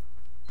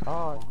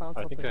 Oh, I found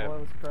I something think I while I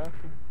have- was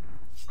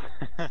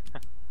crafting.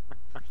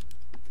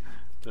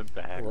 The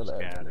bag was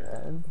Whatever,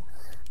 scattered. man.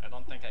 I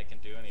don't think I can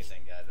do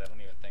anything, guys. I don't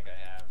even think I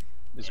have.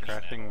 Is any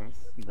crafting metals.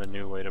 the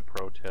new way to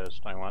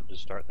protest? I want to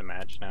start the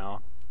match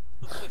now.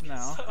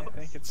 No, I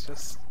think it's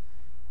just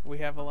we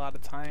have a lot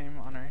of time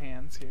on our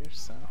hands here,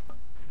 so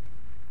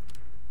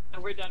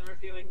And we're done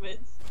reviewing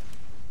mids.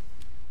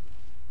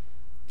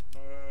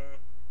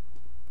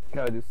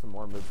 Gotta do some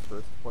more mids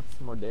first. What's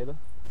some more data?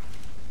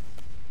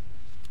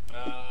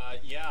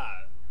 Yeah.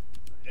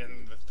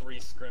 And the 3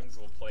 scrims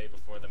we'll play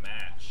before the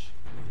match.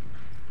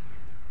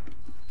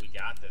 We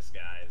got this,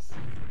 guys.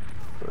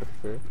 For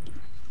sure.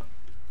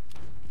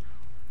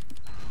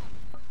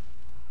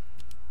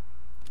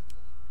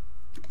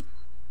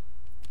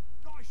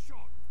 Nice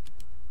shot.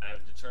 I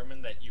have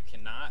determined that you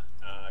cannot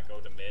go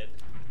to mid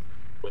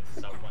with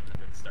sub 100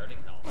 starting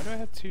health. why do I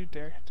have 2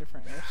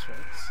 different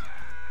airstrikes?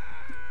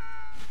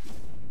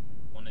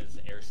 One is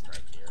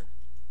airstrike here.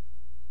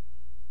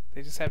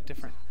 They just have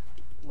different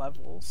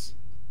levels.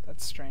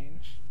 That's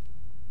strange.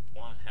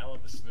 One hell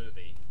of a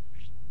smoothie.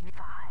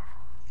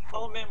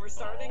 Oh man, we're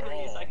starting. Give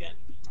me a second.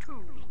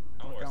 Oh,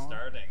 we're going.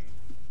 starting.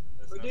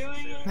 There's We're no doing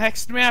sincerity. it.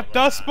 Next map, Well,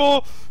 Dust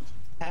Bowl!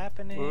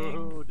 Happening.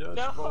 Woohoo,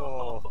 Dust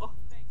Bowl. No.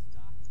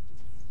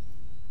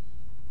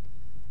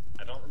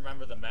 I don't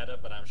remember the meta,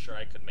 but I'm sure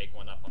I could make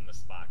one up on the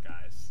spot,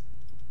 guys.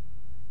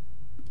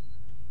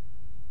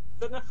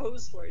 There's enough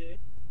hose for you.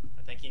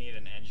 I think you need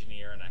an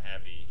engineer and a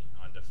heavy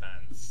on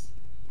defense.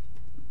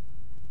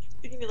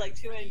 You can do like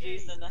 2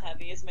 NGs and the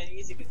heavy, as many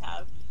as you can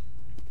have.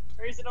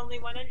 Or is it only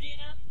 1 NG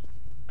now?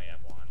 I have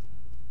one.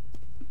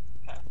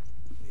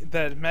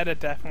 The meta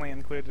definitely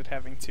included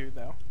having 2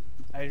 though.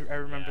 I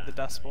remember Yeah, the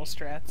Dust Bowl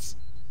strats.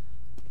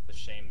 It's a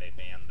shame they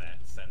banned that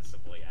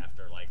sensibly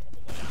after like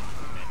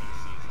many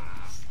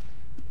seasons.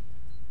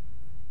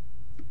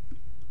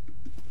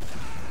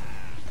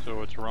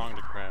 So it's wrong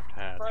to craft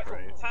hats, right?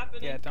 What's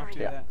happening? Yeah, don't do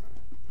Yeah. that.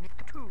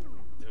 Do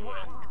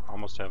it.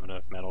 Almost have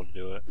enough metal to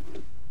do it.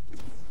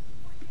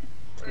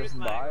 Where's Just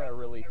my- buy a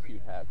really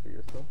cute hat for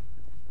yourself.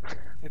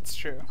 It's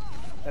true.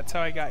 That's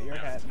how I got your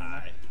hat.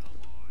 Nina.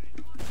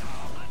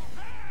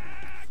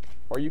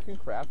 Or you can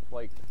craft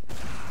like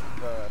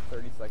the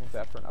 30 seconds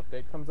after an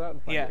update comes out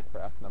and find Yeah. a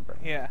craft number.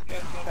 Yeah,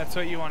 that's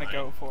what you want to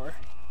go for.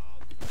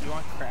 You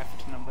want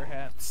craft number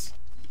hats.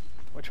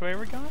 Which way are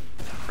we going?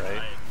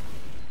 Right?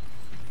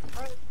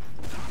 Alright.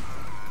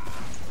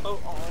 Oh,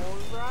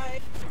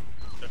 alright.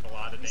 Took a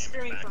lot of I'm damage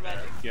screaming back for there.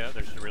 medic. Yeah,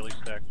 they're really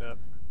stacked up.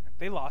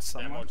 They lost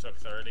Demo someone. took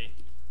 30.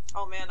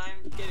 Oh man,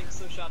 I'm getting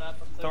so shot up.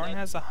 I'm so Thorn dead.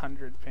 has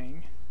 100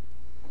 ping.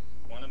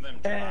 One of them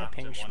dropped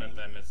and pinch one of me.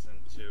 them is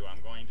in 2. I'm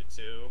going to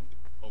 2.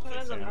 Hopefully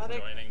What is a someone's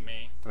medic? joining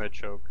me. Red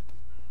choke.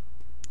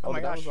 Oh my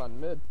but that was gosh. on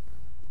mid.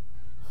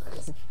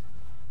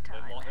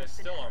 They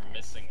still are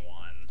missing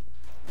one.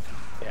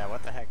 Yeah,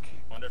 what the heck?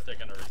 Wonder if they're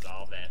gonna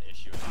resolve that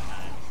issue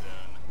anytime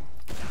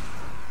soon.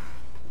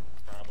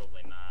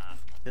 Probably not.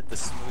 Did the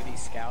smoothie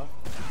scout?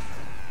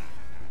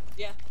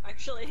 Yeah,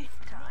 actually.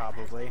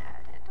 Probably.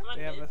 I'm on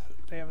mid.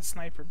 They have a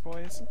sniper,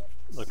 boys.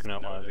 Looking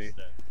at Lobby. Noticed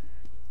it.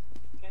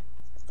 Okay.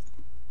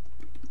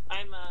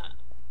 I'm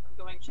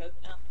going choke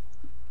now.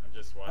 I'm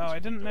just watching. Oh, I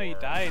didn't the know you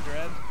door. died,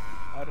 Red.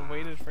 I'd have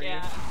waited for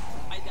Yeah,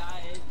 I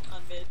died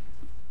on mid.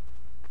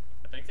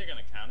 I think they're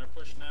gonna counter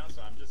push now,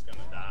 so I'm just gonna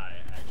die,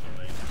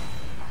 actually.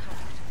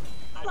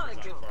 That's not a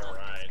Sniper's good on far one.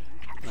 right.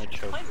 I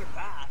choked. Planes are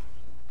bad.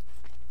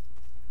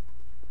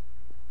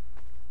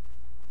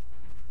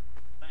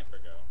 Sniper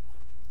go.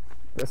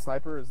 The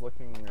sniper is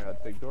looking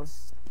at big door,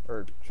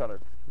 or shutter.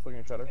 He's looking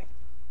at shutter.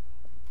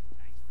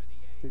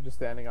 He's just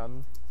standing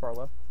on far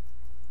left.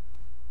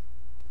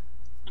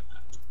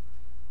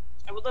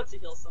 I would love to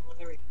heal someone.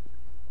 There we go.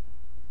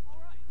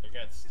 They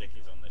got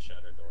stickies on the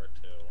shutter door,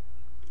 too.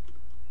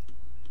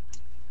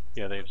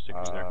 Yeah, they have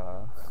sticks there.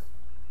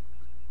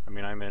 I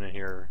mean, I'm in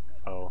here.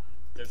 Oh,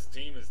 This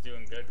team is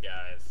doing good,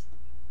 guys.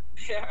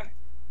 Yeah.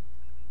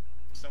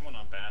 Someone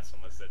on Bass,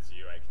 unless that's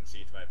you, I can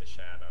see by the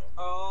shadow.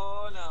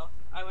 Oh no,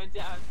 I went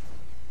down.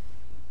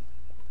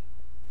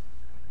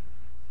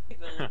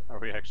 are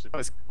we actually? That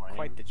was playing?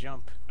 quite the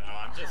jump. No,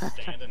 I'm just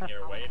standing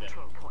here Our waiting.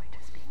 control point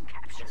is being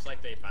captured. Looks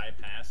like they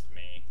bypassed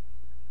me.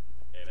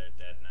 Okay, they're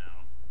dead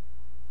now.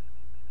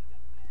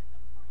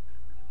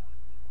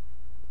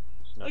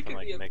 It's I nothing could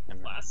like be a making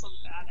class I'm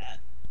bad at.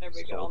 There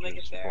we go. I'll make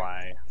it soldiers fair.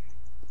 fly.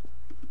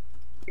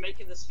 We're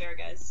making this fair,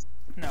 guys.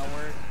 No,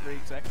 we're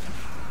re-execing.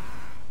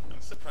 I'm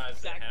surprised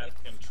Exactly. they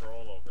have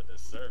control over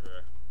this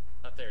server.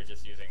 I thought they were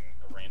just using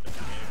a random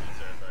community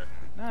server.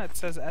 No, it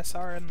says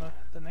SR in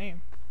the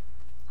name.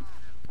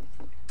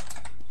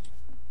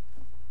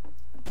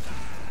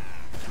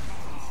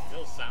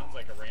 Still sounds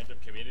like a random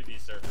community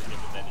server given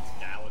that it's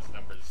Dallas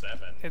number 7.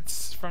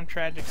 It's from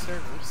Tragic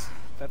Servers.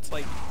 That's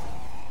like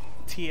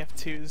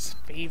tf2's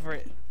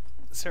favorite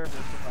server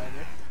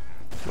provider.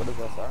 What does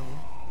SR mean?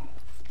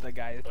 The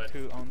guy But-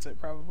 who owns it,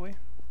 probably.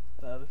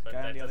 The But guy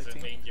on that the other doesn't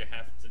team. mean you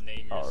have to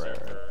name your Oh, right,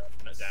 server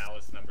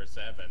Dallas number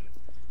 7.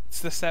 It's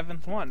the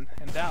 7th one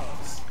in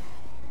Dallas.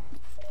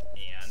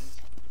 And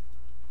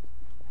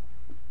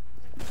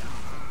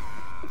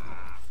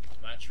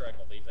I'm not sure I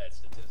believe that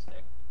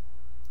statistic.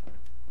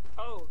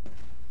 Oh.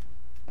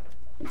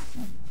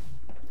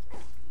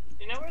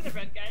 You know where the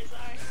red guys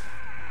are?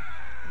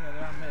 Yeah,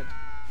 they're on mid.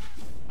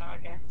 Oh,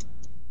 okay.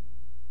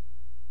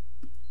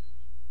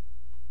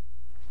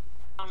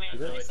 Oh man, I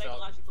really really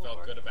psychological felt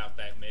work. good about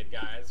that mid,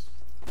 guys.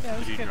 Yeah, it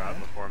was Did you good, drop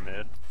man. before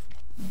mid?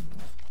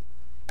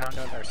 Found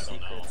out our I don't know.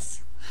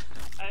 secrets.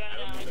 I I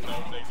don't don't know. even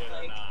know if they did or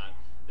Like, not.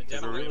 The Is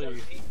it demo, really-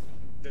 man,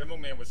 demo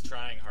man was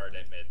trying hard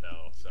at mid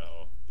though,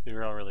 so They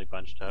were all really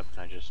bunched up,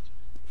 and I just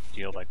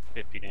deal like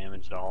 50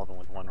 damage to all of them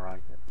with one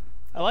rocket.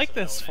 I like so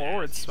this known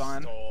forward as you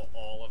spawn. Stole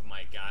all of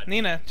my goddamn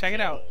Nina, check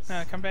it out. kills.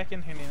 No, come back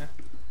in here, Nina.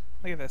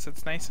 Look at this.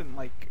 It's nice and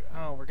like,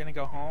 oh, we're gonna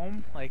go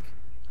home? Like,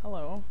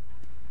 hello.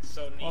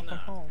 So Welcome Nina,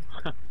 home.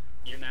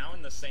 you're now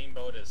in the same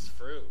boat as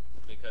Fruit,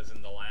 because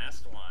in the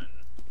last one,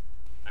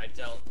 I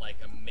dealt like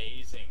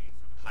amazing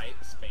pipe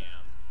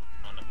spam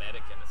on a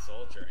medic and a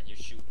soldier, and you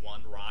shoot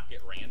one rocket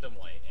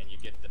randomly, and you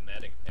get the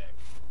medic pick.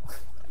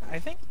 I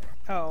think,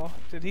 oh,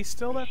 did he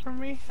steal that from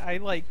me? I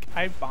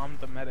bombed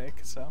the medic,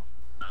 so.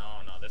 No,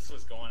 this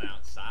was going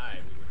outside.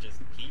 We were just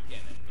peeking,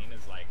 and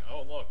Nina's like,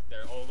 "Oh look,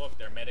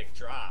 their medic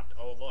dropped.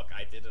 Oh look,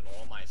 I did it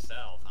all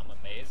myself. I'm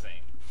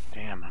amazing."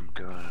 Damn, I'm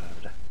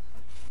good.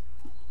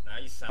 Now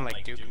you sound I'm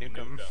like Duke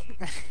Nukem.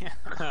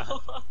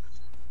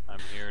 I'm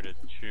here to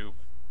shoot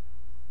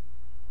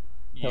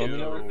Hey, let me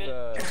know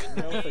you.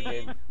 if the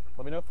game.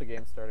 Let me know if the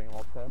game's starting in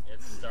Alt-Tab.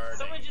 It's starting.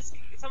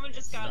 Someone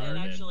just got in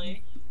Started.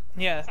 actually.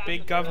 Yeah, It's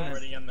big happened We're government.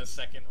 already in the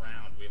second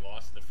round. We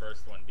lost the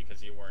first one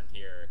because you weren't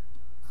here.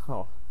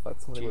 Oh,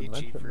 thought somebody would GG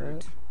mention Fruit.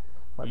 that.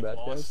 My We bad,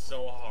 lost guys.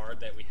 so hard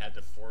that we had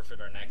to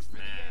forfeit our next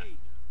map.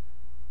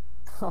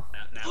 Oh,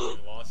 Now we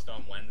lost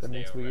on that Wednesday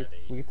means we already.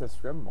 get to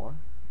scrim more.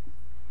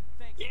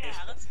 Yeah,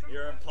 that's good.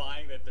 You're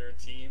implying that there are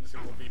teams who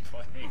will be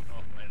playing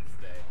on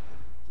Wednesday.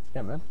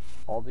 Yeah, man.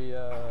 All the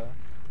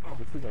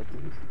teams are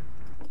teams.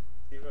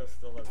 Evo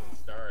still doesn't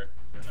start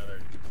for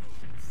another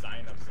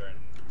sign-ups are in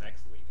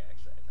next week,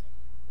 actually,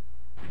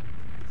 I think.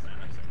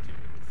 Sign-ups are in 2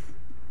 weeks.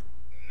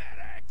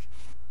 Medic!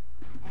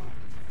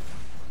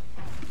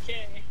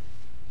 Okay.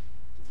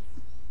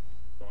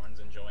 Thorn's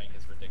enjoying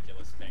his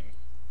ridiculous ping.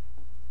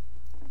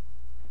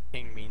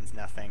 Ping means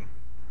nothing.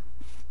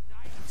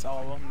 It's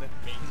all of them that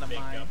Means in the big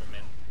mine.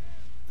 government.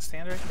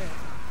 Stand right there.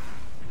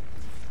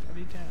 What are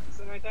you doing? Is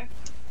it right there?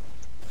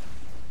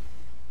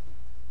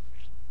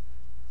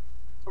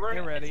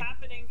 Get ready. It's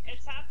happening.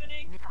 It's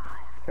happening.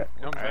 Okay.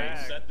 Come I've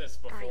back. said this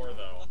before,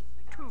 though.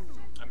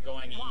 I'm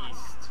going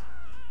east.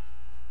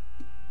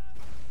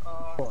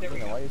 Cool. There we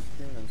Nina, go. why are you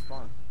screaming in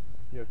spawn?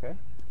 You okay?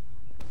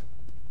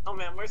 Oh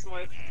man, where's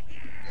Moist?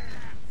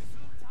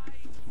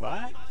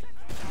 What?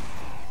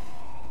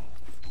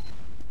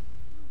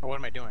 Oh, what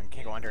am I doing?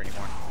 Can't go under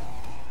anymore.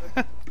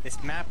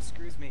 This map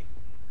screws me.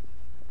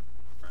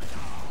 Right.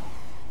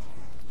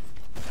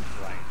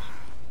 Right.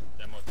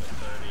 Demo to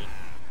 30.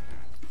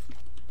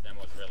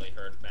 Demo's really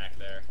hurt back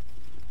there.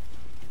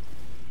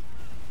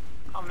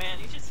 Oh man,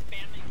 he's just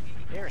spamming me.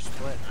 They're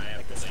split. I have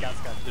Like the to scouts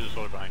got. There's a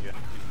soldier behind you.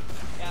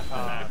 Yeah, Oh,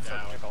 knocked so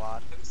out. took a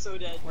lot. I'm so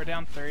dead. We're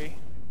down 3.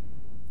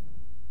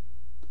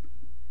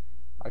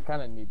 I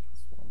kind of need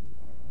this one.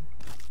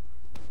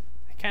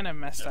 I kind of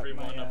messed Every up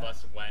my. one of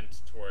us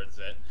went towards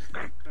it.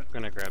 I'm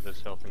gonna grab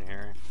this health in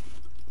here.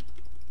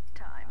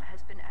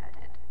 has been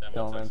added. That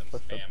Don't one took some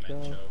push up spam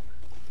and jump. choke.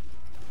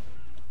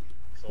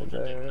 Soldier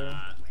did There.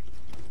 not.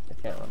 I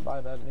can't run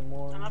by that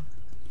anymore. I'm up.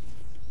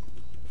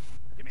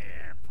 Come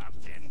here,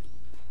 pumpkin.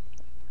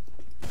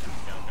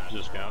 Scout got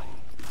Just scout.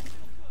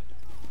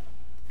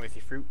 With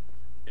your fruit.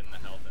 getting the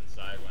health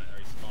inside when it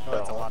respawned. Oh,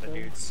 that's a lot of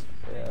dudes.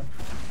 Yeah.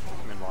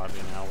 I'm in lobby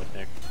now with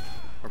Nick.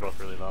 We're both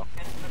really low.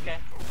 Okay.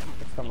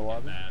 Let's come to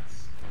lobby.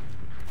 That's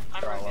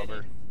I'm They're all rotating.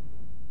 over.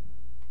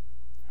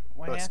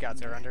 What Both happened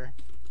scouts are there? under.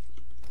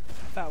 I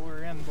thought we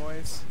were in,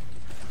 boys.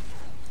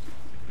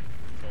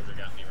 Soldier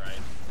got me right.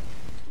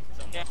 It's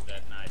almost Yeah.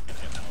 dead. Nah, he's gonna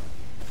get health.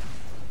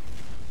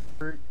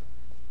 Fruit.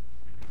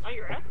 Oh,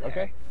 you're up there.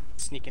 Okay.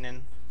 Sneaking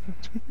in.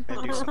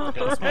 Gonna do some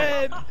kills.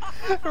 Red!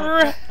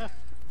 Red!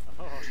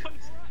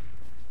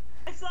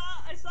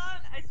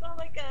 I saw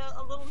like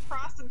a little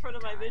cross in front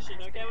of my vision.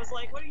 Okay, I was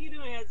like, "What are you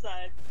doing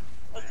outside?"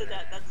 That's the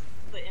dead. That's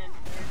the end.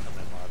 I'm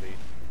in lobby.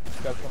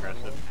 Got some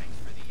Aggressive.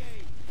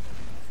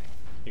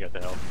 You got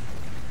the help.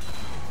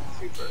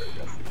 Super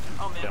aggressive.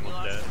 Oh man, we Demo's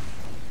lost. dead.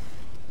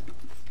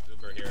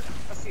 Uber here.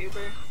 I see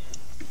Uber.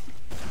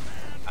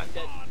 I'm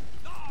dead.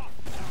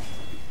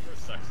 Uber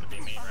sucks to be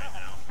me right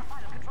now. The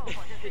final control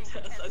point is being It does.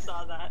 I contested.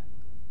 saw that.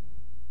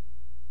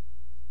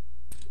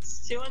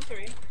 It's 2 on 3.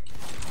 Alert.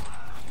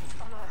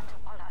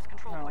 Our last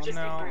control Oh point is Just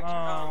no, ignore it.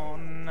 oh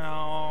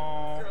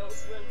no.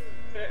 Girls win,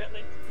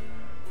 apparently.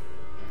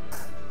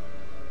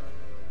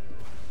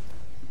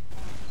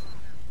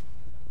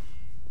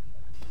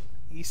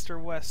 East or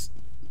west?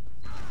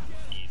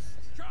 East.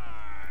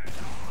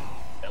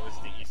 That was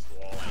the east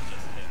wall I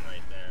just hit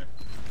right there.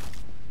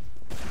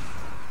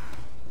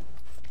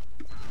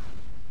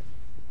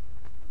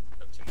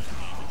 Took too much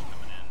damage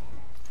coming in.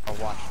 I'll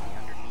watch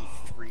the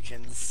underneath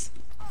regions.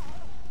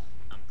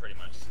 I'm pretty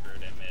much screwed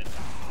in mid.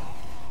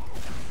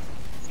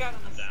 Scout on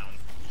I'm this. down.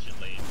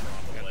 Should lead,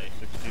 probably.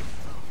 60.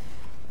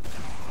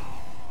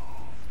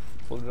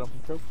 Soldier jump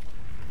and choke.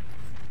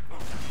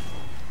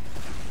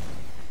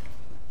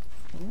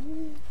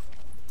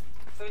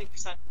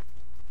 30%.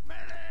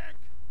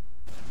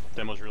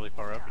 Demo's really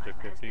far up. He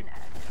took 50.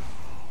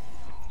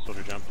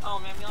 Soldier jump. Oh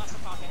man, we lost a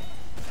pocket.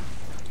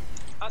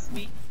 Us,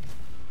 me.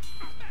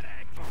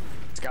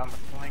 Scout on the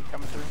flank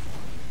coming through.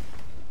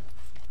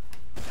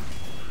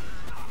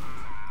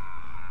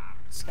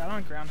 Scout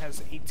on ground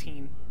has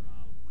 18.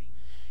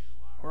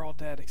 We're all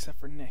dead except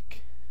for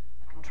Nick.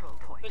 Control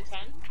point Been is 10.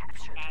 being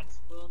captured. That's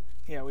cool.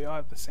 Yeah, we all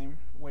have the same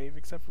wave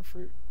except for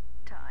fruit.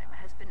 Time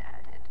has been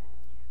added.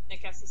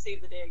 Nick has to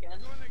save the day again.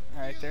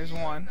 Alright, there's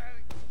one.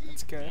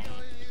 That's good.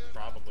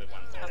 Probably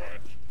one forward.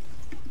 Alert.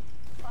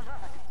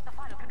 The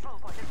final control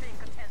point is being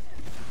contested.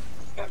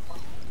 Scout.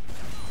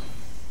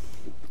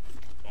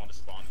 Going to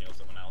spawn, heal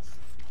someone else.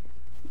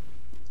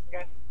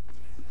 Okay.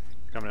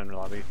 Coming in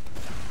lobby.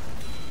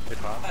 They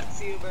pop.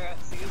 That's Uber.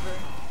 That's Uber.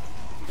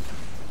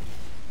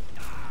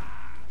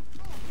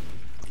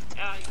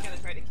 Oh, you kinda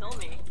tried to kill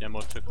me.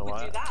 Demo took a Who would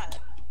do lot. that?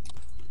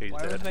 He's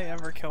Why dead. would they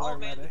ever kill Oh our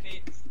man, the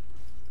medic?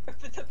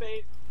 bait. The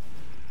bait.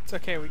 It's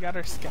okay, we got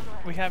our scout.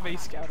 We have a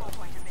scout. Control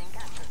point is being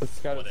captured. Let's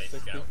scout What at a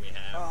 60. scout we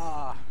have.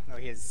 Ah, no,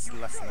 he has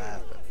less than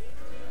that.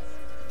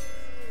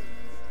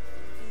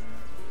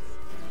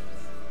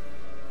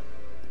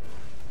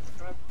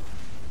 But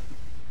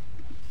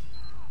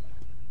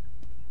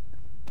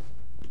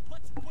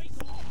Let's wait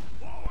forward.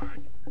 All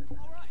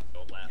right.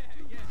 Go left.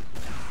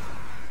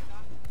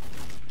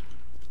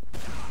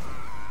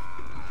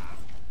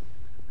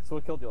 So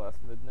what killed you last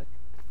mid, Nick?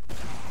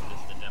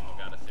 Just the demo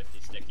got a 50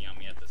 sticky on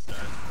me at the start.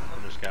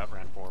 The scout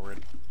ran forward.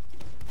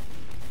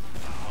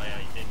 Oh yeah,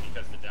 he did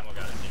because the demo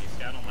got a sticky.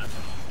 Scout on left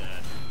almost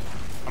dead.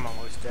 I'm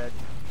almost dead.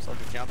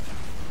 Soldier jump.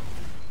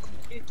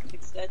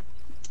 It's dead.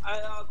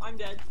 I'm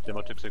dead.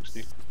 Demo took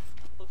 60.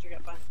 Soldier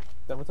got fine.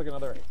 Then we took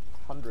another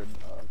 100.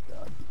 Oh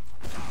god.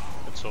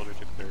 And soldier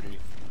took 30.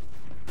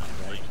 I'm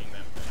flanking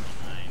them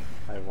from behind.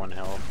 I have 1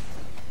 health.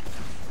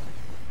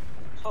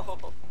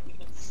 Oh,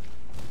 goodness.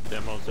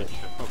 Demo's a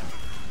choke.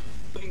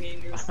 Putting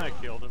dangerous. I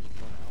killed him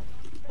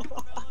with 1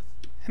 health.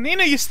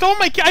 Nina, you stole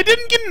my I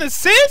didn't get an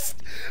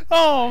assist?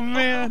 Oh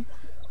man.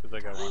 Because I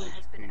got 1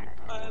 HP.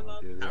 I don't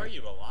wanna do How are that.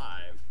 you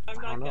alive? I'm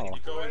I not don't getting know.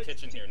 Go in cards.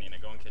 kitchen here, Nina.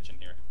 Go in kitchen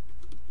here.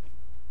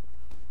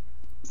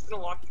 Just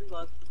gonna walk through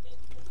left.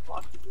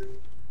 Walk through.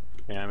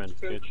 Yeah, I'm in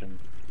True. kitchen.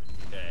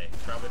 Okay.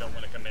 Probably don't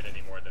want to commit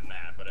any more than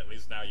that, but at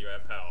least now you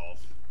have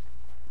health.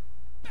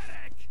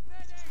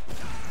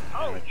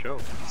 I'm Oh, a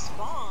choke.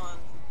 spawn.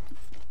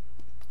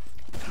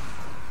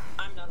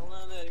 I'm not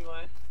alone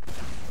anymore.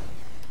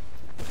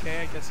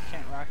 Okay, I guess you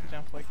can't rocket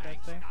jump like that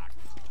there.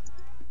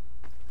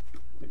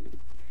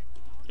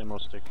 Demo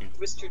sticky.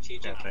 We're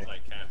strategic. Okay.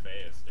 Like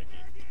cafe is sticky.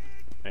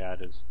 Yeah,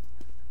 it is.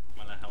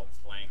 I'm gonna help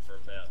flank for a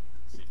bit.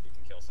 See if we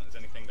can kill some. Is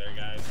anything there,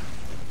 guys?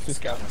 Just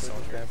Scout got on the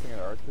soldier. dancing at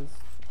arches.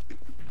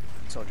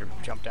 Soldier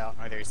jumped out.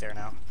 Oh, there he's there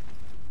now.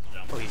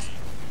 Jump. Oh, he's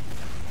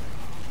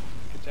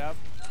Good job.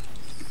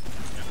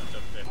 Demo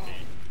took 50.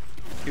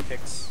 2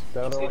 picks.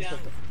 That other Two one down. took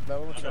that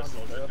one was Another down.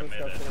 soldier That other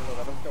scout committed. that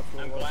other scout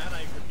I'm glad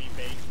I could be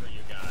bait for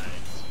you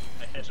guys.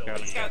 I had to Scout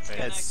leave. Scout's Yeah,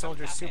 gonna it's come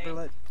Soldier cafe. super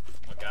lit.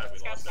 Oh god, we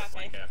Scout lost that cafe.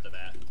 flank after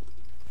that.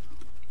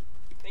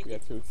 Thank We you.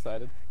 got too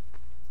excited.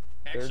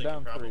 Actually, we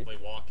down can probably three.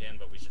 walk in,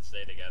 but we should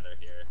stay together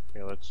here.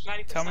 Okay, let's.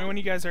 90%. Tell me when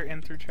you guys are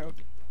in through choke.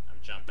 I'm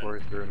jumping. We're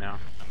through now.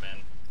 I'm in.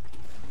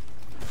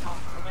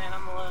 Oh man,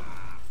 I'm alone.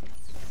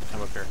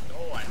 I'm up here.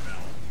 Oh, I fell.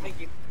 Thank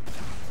you.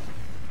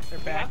 They're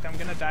back. I'm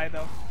gonna die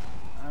though.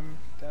 I'm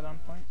dead on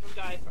point. Who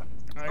died?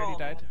 I already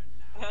died.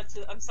 I had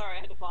to. I'm sorry.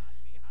 I had to pop.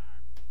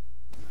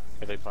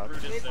 Are they popped?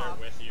 Root They is there pop.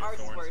 with you. Ours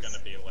is Thorn's worse.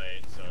 gonna be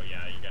late, so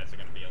yeah, you guys are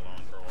gonna be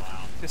alone for a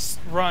while. Just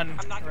run,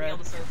 I'm not gonna be Red.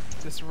 able to surf.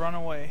 Just run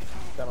away.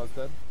 Demo's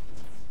dead.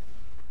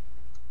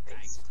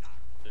 Thanks.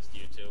 Just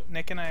you two.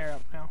 Nick and I are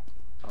up now.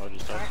 Oh,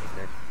 just us.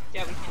 Okay.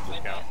 Yeah, we can't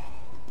find Scout. that.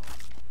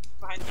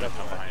 Behind you. That's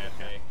not behind us.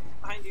 Okay.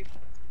 Behind you.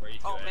 Where you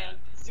two Oh at? man,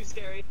 it's too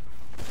scary.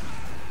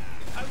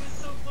 I was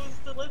so close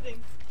to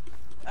living.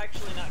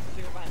 Actually, not because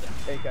they were behind us.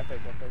 Hey, cafe.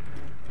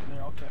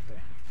 They're all cafe.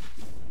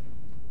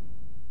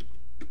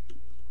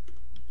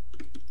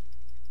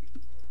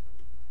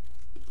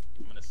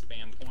 I'm gonna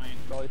spam point.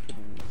 Probably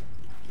shouldn't.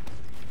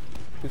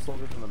 2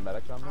 soldiers and the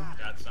medic on them.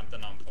 Got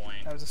something on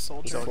point. That was a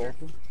soldier. Soldier.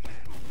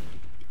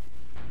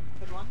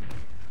 Good one.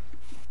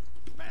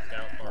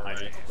 Scout far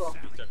Behind right. you.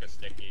 He took a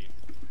sticky.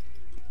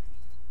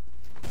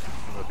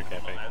 I'm with the Well,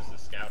 cafe. as the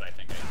scout, I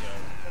think I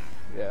killed.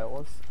 Yeah, it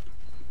was.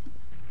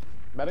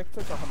 Medic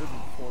took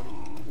 140.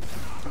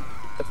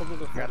 That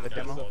soldier's at 40. Got the That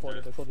demo. soldier's at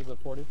 40. That soldier's at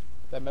 40.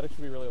 That medic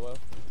should be really low.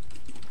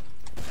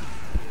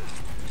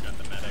 Got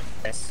the medic.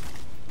 Yes.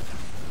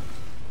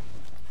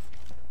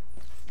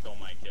 Stole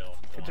my kill.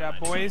 Good Go job,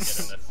 on, I didn't boys.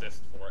 Get an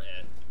assist for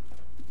it.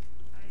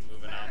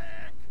 Moving up.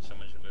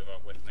 Someone should move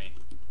up with me.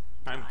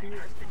 I'm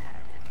here.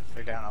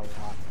 They're down a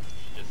lot.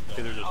 Just Okay,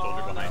 go. there's a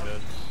soldier Oh, behind no.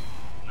 us.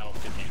 No,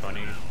 15,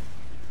 20.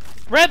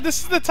 Red,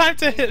 this is the time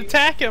to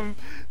attack him.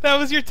 That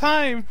was your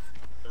time.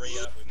 3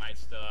 up. We might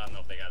still. I don't know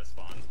if they got a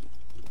spawn.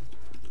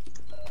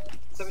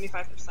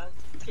 75%.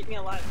 Keep me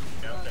alive.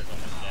 Scout, there's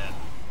almost dead.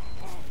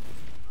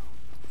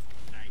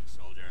 Thanks,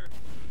 soldier.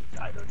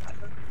 Die though, die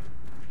though.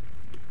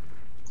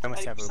 I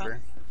almost have 90%. Uber.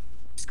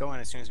 Just go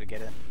in as soon as we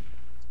get it.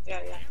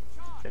 Yeah, yeah.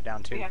 They're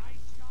down 2. Yeah.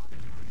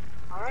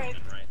 Alright.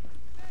 And right.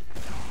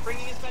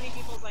 Bringing as many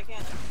people as I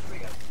can. Here we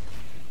go.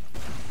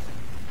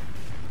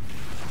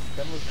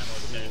 Demo's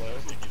Demo's pretty dead. low. No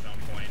stickies on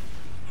point.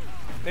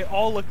 They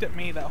all looked at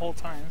me that whole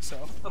time,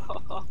 so.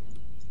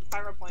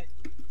 Pyro point.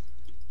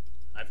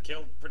 I've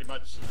killed pretty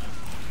much.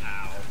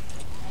 Ow.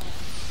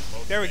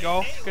 Both There we dead.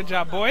 go. Good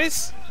job,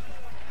 boys.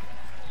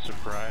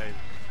 Surprise.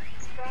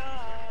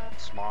 Stop.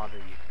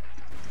 Smotty.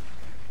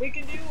 We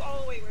can do.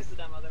 Oh wait, where's the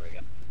demo? There we go.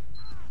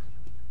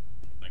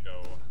 I'm gonna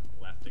go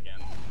left again.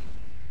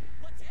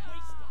 Let's waste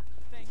them.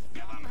 Thanks.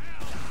 Give them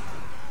hell.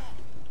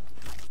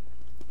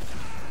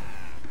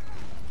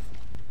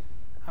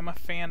 I'm a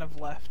fan of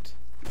left.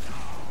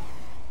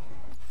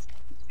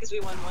 Because we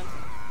won one.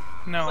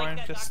 No, It's like I'm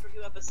that just. Doctor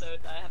Who episode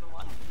that I haven't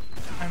watched.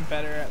 I'm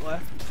better at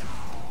left.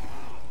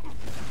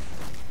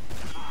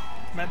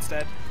 Med's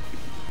dead.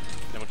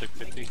 Then we'll take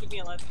Thank you, 50. keep me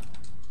alive.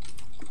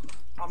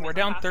 Oh, man, We're I'm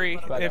down passive, 3.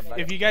 but I'm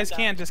If you guys down.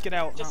 can, just get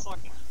out. Just Oh.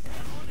 looking.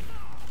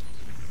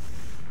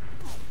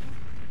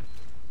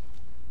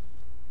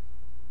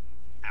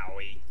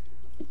 Owie.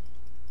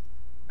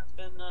 It's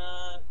been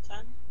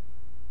 10.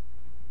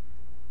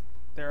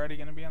 They're already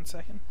gonna be on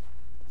second.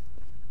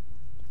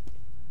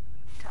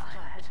 Data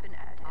has been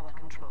added. Our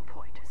control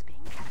point is being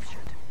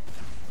captured.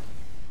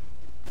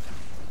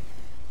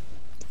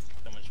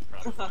 Someone should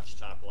probably watch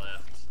top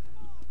left.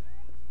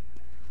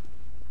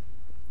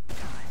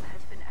 Time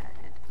has been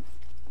added.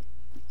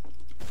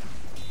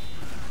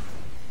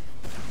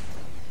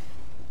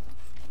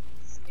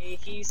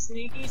 Sneaky,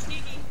 sneaky,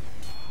 sneaky.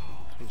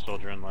 Some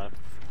soldier in left.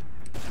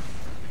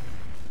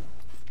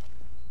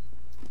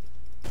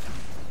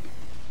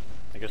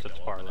 I guess it's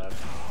far left.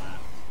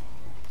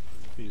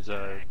 He's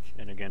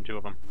and again 2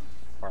 of them.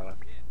 Far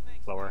left.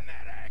 Lower.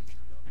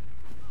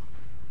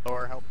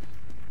 Lower, help.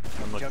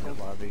 One looking Juggled.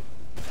 at lobby.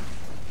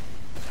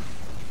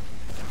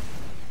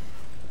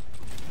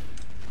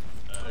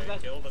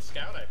 Killed a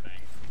scout, I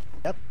think.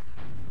 Yep.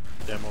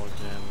 Demo's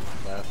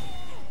in left.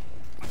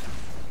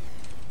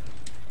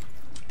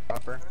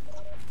 Buffer.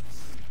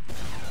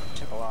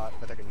 Took a lot,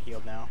 but they're getting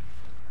healed now.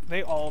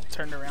 They all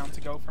turned around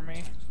to go for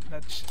me.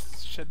 That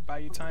should buy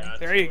you time. Got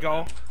There 2 you of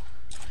go. them.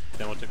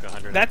 Demo took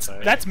 100. That's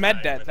outside. med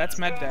Right, dead. with That's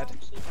them. med dead.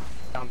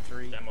 Down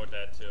 3. Demo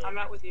dead too. I'm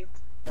out with you.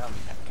 Down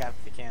cap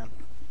if you can.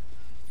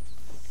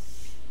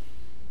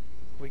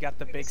 We got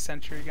the big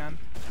sentry gun.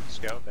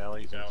 Scout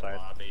Valley's Scout inside.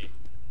 lobby.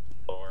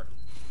 Floor.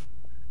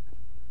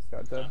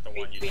 Scout dead. Not the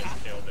one you We just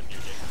have- killed if you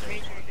didn't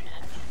Range kill. Ranger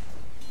Edge.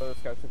 Oh, the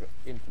scout took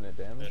infinite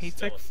damage. There's He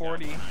still took a scout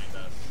 40. behind us.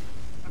 I'm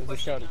There's a pushing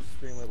scout them.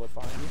 extremely lit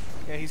behind you.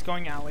 Yeah, he's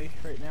going alley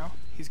right now.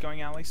 He's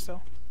going alley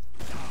still.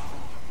 I don't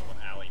know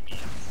what alley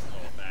means. Oh,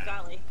 that.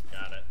 Valley.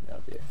 Got it. Yeah,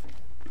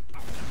 yeah.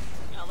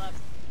 Now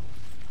left.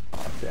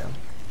 Oh, damn.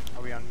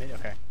 Are we on mid?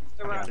 Okay.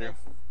 They're I'm around down it.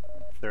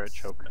 They're at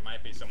choke. There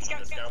might be someone on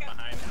the Scout, scout scout,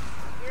 behind.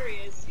 Here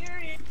he is. Here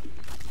he is.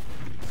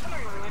 Come on,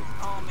 Ruin.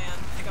 Oh man,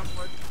 I got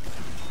bored.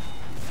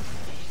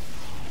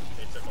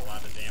 They took a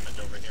lot of damage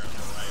over here on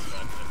the right,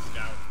 but the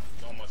scout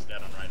is almost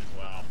dead on right as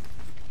well.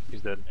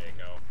 He's dead. There you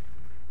go.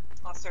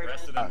 Awesome. Sorry, The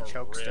rest of man. them are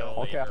choke really still.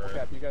 All cap, all hurt.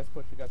 cap. You guys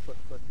push, do I'm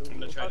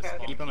gonna it. try Okay, to okay.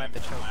 spawn Keep 'em at the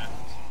camp choke.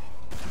 left.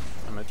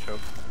 I'm at choke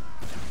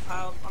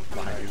I'm coming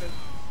Behind here you. too.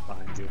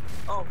 behind you.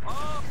 Oh,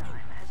 oh! Time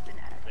has been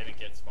added. They didn't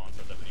get spawned,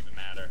 so it doesn't even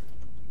matter.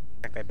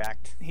 Like they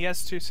backed. He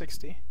has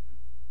 260.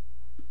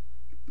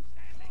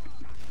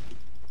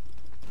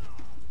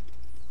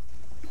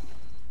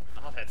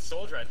 Oh, that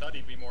soldier, I thought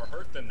he'd be more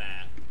hurt than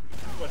that.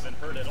 He wasn't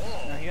hurt at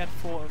all. No, he had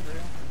full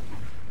overheal.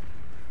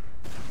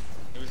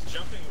 He was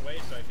jumping away,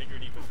 so I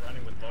figured he was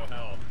running with low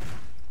health.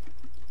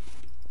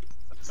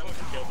 Someone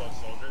can kill those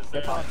soldiers They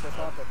there. pop, they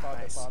pop, they pop,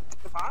 Nice. they pop.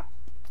 The pop?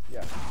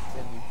 Yeah,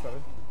 in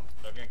 7.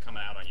 They're gonna come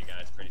out on you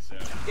guys pretty soon.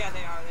 Yeah, they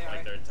are, they are.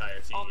 Like their entire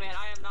team. Oh man,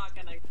 I am not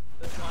gonna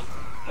this one.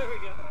 There we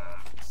go.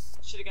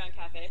 Should've gone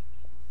cafe.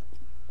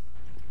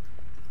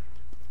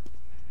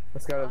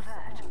 Let's go. Alert.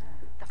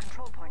 The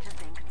control point is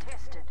being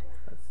contested.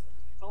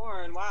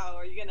 Thorn, wow,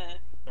 are you gonna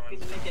Thorn's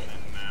make it?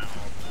 going in now.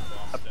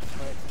 Boston.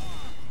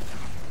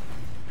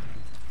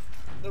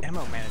 Nope.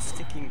 Demo man is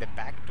sticking the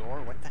back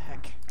door. What the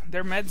heck?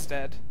 Their med's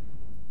dead.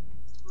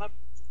 I'm up.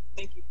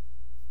 Thank you.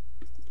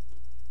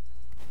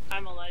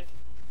 I'm alive.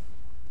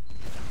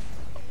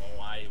 I don't know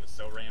why he was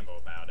so Rambo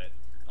about it.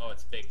 Oh,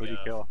 it's Big Who'd you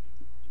Gov. kill?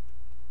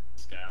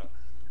 Scout.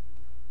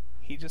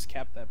 He just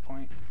capped that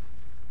point.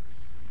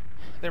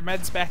 Their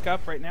med's back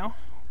up right now.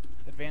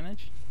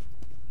 Advantage.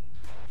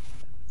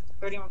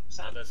 31%.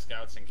 Other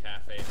scouts in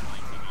cafe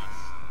flanking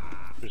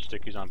us. There's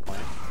stickies on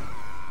point.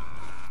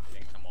 He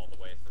didn't come all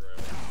the way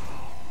through.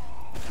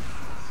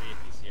 Let's see if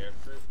he's here.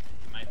 Fruit.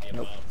 He might be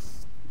above.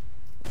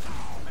 Oh,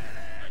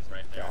 he's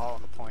right there. They're all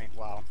on the point.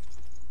 Wow.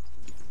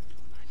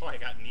 Oh, I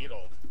got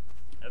needled.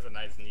 That's a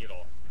nice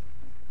needle.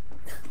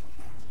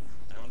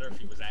 I wonder if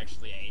he was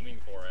actually aiming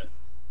for it.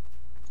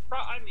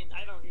 I mean,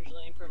 I don't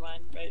usually aim for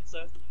mine, right?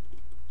 So.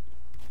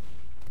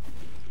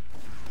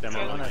 Demo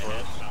He on hit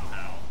close.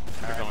 somehow.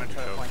 Alright, I'm going gonna to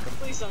try to choke. flank him.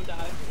 Please don't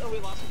die. Oh, we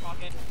lost our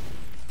pocket.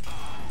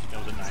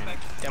 That was a 9.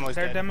 Respect. Demo's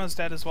Their dead. demo's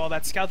dead as well.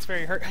 That scout's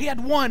very hurt. He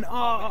had one!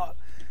 Oh!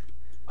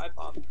 I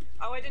popped.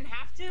 Oh, I didn't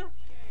have to?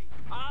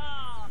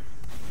 Ah!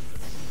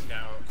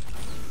 Scout.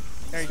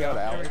 There you Scout go.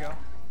 There alley. we go.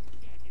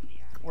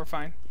 We're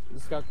fine.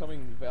 Is Scout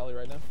coming valley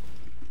right now?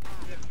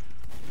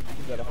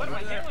 Is that a What am I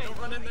Run in there. doing? Don't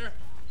run in there.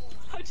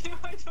 I do.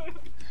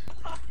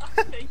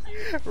 Thank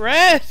you.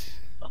 Red!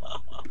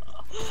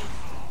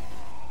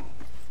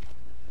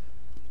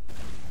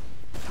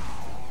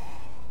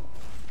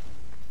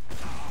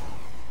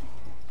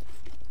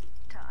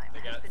 Time They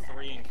has got been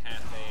 3 in added.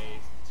 cafe,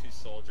 2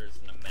 soldiers,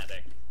 and a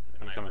medic. They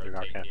I'm might coming through our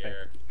rotate cafe.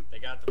 here. They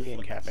got the 3 in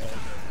flipping cafe. soldiers.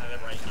 They're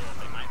right here.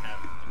 They might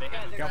have. They Yeah,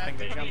 have they're Jumping,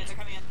 they coming in. jumped. They're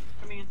coming in.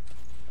 Coming in.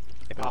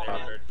 They pop They're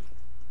out. hurt.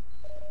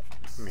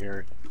 I'm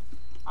here.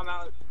 I'm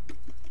out.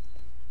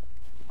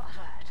 Alert.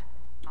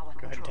 Our Go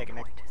ahead and control take a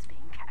nick. point is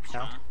being captured.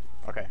 No?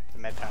 Okay, the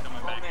med pad. Coming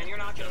Oh back. man, you're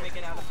not gonna make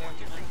it out of there.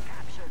 Point is being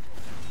captured.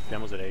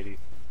 Demo's at 80.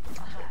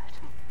 Alert.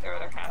 They're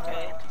at our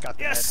cafe. Got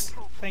the Yes!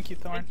 Thank you,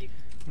 Thorn. Thank you.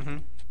 med. Mm-hmm.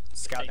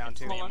 Scout down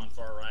too. Name on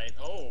far right.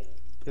 Oh.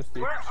 Just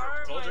you. Where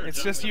are Soldier my...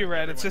 It's just you,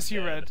 Red. It's just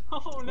you, Red.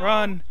 Oh no.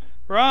 Run!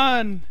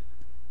 Run!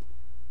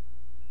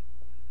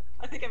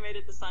 I think I made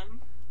it this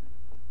time.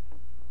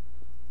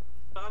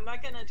 But I'm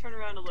not gonna turn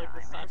around to look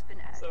this Time time. has been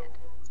added. So.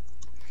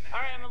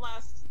 Alright, I'm at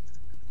last.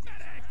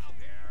 Medic! Help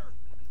here!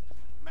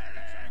 Medic!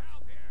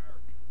 Help here!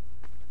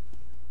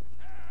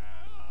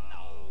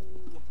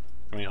 Help!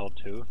 Can we hold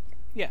 2?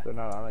 Yeah. They're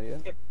not on it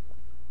yet. Yep.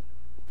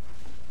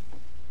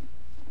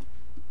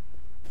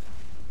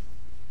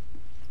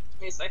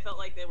 Yes, I felt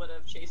like they would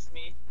have chased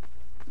me.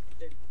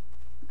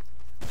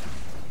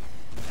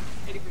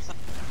 80%.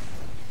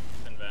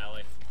 In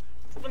Valley.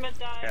 So the mid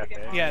died. Cafe.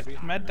 Get Yeah, Maybe.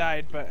 Med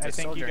died, but It's I a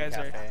think you soldier in guys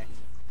are... cafe.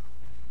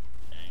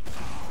 Dang.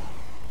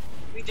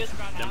 We just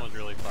got out. Demo's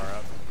really far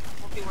up.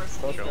 Won't be worse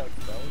than Both you. Scouts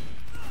valley.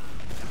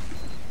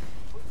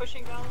 We're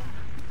pushing Valen.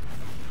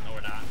 No,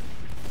 we're not.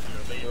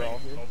 You're leaving, We're all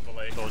here?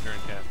 hopefully. Soldier in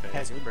cafe.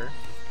 Has Uber.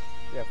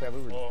 Yeah, if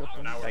we were Oh,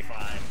 just now we're Like-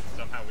 fine.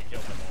 Somehow we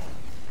killed them all.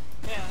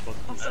 Yeah. Close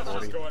to I'm I was so 40.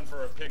 just going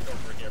for a pick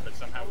over here, but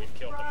somehow we've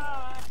killed them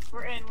all.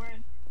 We're in.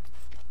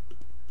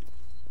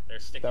 They're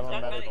sticking Demo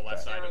over to medic the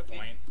left side of therapy.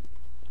 point.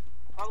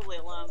 Probably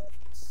alone.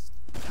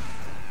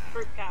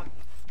 Fruit cap.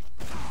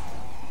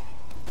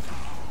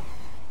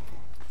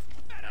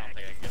 I don't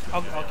think I can get the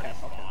I'll Valley cap.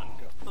 spawn.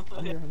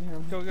 I'm here, I'm here,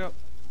 I'm here. Go, go.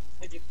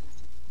 Thank you.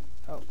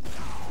 Oh.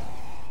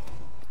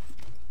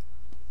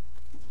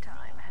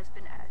 Time has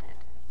been added.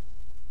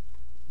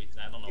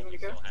 I don't know You if we wanna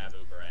go? still have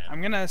Uber at.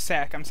 I'm gonna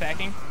sack. I'm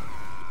sacking.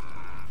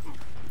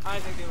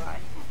 Either do I.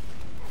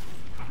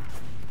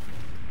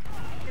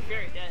 You're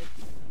very dead.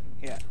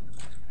 Yeah.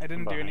 I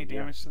didn't do any Behind you.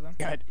 damage to them.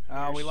 Good.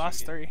 We lost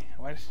shooting.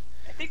 3.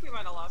 I think we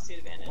might have lost the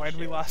advantage. Why'd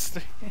we here. lost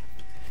 3?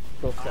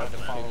 Both Scouts the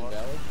in follow-up.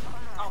 valley.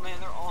 Oh man,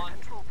 they're on.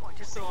 Control point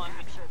is So being on me.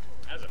 captured.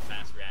 That was a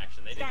fast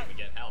reaction. They didn't Scott. even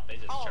get help. They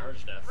just Oh,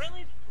 charged us.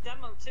 really?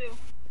 Demo too.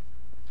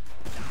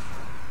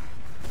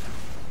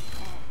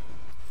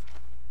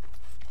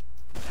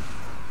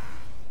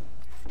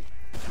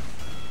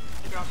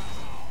 They dropped.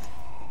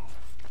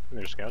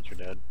 Their scouts are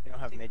dead. They don't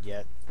have mid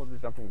yet. Soldier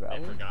jumping They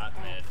valley. forgot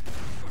mid.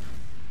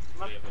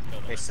 See if it's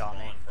building They a saw me.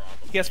 spawn,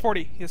 probably. He has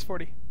 40. He has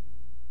 40.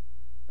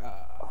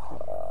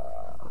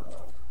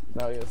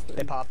 No, yes.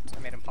 They popped. I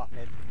made him pop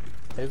mid.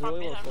 Is Pop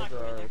really mid, low I'm not soldier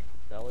going our there.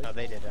 belly? Oh,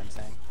 they did. I'm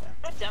saying. Yeah.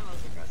 That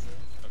demo's aggressive.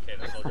 Okay,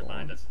 the soldier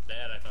behind us is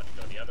dead. I thought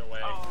he'd go the other way.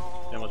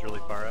 Oh. Demo's really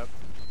far up.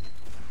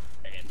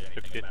 I can't do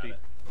Took anything about 50. it.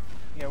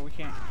 Yeah, we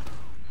can't.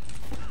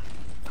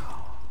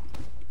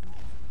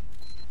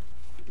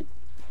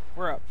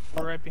 We're up.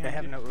 We're right They behind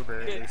have you. no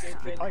Uber. Good, good, They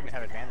good. probably gonna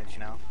have advantage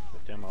now.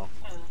 The demo.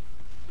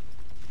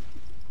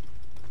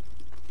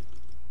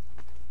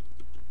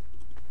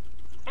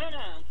 I don't know.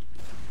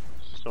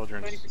 Soldier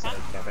and 20%?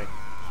 cafe.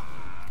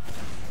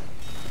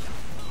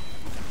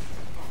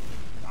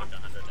 Took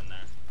 100 in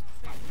there.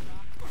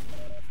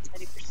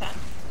 80%.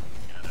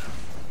 Yeah, no.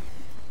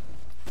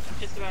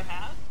 Just about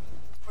half?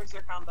 Or is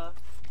there combo?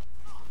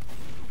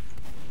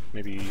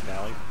 Maybe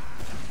Valley.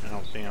 I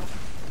don't see him.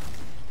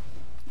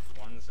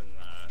 One's in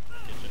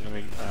the kitchen. Let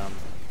me, I'm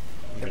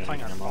They're gonna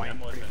playing need on ammo. point.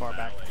 Demo's Pretty in far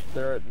back. Valley.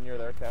 They're near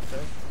their cafe.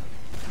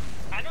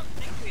 I don't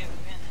think we have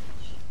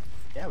advantage.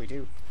 Yeah, we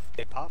do.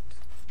 They popped.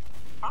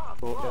 Oh,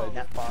 Well, whoa.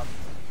 net pop.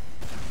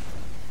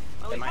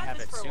 Well, They we've might had have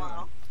this it for a soon.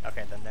 while.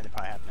 Okay, then they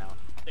probably have now.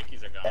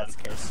 Stickies are gone. That's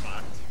the They're case.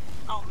 fucked.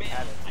 Oh man,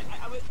 Had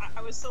it.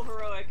 I was so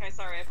heroic. I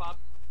sorry, I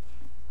popped.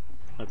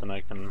 Nothing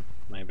I can.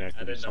 Maybe I I can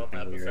do didn't know something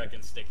about the weird.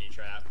 fucking sticky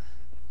trap.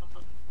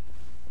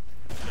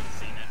 Should've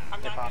seen it.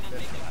 I'm They not popped gonna it.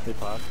 make it. They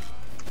pop.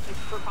 Thanks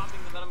for popping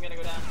them, then I'm gonna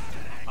go down.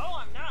 Oh,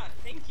 I'm not.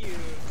 Thank you.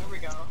 There we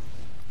go.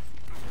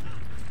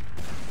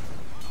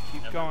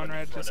 Keep going, Everybody's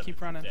Red. sort Just of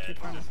keep running. dead,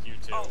 Keep running. Just you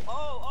two.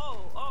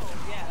 Oh,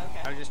 yeah, I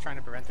okay. was just trying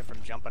to prevent them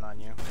from jumping on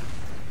you.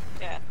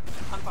 Yeah,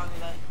 I'm fine with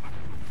that.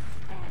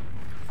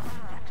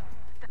 Alert.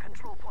 The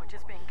control point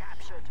is being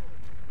captured.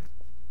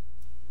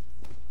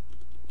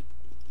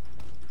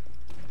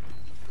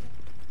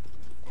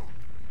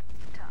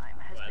 Time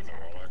has Well, that's been a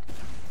roller. added.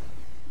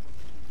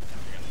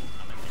 You're gonna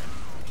come in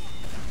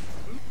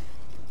here.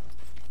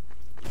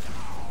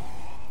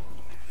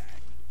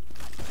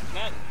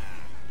 Ned.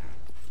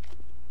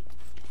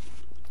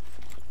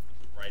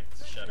 Right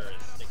shutter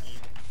is sticky.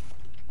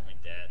 I'm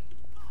dead.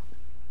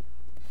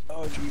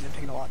 Oh jeez, I'm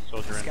taking a lot.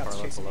 Soldier in far Scouts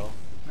left chasing me. below.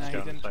 Nah, he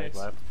Scout didn't side chase.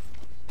 left.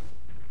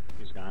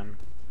 He's gone.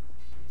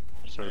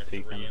 Sort of They're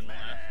three peeking. in left.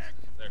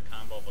 Their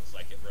combo looks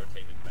like it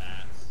rotated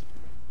bats.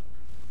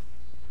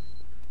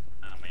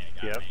 Oh man, he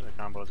got Yep, me. the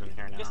combo's in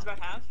here now. Just about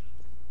half.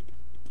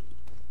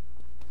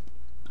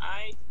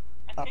 I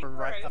think Upper we're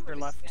right, over upper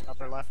left, disadvantage.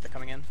 upper left. They're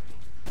coming in.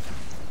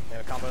 They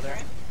have a combo there.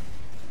 Alright.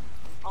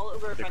 I'll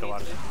over if They I go need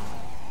out.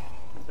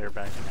 to. They're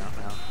backing out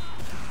now.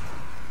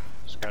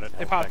 Scout it.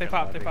 They popped. They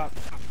popped. They popped.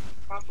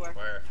 Pop where?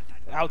 Where?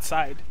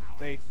 Outside.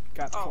 They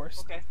got Oh, forced.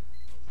 okay.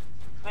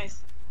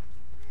 Nice.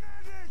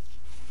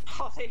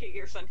 Oh, they hit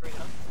your sentry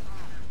though.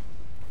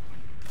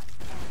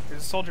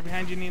 There's a soldier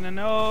behind you, Nina.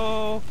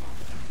 No.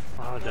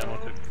 Oh, demo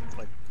took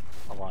like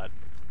a lot.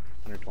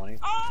 120.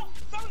 Oh,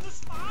 that was a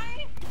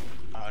spy?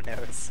 Oh no,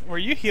 it's Were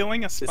you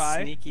healing a the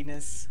spy?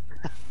 sneakiness.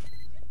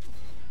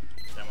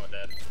 Demo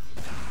dead.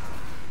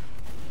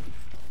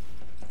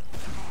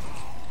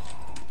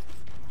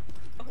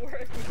 Oh, we're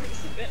at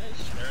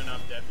disadvantage. They're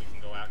enough dead we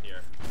can go out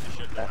here. We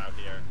should go out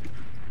here.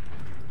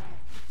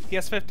 He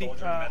has 50.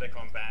 Soldier and medic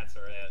on bats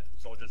are at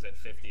soldiers at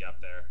 50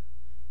 up there.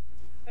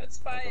 That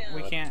spy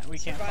We can't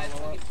survived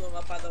follow when up. he blew him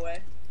up, by the way.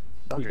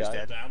 Soldier's died.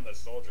 dead. Down the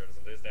soldiers,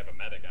 at least they have a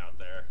medic out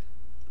there.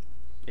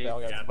 They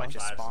all got got a bunch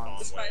of five spawns.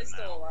 The spawns. spy is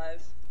still now.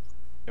 alive.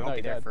 They won't No,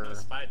 be there dead. for The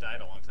spy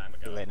died a long time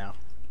too ago. late now.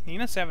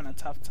 Nina's having a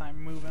tough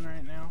time moving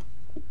right now.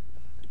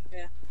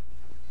 Yeah.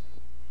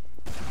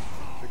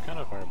 They're kind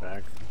of far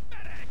back.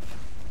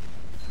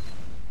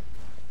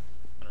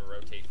 I'm gonna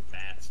rotate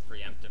bats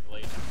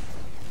preemptively.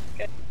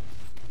 Okay.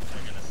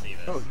 They're gonna see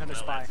this. Oh, another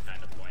spy. That's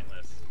kind of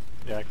pointless.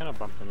 Yeah, I kind of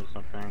bumped into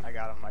something. I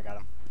got him. I got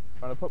him.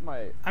 I'm gonna put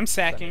my. I'm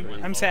sacking. Sentry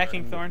I'm lower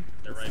sacking and Thorn.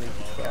 They're right sneaky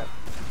below. scout.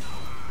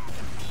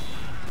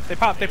 They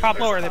pop. They pop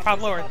lower. They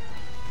pop lower.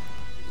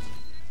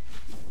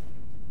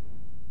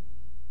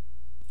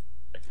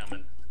 They're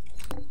coming.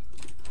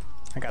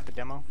 I got the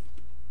demo.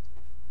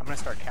 I'm gonna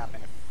start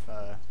capping if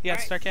Yeah,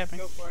 Alright, start capping.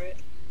 Go for it.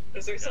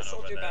 Because there's a Gun over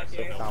soldier there, back so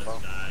here. they'll Combo.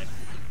 just die.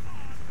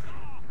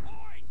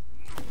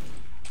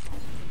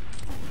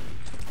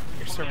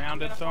 You're surrounded, I'm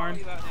gonna follow Thorn.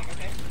 you out, Nick,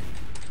 okay?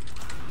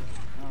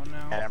 Oh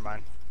yeah, no. never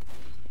mind.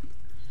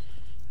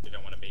 You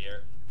don't want to be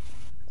here.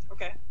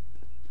 Okay.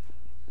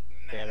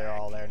 Yeah, they're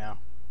all there now.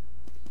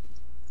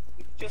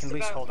 Just Can at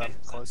least about hold up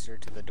 10%. closer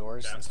to the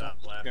doors Down and stuff.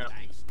 top left. Yeah.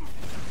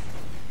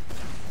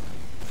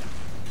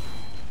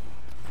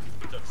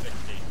 We took 60.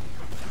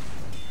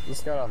 The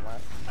scout on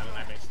left. I don't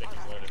have any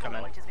stickies loaded. Come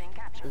in. Point is being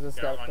captured. There's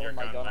a Go scout on your killing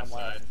my gun gun on left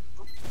left. side.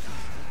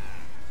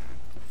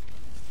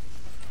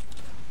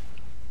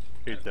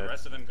 He's Did the dead.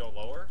 rest of them go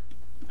lower?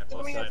 At Do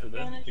both we have sides of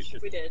them? advantage?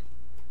 We did.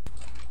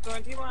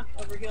 Thorn, do you want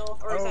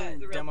overheal? Or is that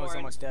the real demo's Thorn?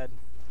 almost dead.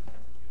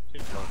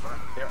 He's lower.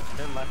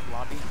 They're left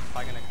lobby.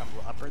 Probably gonna come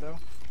upper though.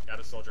 Got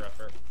a soldier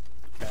upper.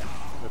 Okay.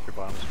 Lift your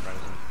bottom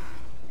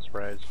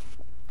surprise.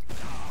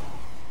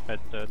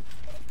 Head's dead.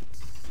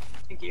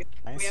 Thank you.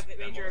 Nice. We have a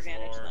major Demo's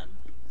advantage lower. then.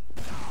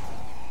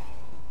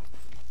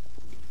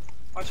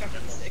 Watch out for the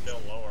Demo's sticks.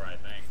 still lower, I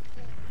think.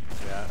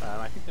 Yeah,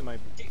 I think they might.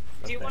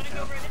 Do you want to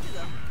go right into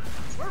them?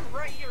 'Cause we're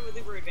right here with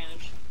Uber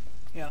advantage.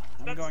 Yeah,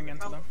 I'm That's going the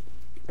into them.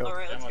 Go.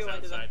 Alright, let's Demo's go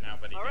into them. outside now,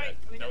 but he Alright,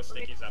 good. No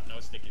stickies up, no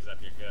stickies up,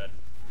 you're good.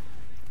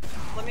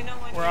 Let me know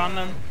when We're you're, on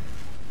them.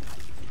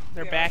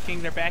 They're Yeah.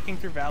 backing. They're backing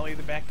through Valley.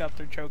 They backed up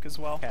through Choke as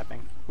well.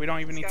 Capping. We don't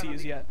even need to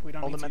use yet. We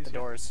don't Hold need them to at the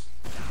use yet.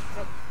 doors.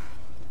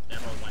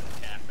 Demo went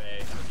to cafe,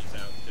 so he's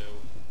out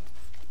too.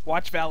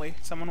 Watch Valley.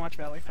 Someone watch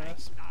Valley for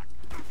us. Time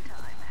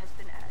has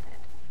been added.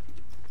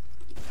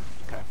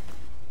 Okay.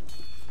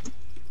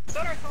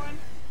 Soda Thorn.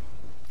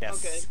 Yes.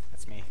 Okay.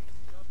 That's me.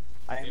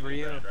 I am Maybe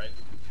Ryu. red, right?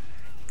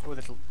 Oh,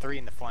 there's 3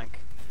 in the flank.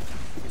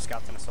 2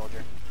 scouts and a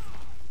soldier.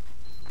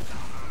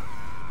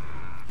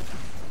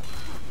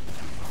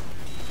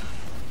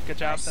 Good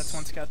job. Nice. That's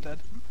one scout dead.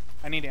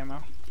 I need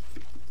ammo.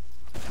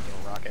 Little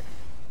rocket.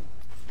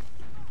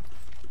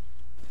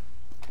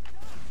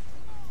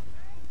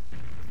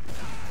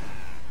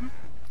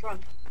 Run.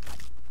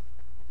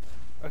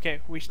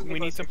 Okay, we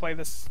need to play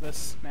this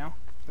now.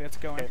 We have to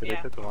go in. They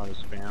Yeah. took a lot of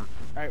spam.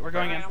 Alright, we're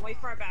going in. Alright, I'll wait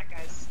for our back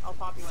guys. I'll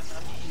pop you in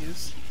though.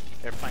 Use.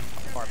 They're playing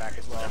far back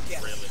as well. Yeah.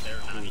 Really, they're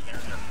not, they're in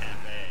their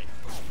cafe.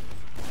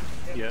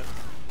 Yeah,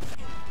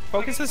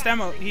 Focus this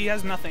demo. He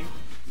has nothing.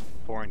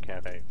 4 in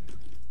cafe.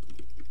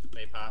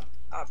 They pop.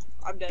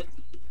 I'm dead.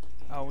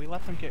 Oh, we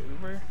let them get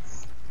Uber?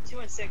 2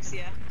 and 6,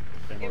 yeah.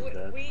 Demo's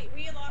dead.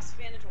 We lost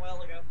advantage a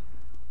while ago.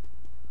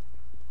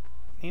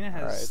 Nina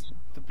has Alright.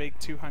 the big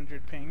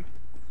 200 ping.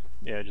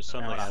 Yeah, just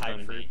suddenly Almost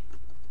happened. 70.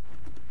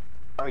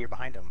 Oh, you're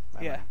behind him.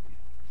 Never Yeah. mind.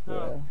 Yeah.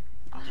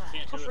 You can't do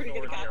Hopefully a we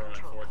get a sword gap hero,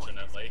 Control point has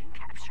unfortunately. been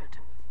captured.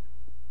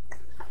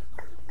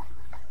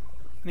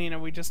 Nina,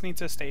 we just need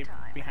to stay Time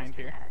has behind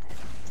been here. added.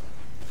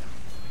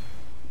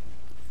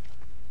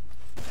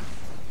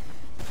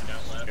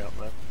 Scout left. Scout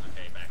left.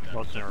 Okay, back up.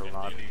 Most in our 50.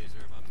 lobby.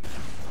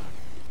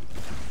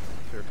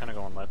 They're kind of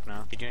going left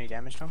now. Did you do any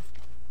damage to him?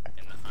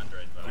 In the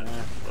 100, but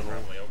little.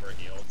 probably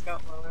overhealed.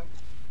 Scout lower.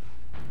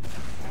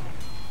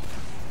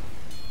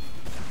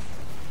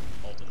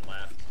 Holton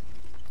left.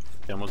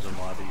 Demo's in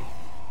lobby.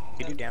 If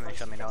you do damage,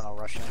 let me know and I'll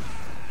rush in.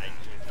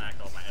 I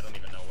don't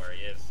even know where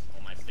he is.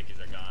 All my stickies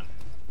are gone.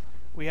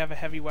 We have a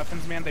heavy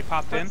weapons man. They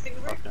popped in. Let's see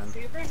Uber. Fuck them.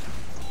 See Uber.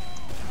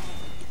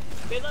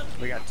 They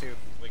love We got 2.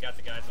 We got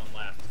the guys on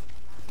left.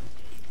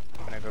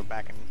 I'm gonna go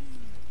back and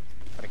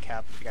put a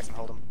cap. You guys can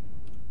hold him.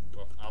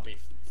 Well, I'll be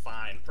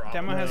fine, probably.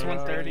 Demo has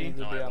 130.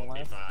 No, I won't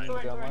be fine.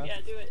 Thorn, Thorn, yeah,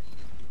 do it.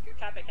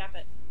 Cap it, cap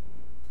it.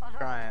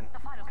 Trying. The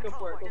final Go control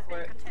for it, point go is for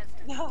being it.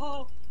 contested.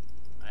 No!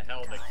 I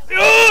held it.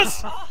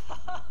 Yes!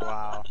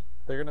 Wow.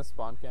 They're gonna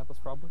spawn campus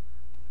probably.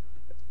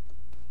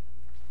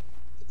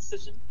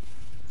 Decision.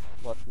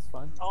 Left is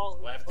fine. All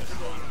Left is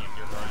spawn camp.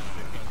 You're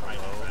right,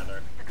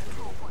 rather. The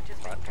control point is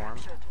being Platform.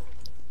 captured.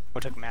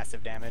 We took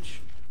massive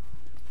damage.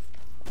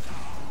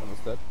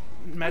 Almost dead.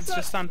 Med's What's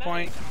just up, on medic?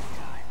 point.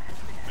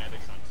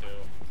 Medics on 2.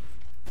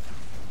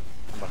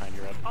 I'm behind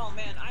you, Red. Oh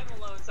man, I'm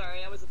alone, sorry,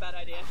 that was a bad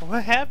idea.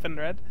 What happened,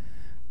 Red?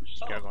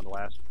 Scout going to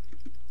last.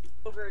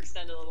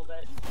 Overextend a little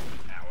bit.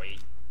 Owie.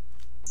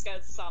 This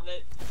guy's solved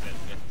it. Dead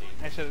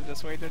 50. I should have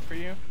just waited for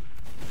you.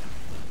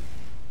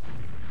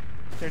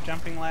 They're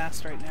jumping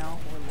last right now.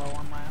 We're low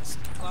on last.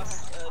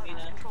 Lost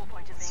Nina. Control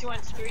point is 2 being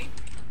on 3.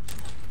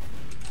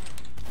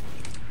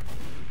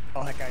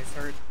 Oh, that guy's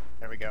hurt.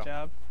 There we go. Good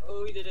job.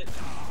 Oh, we did it.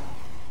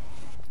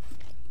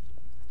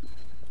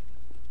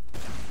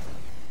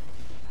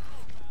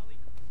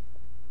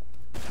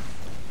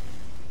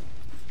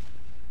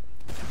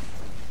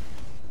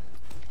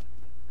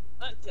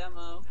 Not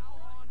demo.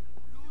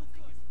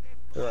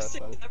 They're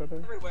outside each other.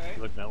 Everywhere.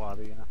 You look in that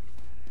lobby,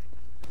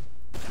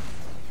 yeah.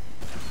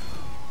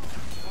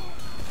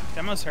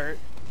 Demo's hurt.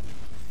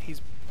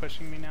 He's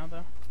pushing me now,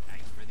 though.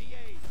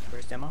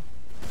 Where's Demo?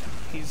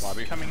 He's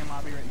Lobby. coming in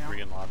lobby right now.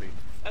 3 in lobby.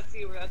 That's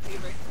Uber, that's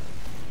Uber.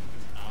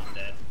 Oh, I'm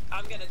dead.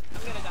 I'm gonna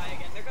die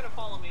again. They're gonna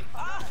follow me.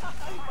 Ah,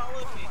 he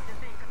followed me. is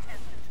being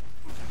contested.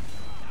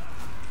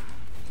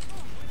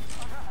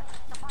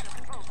 The final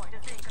control point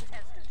is being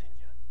contested.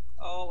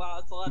 Oh wow,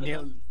 it's a lot of You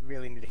them.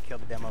 really need to kill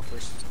the Demo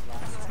first.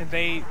 And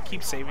they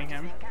keep saving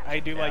him. I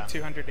do like Yeah.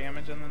 200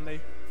 damage, and then they...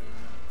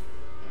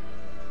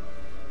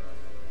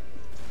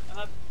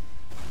 Uh,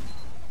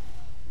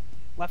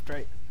 Left,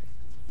 right.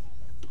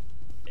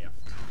 Yeah.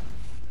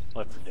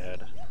 Left for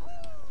dead.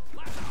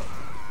 That's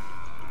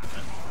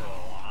still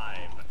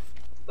alive.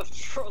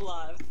 left for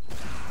live.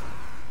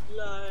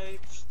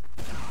 Live.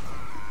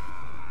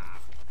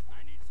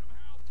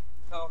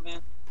 Oh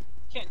man.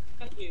 Can't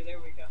you, there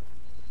we go.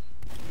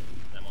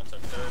 Demo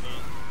took 30.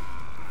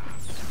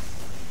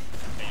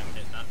 Bam,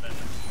 hit nothing.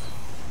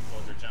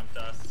 Soldier jumped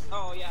us.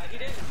 Oh yeah, he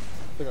did.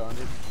 Took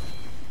 100.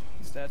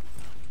 He's dead.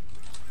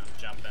 I'm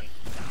jumping.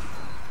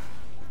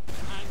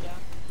 I'm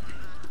down.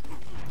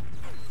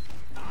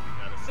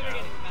 Got a So we're scout.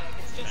 getting the medic.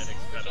 It's just, Medic's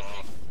it's cut just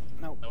off.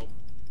 Nick. Nope. Nope.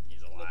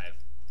 He's alive.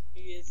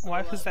 He is. Why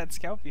alive. was that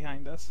scout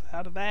behind us?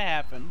 How did that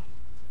happen?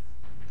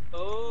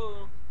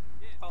 Oh.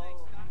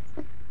 Oh.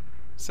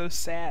 So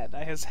sad.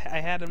 I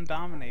had him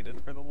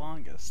dominated for the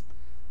longest.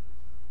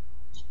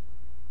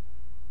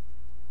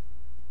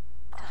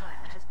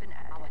 Time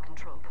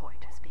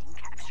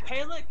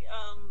Hey, look,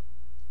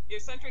 your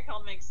sentry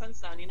call makes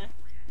sense now, Nina.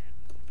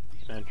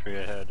 Sentry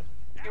ahead.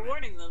 You're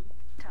warning them.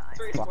 It's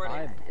very sporty.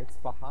 Behind. It's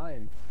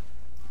behind.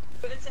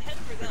 But it's ahead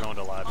for them. We're going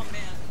to lobby. Oh,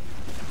 man.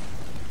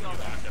 You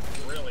walked up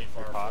really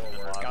far Caught in the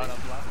forward. lobby. Scout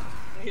up left.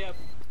 Yep.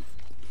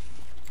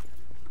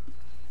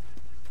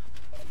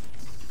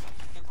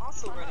 I'm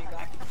also running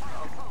back.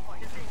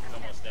 He's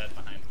almost dead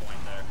behind point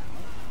there.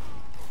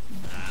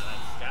 Ah,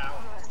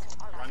 that's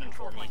Scout. Running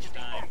for me each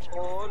time.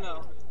 Oh,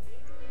 no.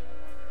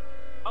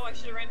 Oh, I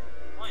should have ran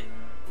for point.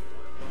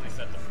 I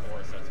set the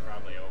 4, so it's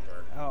probably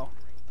over. Oh.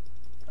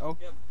 Oh.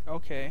 Yep.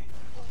 Okay.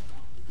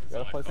 You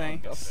gotta play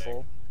Thanks. something up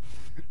full.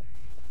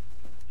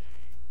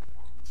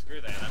 Screw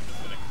that, I'm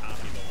just gonna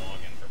copy the log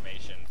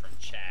information from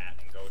chat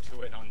and go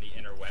to it on the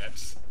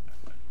interwebs.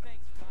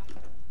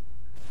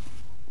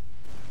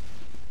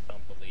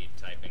 Don't believe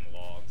typing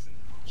logs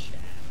in chat.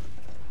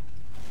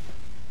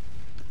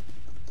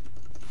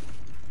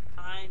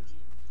 Behind you.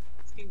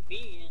 It's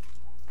convenient.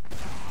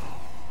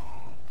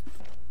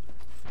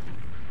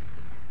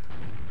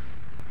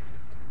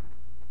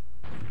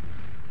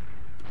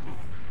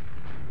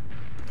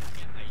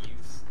 I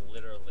use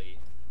literally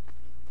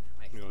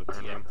my You wanna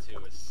turn them?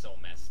 tf2 is so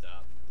messed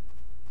up.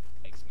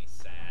 Makes me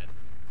sad.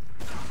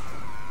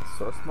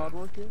 Source mod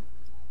working?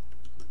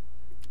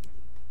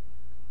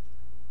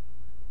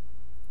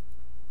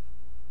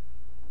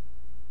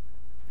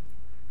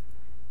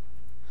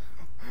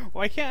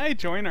 Why can't I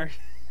join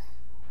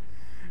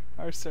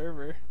our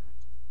server?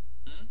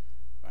 Hmm?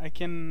 I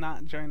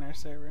cannot join our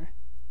server.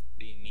 What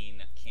do you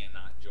mean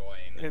cannot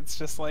join? It's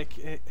just like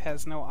it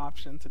has no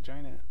option to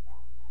join it.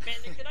 Man,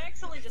 did I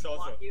accidentally just It's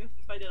also- block you?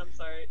 If I did, I'm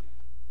sorry.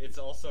 It's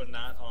also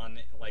not on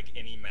like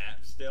any map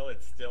still,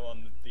 it's still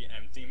on the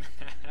empty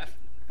map.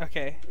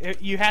 Okay,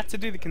 you have to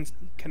do the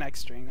connect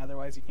string,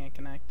 otherwise you can't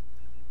connect.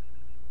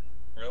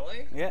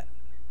 Really? Yeah,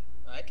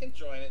 I can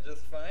join it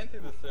just fine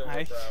through the server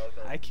I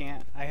browser.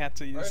 can't. I have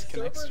to Our use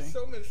connect server string. is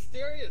so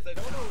mysterious, I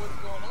don't know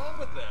what's going on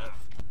with that.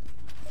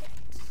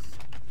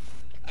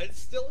 It's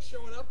still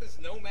showing up as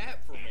no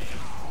map for me.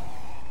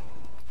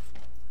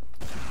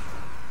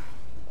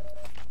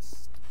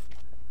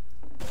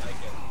 I like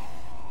it.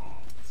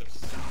 It's a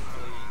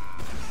simply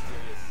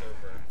mysterious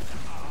server.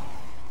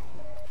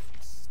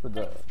 For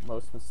the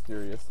most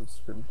mysterious of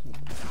scrim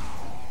teams.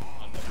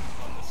 On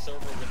the server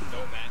with no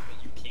map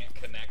that you can't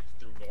connect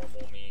through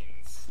normal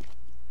means.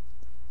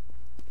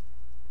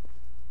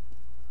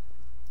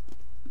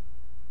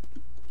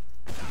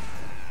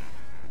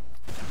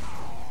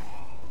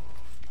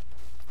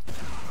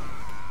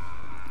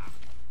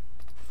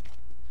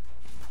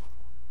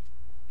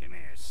 Come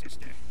here,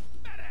 sister.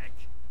 Medic!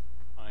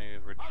 I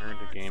have returned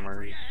to Alert, gamers.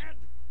 sentry ahead.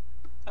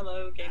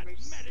 Hello, That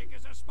gamers. medic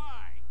is a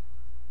spy.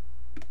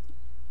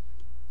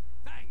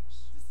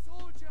 Thanks. The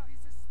soldier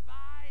is a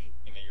spy.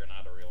 You know, you're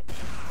not a real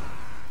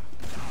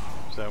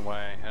gamer. Is that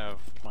why I have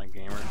my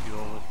gamer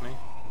fuel with me?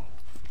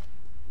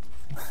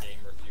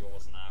 Gamer fuel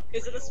is not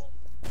Is it a real.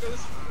 go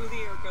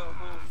smoothie or go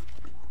home?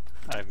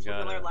 I've From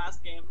got our a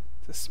last game.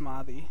 It's a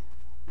smoothie.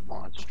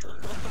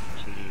 monster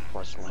tea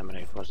plus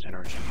lemonade plus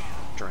energy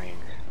drink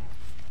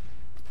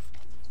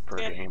for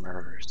Yeah.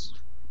 gamers.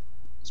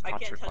 I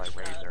can't Sponsored by touch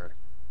that. Razer.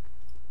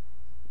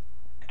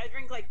 I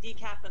drink like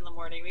decaf in the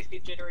morning. Makes me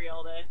jittery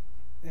all day.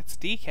 It's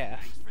decaf.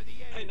 Thanks for the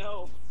aid. I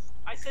know.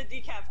 I said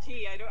decaf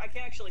tea. I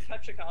can't actually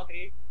touch a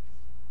coffee.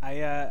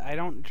 I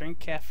don't drink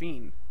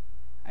caffeine.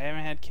 I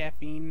haven't had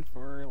caffeine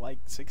for like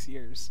 6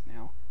 years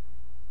now.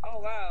 Oh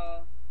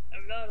wow.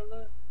 I'm not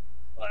alone.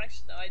 Well,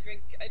 actually, no.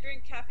 I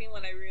drink caffeine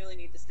when I really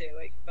need to stay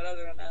awake. But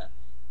other than that,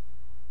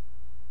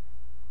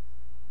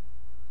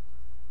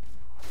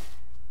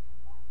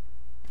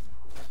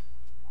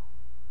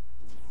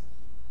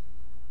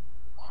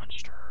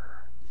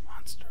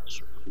 Monster.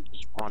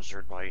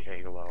 Sponsored by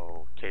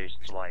Halo.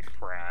 Tastes like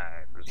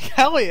frags.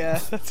 Hell yeah,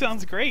 that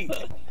sounds great.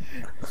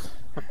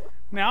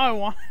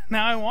 Now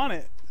I want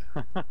it.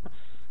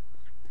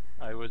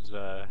 I was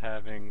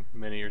having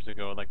many years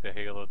ago like the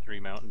Halo 3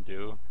 Mountain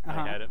Dew. Uh-huh.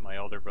 I had it. My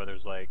older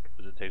brother's like,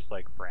 "Does it taste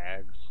like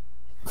frags?"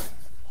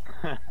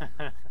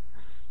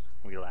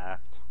 We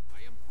laughed.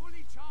 I am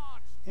fully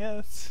charged. Yeah,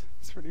 it's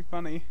pretty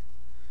funny.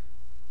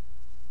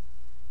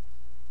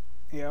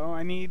 Yo,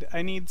 I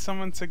need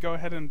someone to go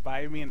ahead and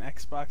buy me an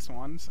Xbox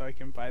One so I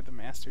can buy the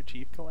Master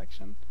Chief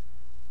Collection.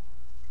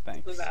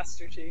 Thanks. the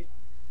Master Chief.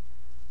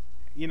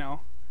 You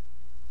know,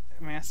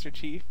 Master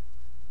Chief,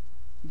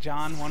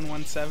 John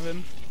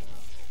 117,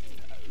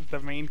 the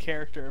main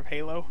character of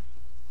Halo.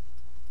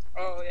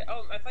 Oh yeah.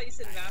 Oh, I thought you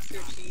said Master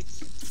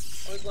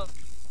Chief. I would love.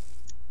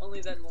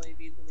 Only then will he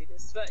be the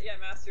leadest. But yeah,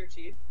 Master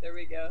Chief. There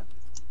we go.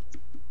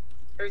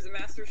 Or is it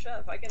Master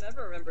Chef? I can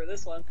never remember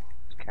this one.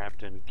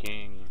 Captain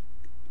King.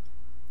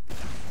 Good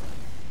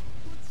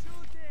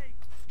shooting.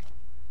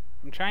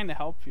 I'm trying to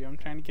help you. I'm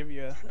trying to give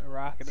you a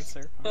rocket to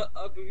surf on.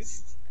 A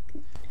boost.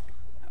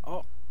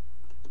 Oh,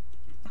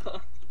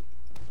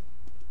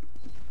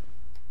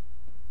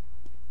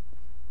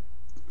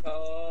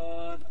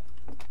 Oh.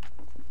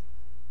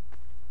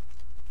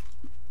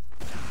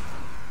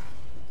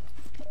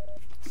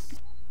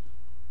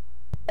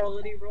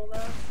 Quality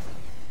rollout.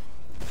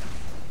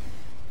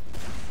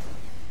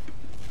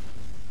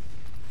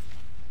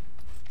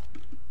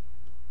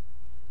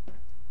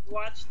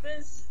 Watch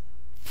this.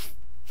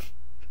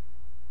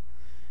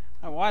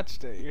 I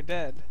watched it. You're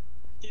dead.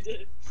 You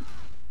did.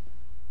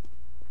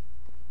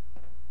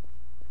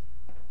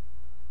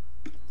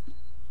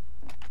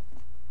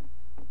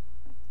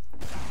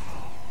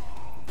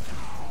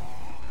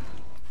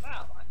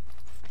 Wow.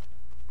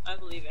 I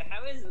believe it.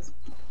 How is this?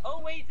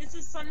 Oh wait, this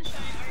is Sunshine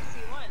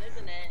RC1,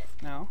 isn't it?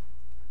 No.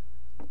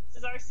 This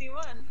is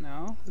RC1.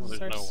 No. Well, This is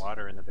there's no RC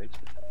water in the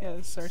basement. Yeah,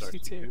 this is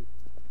RC2.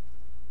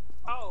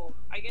 Oh,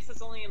 I guess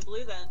it's only in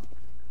blue then.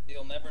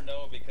 You'll never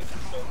know because the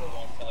server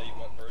won't tell you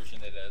what version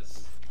it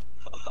is.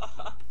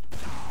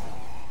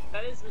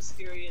 That is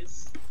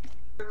mysterious.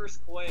 River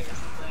Square or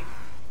something.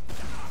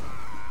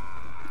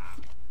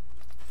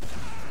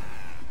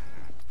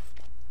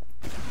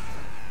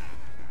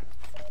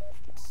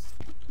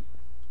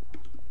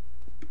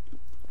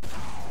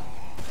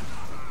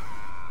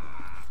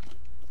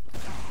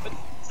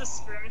 What's the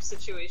skirmish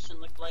situation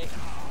look like?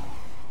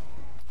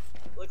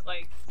 Look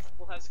like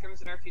we'll have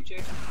scrims in our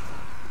future?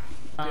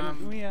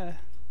 Didn't we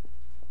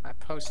I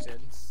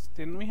posted.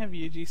 Didn't we have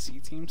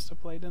UGC teams to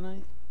play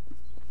tonight?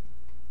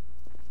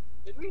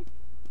 Did we?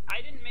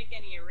 I didn't make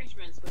any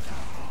arrangements with them.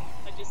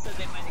 I just said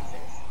they might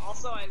exist.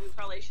 Also, we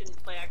probably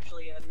shouldn't play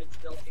actually a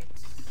mid-skill team.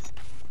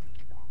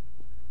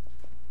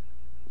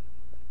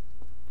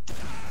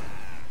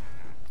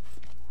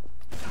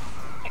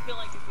 I feel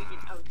like if we can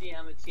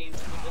out-DM a team,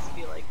 it would just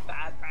be like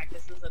bad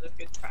practice instead of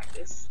good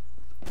practice.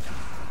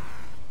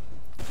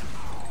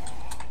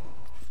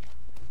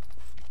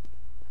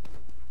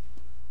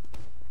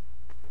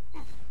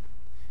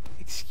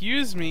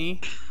 Excuse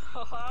me.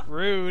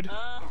 Rude.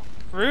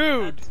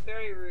 Rude. That's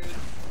very rude.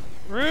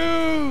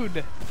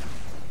 Rude.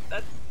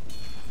 That's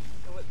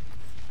what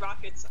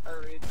rockets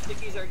are rude.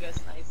 Stickies are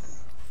just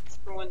nice. It's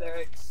for when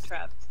they're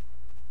trapped.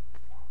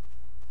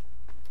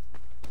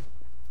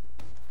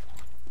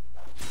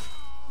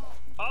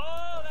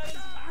 Oh, that is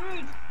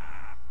rude.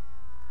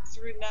 It's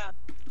rude now.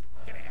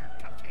 Get here,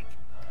 cupcake.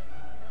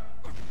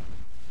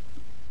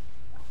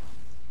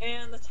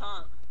 And the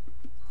taunt.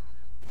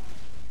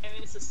 I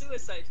mean, it's a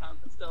suicide taunt,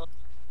 but still.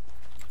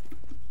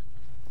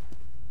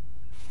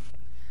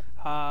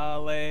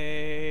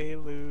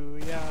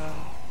 Hallelujah.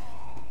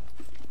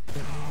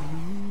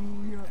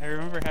 I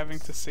remember having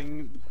to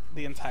sing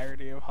the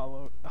entirety of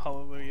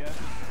Hallelujah,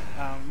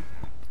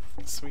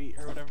 Sweet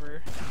or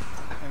whatever,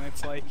 and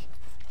it's like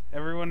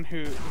everyone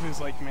who's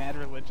like mad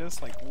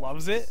religious like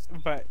loves it,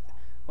 but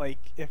like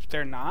if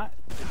they're not,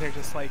 they're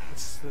just like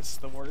this is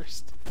the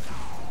worst,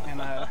 and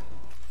It's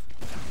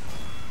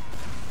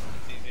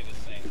easy to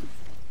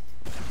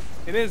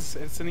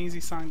sing. it's an easy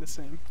song to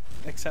sing,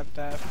 except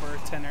for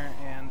tenor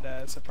and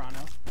soprano.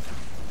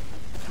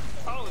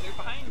 Oh, they're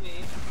behind me.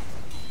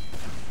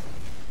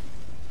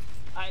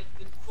 I've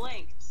been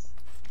flanked.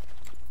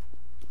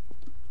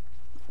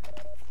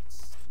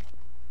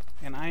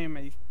 And I'm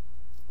a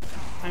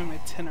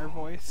tenor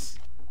voice.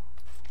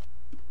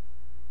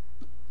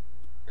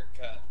 You're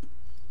cut.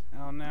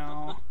 Oh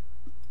no.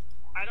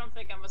 I don't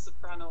think I'm a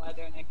soprano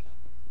either, Nick.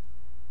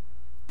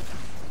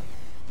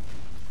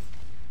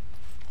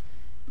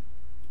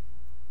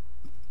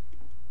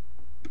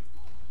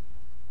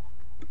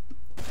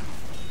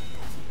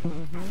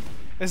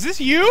 Is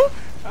this you?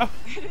 Oh.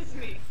 It is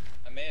me.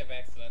 I may have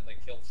accidentally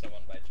killed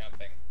someone by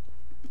jumping.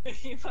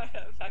 You might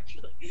have,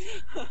 actually.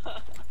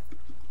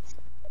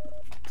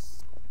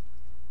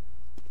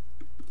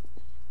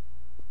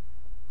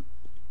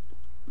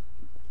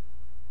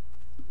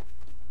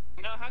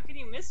 No, how could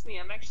you miss me?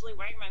 I'm actually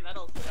wearing my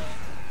medal today.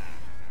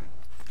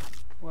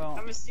 Well,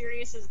 How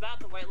mysterious is that?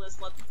 The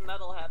whitelist let the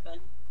medal happen.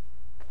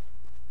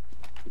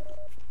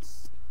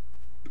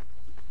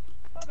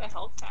 Oh, the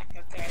health pack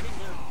up there. I didn't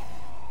know.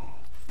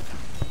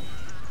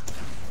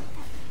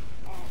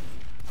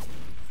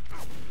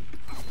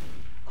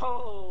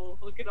 Oh,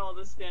 look at all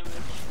this damage.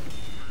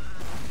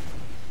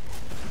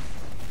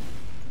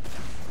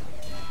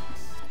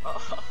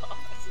 Oh,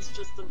 this is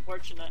just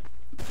unfortunate.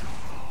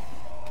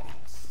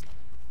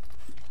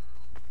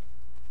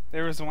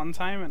 there was one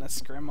time in a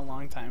scrim a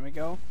long time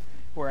ago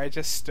where I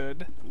just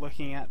stood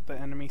looking at the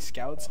enemy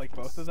scouts, like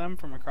both of them,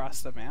 from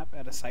across the map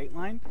at a sight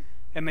line,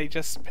 and they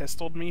just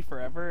pistoled me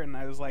forever, and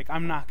I was like,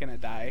 I'm not gonna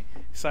die.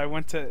 So I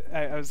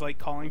was like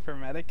calling for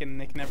medic, and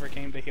Nick never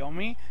came to heal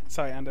me,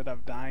 so I ended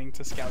up dying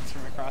to scouts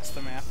from across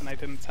the map, and I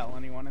didn't tell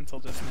anyone until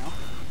just now.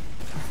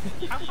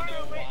 How far You know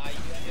away? why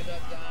you ended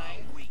up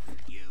dying?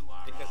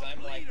 Because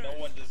I'm like, no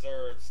one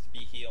deserves to be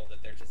healed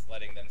if they're just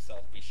letting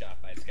themselves be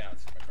shot by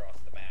scouts from across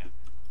the map.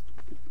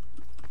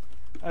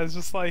 I was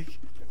just like,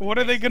 what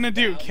are they gonna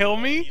do? Kill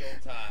me? Heal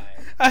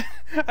time.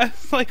 I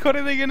was like, what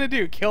are they gonna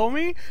do? Kill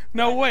me?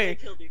 No And then way. they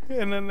killed you.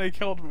 And then they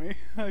killed me.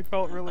 I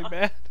felt really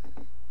bad.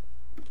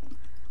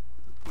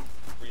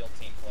 Real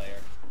team player.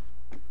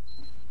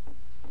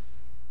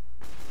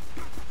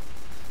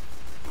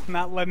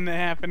 Not letting it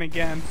happen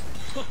again.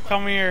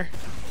 Come here.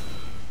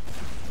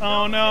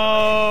 Oh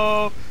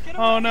no! Get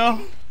Oh away.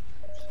 no!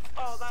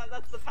 Oh, that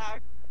that's the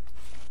pack.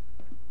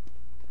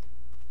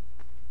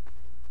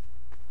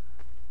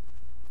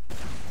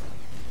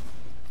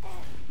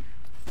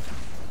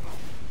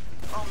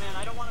 Oh man,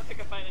 I don't want to pick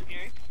a fight in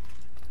here.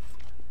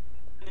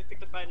 And I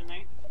picked a fight in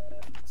there.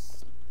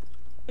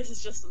 This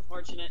is just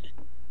unfortunate.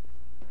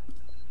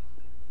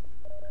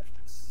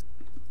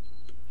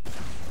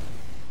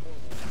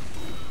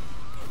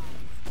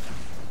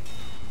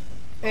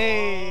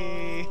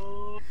 Hey!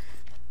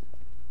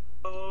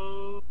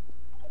 Oh.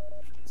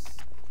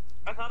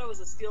 I thought it was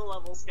a skill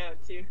level scout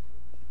too.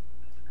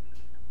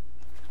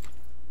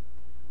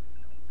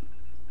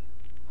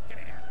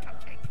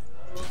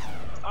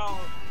 Oh.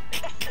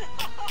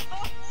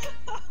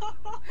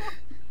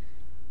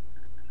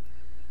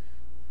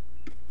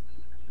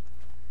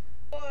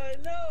 Oh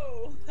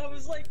no! I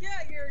was like,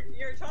 yeah,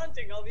 you're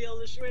taunting. I'll be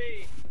able to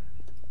wait.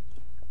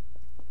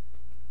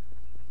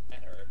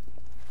 That hurt.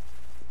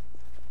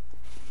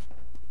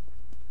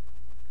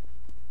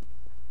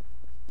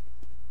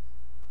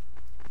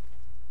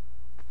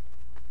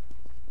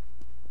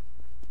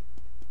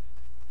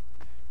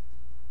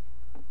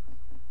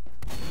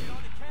 Get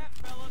on the cap,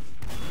 fellas.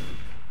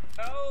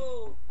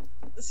 Oh,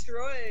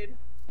 destroyed.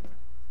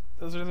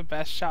 Those are the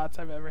best shots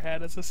I've ever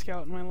had as a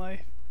scout in my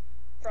life.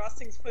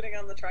 Frosting's putting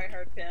on the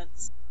tryhard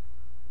pants.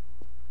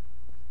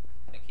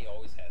 I think he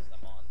always has them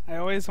on. I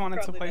always wanted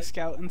Probably to play does.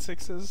 scout in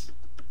 6s,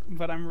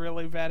 but I'm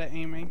really bad at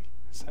aiming.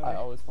 So I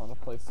always want to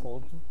play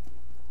soldier.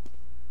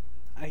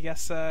 I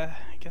guess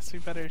we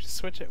better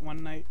switch it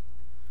one night,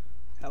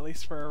 at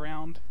least for a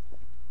round.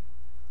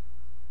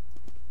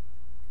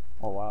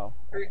 Oh wow,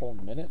 a whole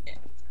minute?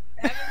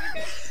 Haven't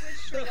you guys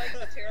switched for like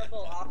the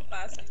terrible off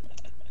classing?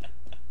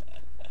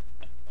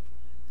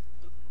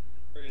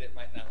 Afraid it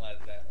might not last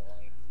that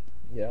long.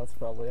 Yeah, it's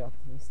probably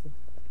optimistic.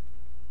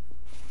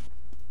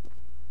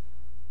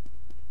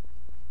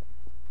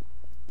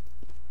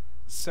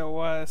 So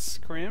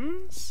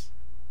scrims?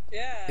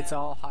 Yeah. It's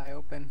all high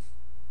open.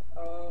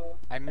 Oh.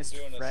 I missed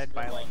Doing a Fred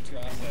by scrim like on 2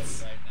 process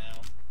minutes. right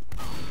now.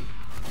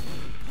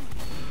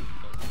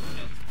 Those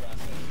intense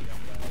process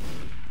scrim guys.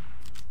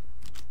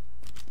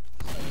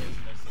 For some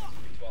reason there seems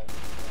to be 12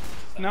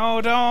 people.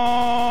 No,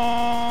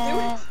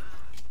 don't!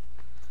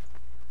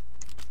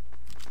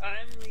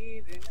 I'm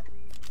leaving.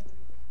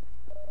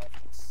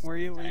 Where are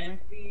you leaving?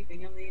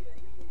 I'm leaving.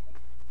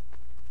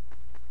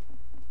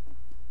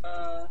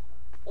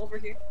 Over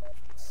here.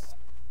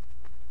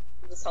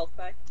 This health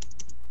pack.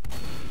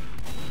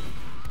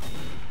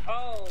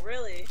 Oh,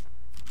 really?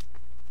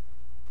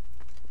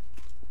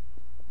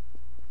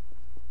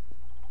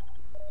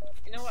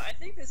 You know what? I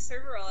think this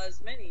server allows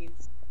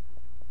minis.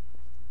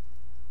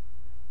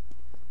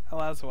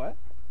 Allows what?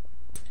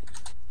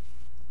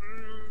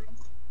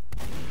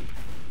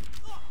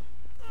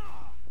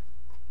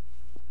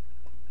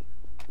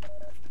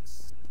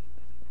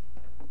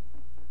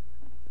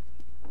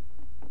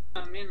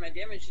 Oh man, my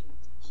damage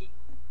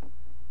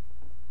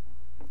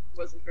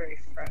wasn't very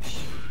fresh.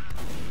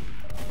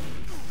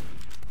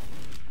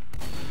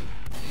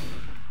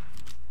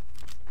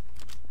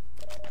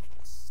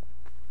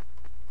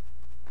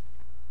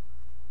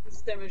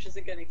 This damage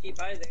isn't gonna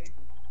keep either.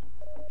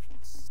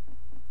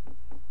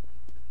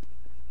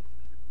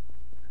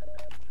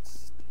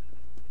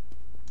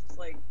 It's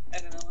like, I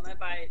don't know, when I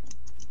buy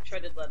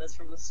shredded lettuce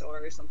from the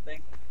store or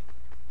something,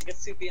 I get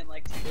soupy in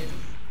like 2 days.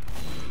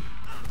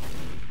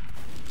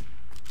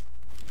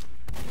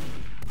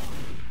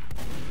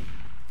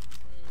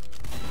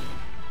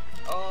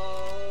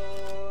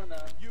 Oh no.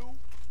 You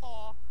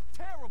are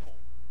terrible.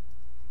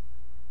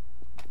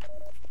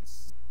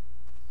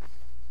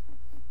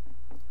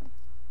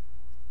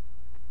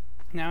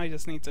 Now I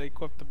just need to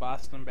equip the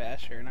Boston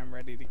Basher and I'm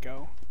ready to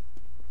go.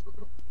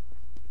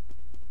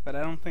 But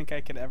I don't think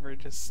I could ever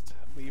just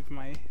leave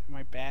my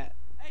bat.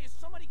 Hey, is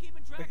somebody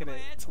keeping track Look of at my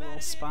it, it's a little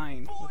ad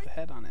spine with the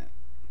head on it.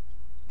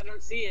 I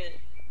don't see it.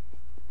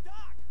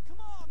 Doc, come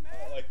on, man.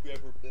 Not like we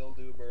ever build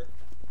Uber.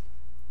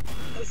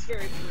 That's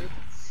very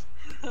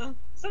true.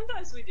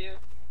 Sometimes we do.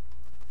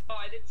 Oh,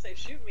 I didn't say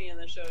shoot me and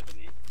then show it to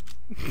me.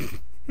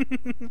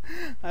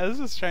 I was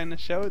just trying to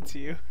show it to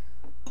you.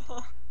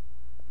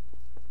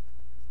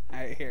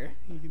 Alright, here.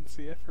 You can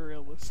see it for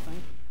real this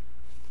time.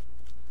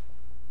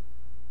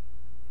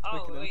 Oh,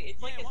 Look at wait,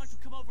 it's like Yeah, why don't you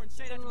come over and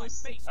say that to my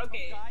it's face,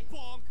 okay. tough guy?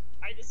 Bonk.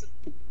 I just.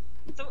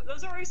 So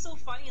those are always so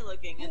funny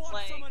looking. Who It's wants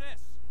like some of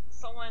this?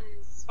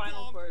 someone's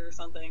spinal Bonk. cord or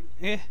something.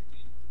 Eh.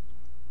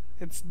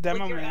 It's Demo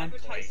Like you're Man.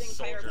 advertising Like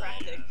Soldier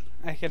chiropractic. Man.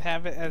 I could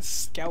have it as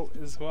Scout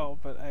as well,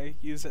 but I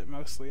use it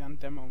mostly on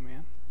Demo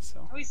Man.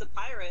 So Oh, he's a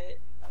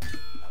pirate.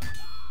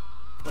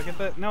 look at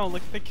the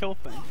look at the kill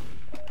thing.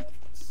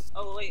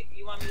 Oh wait,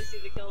 you want me to see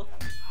the kill?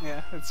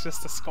 Yeah, it's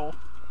just a skull.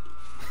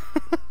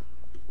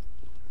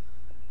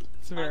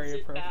 It's very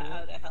Haunted bat appropriate.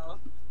 out of hell.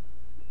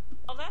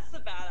 Oh, that's the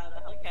bat out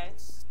of hell. Okay.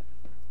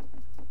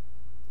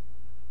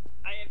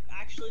 I have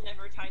actually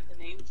never tied the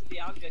name to the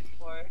object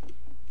before.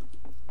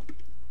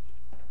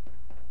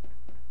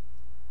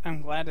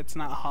 I'm glad it's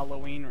not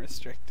Halloween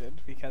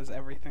restricted, because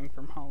everything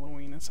from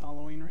Halloween is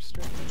Halloween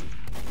restricted.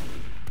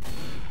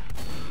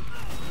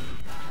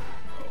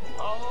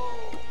 Oh.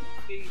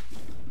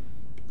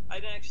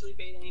 actually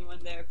bait anyone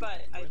there,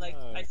 but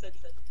I said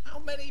that. How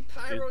many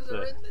pyros It's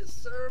are a in this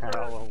server?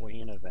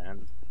 Halloween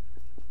event.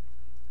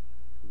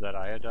 Is that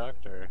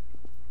Ioduct or?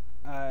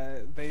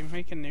 They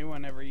make a new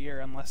one every year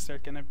unless they're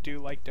gonna do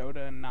like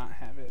Dota and not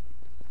have it.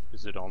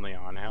 Is it only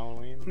on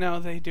Halloween? No,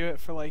 they do it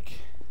for like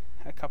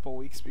a couple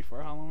weeks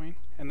before Halloween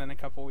and then a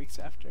couple weeks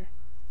after.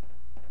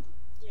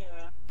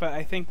 Yeah. But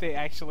I think they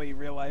actually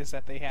realize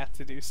that they have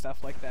to do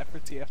stuff like that for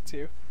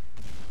TF2.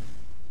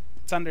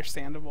 It's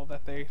understandable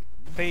that they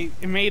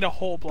made a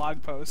whole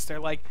blog post. They're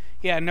like,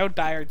 yeah, no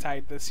Dire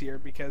Tide this year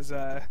because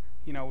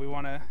you know, we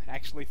want to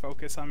actually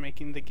focus on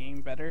making the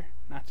game better,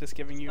 not just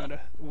giving you a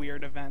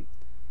weird event.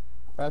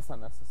 That's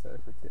not necessary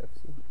for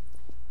TF2.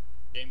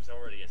 Game's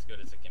already as good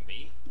as it can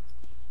be.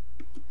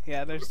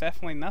 Yeah, there's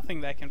definitely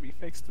nothing that can be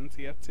fixed in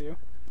TF2.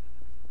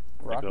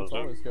 Rockets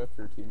always go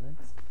through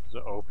teammates. The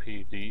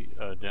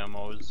OPD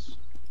demos.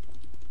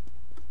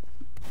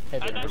 Hey,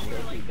 they I'm not never sure, go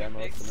through like,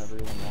 demos fix. and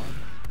everyone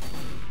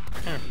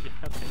wants.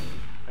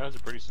 That was a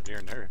pretty severe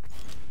nerf.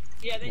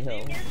 Yeah, they No.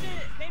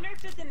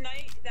 nerfed it the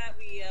night that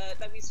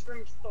we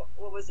scrimmed.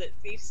 What was it?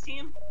 Thief's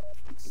team.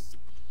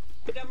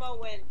 The demo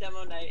went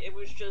demo night. It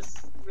was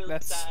just really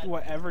That's sad.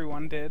 what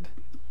everyone did,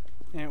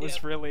 and it was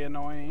Yeah. really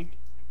annoying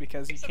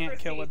because you Except can't for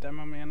kill a Thief.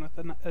 demo man with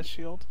a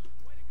shield.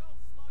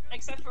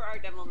 Except for our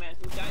demo man,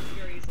 who died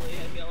very easily.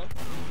 I feel.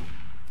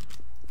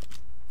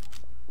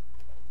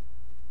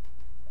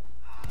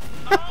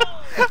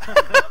 Oh!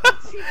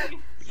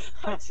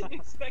 I didn't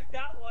expect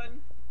that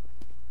one.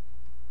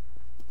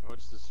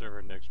 What's the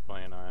server Nick's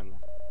playing on?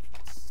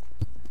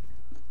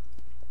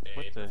 A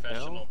What the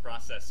professional hell?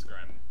 process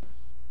scrim.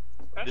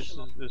 This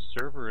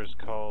server is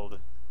called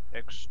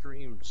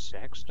Extreme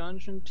Sex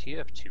Dungeon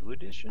TF2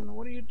 Edition.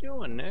 What are you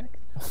doing, Nick?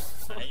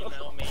 You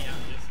know me,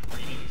 I'm just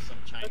reading some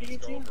Chinese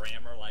girl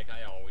grammar like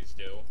I always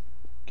do.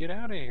 Get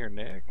out of here,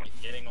 Nick.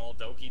 Getting all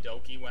doki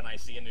doki when I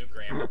see a new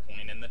grammar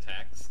point in the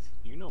text.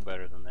 You know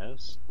better than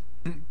this.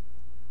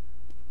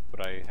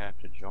 But I have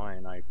to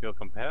join. I feel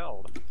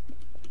compelled.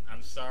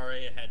 I'm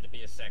sorry it had to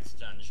be a sex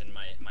dungeon.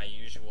 My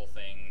usual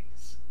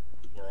things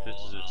were all This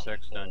is a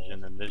sex full.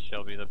 dungeon, and this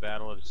shall be the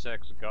battle of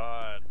sex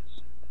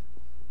gods.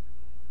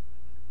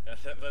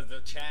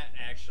 The chat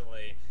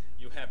actually,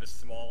 you have a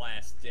small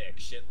ass dick.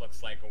 Shit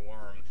looks like a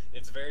worm.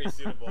 It's very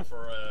suitable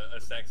for a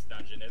sex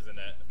dungeon, isn't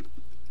it?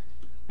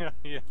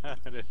 Yeah,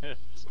 it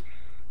is.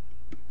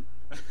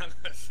 I'm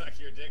gonna suck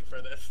your dick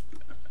for this.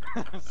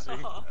 See?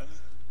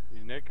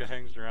 Nick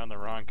hangs around the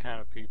wrong kind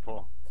of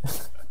people.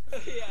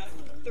 Yeah,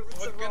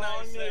 What can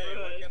I say?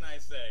 What can I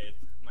say?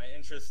 My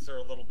interests are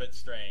a little bit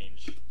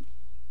strange.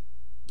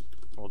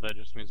 Well, that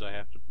just means I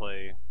have to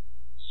play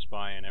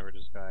Spy in Ever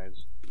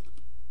Disguise.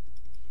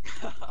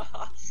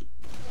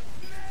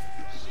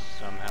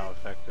 Somehow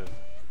effective.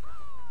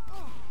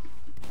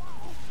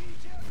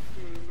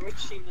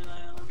 Which team am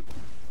I on?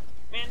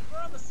 Man, we're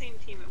on the same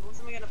team. What's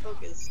am I gonna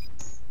focus?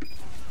 I'm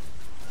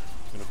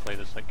gonna play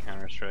this like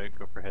Counter-Strike,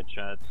 go for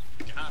headshots.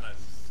 God, a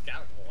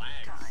scout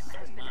lags so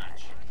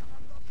much.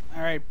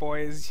 Alright,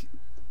 boys.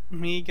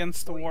 Me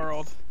against the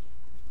world.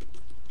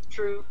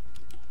 True.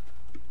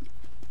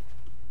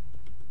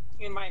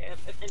 In my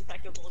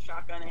impeccable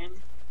shotgun aim.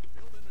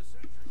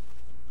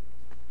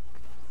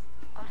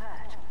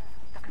 Alert.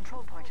 The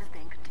control point is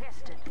being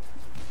contested.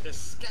 The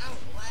scout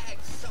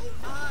lags so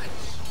much.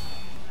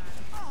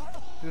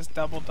 Just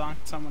double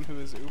donked someone who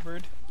is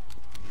Ubered.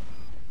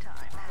 Time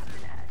has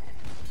been added.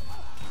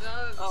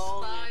 The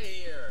Oh, spy man.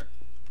 here.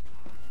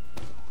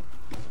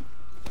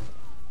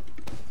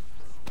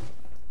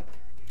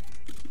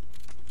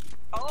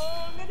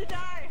 Oh, I'm gonna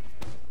die!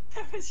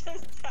 I was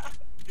just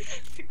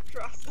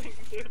crossing,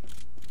 dude.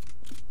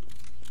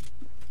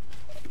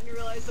 I didn't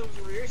realize those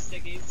were rear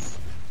stickies.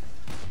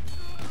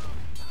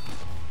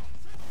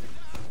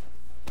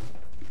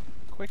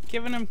 Quit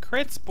giving him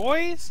crits,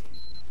 boys!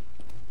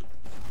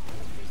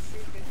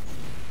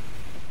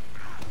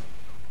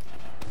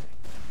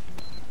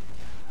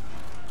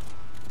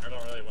 I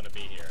don't really want to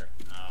be here.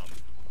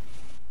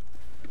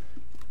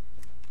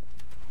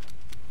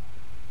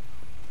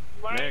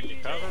 Why Nick, are you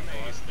cover doing me.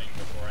 I thing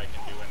before I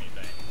can do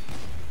anything.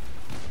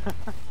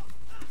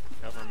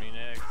 Cover me,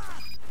 Nick.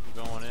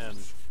 I'm going in.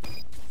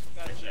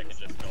 Actually, I can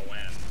just go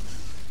in.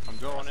 I'm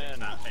going in.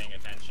 Not paying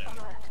attention.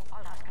 Alert.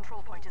 Alert.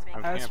 Control point is being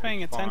I'm I was camping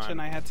paying attention, spawn.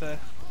 I had to...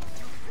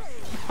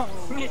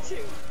 Me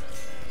too.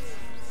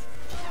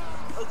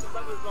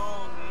 That was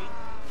all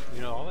me.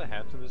 You know, all the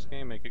hats in this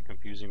game make it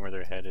confusing where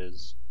their head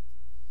is.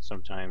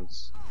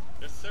 Sometimes.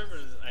 This server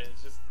is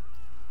it's just.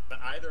 But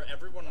either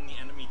everyone on the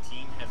enemy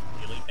team has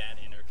really bad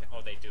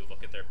Oh, they do.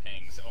 Look at their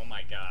pings. Oh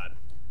my god.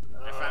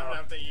 I found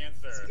out the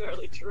answer. It's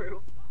fairly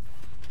true.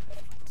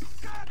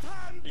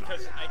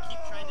 Because I keep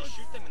trying to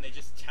shoot them and they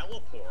just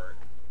teleport.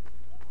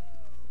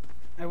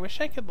 I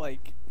wish I could,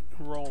 like,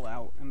 roll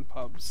out in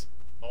pubs.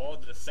 Oh,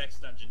 the sex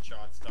dungeon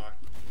talks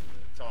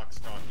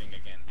talking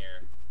again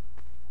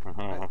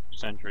here.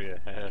 Sentry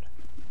ahead.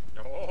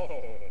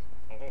 Oh.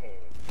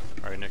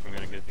 Alright, Nick, I'm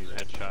gonna get these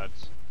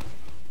headshots.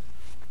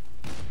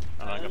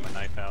 Oh, I got my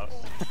knife out.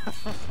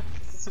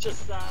 It's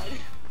just sad.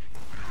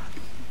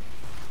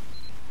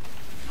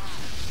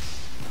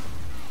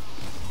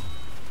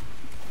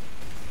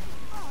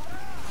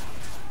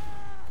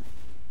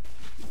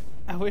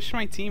 I wish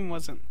my team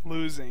wasn't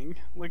losing.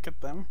 Look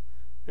at them.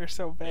 They're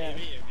so bad.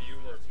 Maybe if you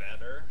were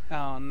better,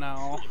 Oh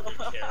no. you could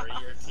carry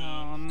your team.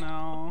 Oh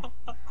no.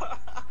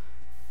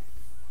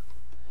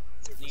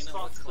 Nina,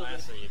 what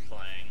class are you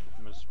playing?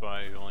 I'm a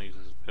spy who only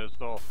uses a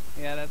pistol.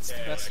 Yeah, that's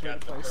Okay, the best I way to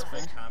got the play spy.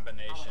 perfect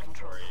combination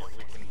for you.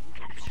 We can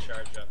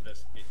charge up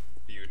this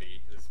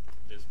beauty,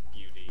 this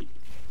beauty,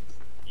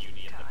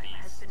 Beauty and the Time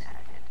has Beast. been added.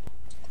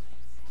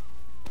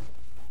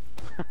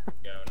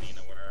 Go,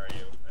 Nina. Where are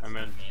you? That's I'm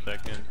not in Nina.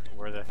 second.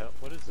 Where the hell?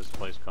 What is this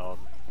place called?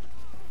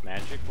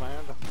 Magic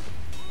Land?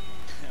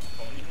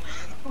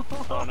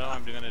 Ponyland. Oh no,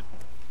 I'm gonna.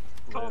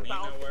 Call live. Nina,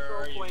 Valve where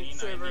Control are you? Point Nina, I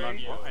server. need I'm,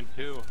 you.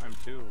 I'm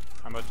two.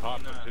 I'm a top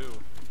Nina. of two.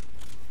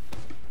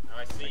 Oh,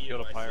 I see I you.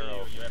 killed a I see pyro.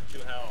 you. You have 2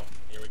 health.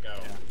 Here we go.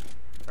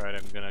 Yeah. Alright,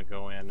 I'm gonna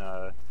go in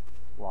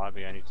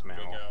lobby. I need some Here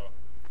we ammo. go.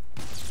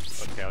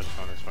 Okay, I was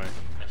going this way.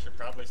 I should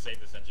probably save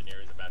this engineer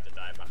who's about to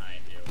die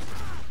behind you.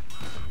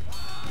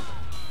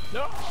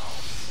 No!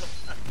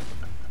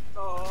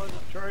 Oh, no.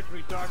 Charge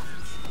me,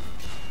 doctors!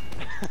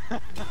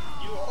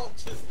 You all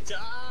just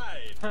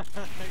died!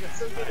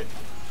 So good at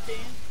game.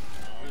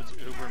 It's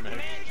Uber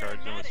medic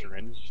charging with a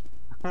syringe.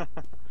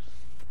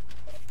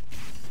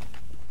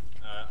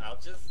 I'll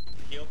just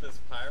heal this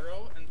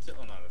pyro until.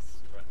 Oh no, this is.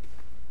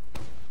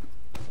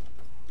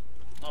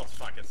 Oh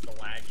fuck, it's the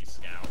laggy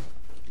scout.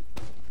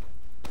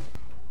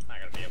 Not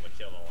gonna be able to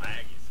kill the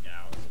laggy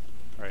scout.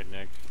 Alright,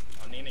 Nick.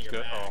 Oh, Nina, you're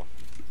Good. back. Oh,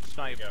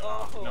 snipe. There you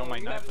go. Oh, No, my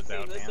you knife haven't is seen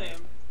out, the damn it.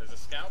 same. There's a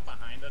scout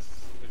behind us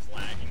who's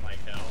lagging like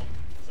hell,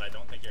 so I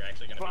don't think you're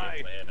actually gonna be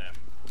able to hit him.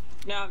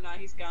 No, I'm not.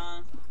 He's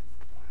gone.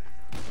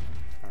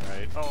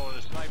 Alright. Oh,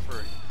 the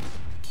sniper.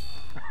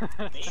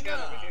 He's gone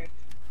over Nina, here.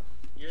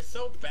 you're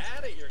so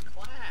bad at your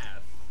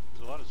class.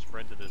 There's a lot of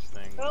spread to this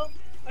thing. Help!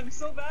 I'm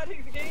so bad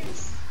at the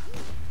games.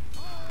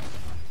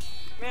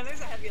 Man,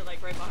 there's a heavy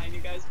like right behind you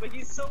guys, but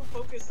he's so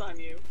focused on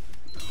you.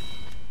 This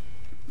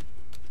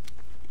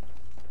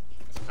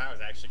pyro's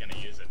actually gonna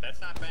use it. That's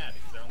not bad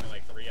because they're only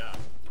like 3 up.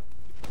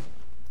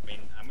 I mean,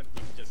 you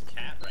can just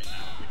cat right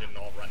now if we didn't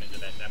all run into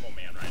that demo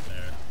man right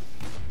there.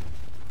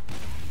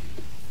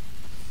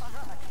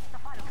 Alert. The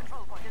final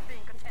control point is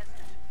being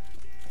contested.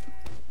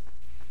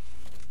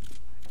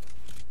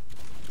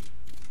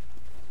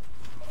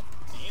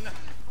 Nina,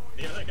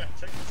 the other guy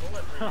took the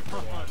bullet for you for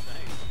Oh, once.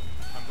 thanks.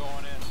 I'm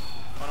going in.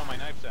 Oh no, my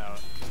knife's out.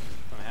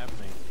 What's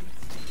happening?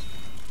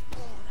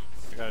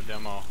 I got a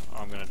demo. Oh,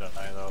 I'm gonna die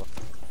though.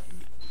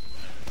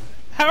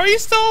 How are you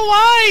still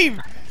alive?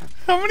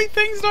 How many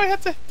things do I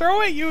have to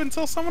throw at you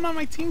until someone on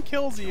my team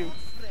kills you?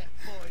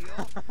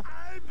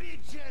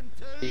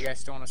 You guys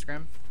still want to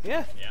scrim?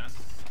 Yeah. Yeah.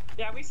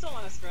 Yeah, we still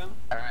want to scrim.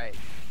 Alright,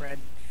 Fred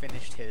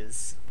finished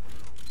his.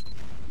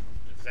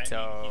 Does that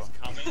So- mean he's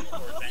coming, or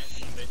does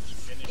that mean that he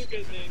finished Good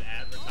because of his name.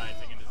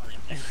 advertising and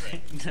his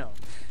repeat thing? No.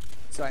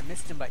 So I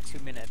missed him by 2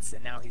 minutes,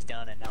 and now he's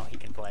done, and now he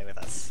can play with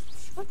us.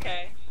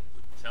 Okay.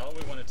 Tell him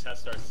we want to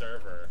test our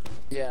server.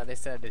 Yeah, they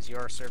said, is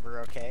your server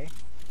okay?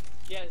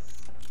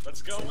 Yes.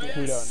 Let's go in. We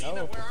don't Nina,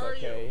 know if where it's are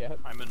okay you? yet.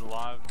 I'm in the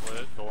lobby.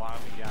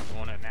 Yeah, I'm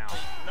going in now.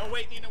 No,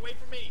 wait, Nina, wait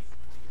for me.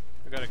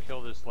 I gotta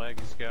kill this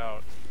laggy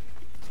scout.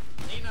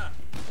 Nina,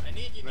 I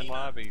need you, I'm in Nina.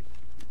 lobby.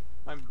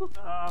 I'm.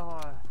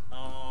 Oh.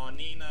 Oh,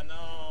 Nina,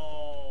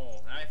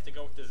 no. I have to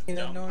go with this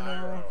Nina, dumb no, no.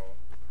 pyro.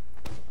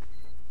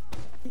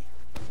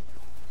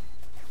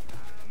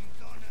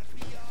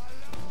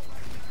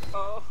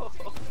 Oh.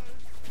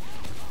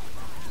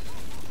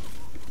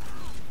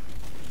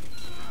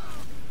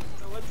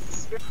 So what's the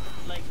script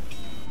like?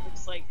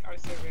 Looks like our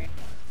server. I'm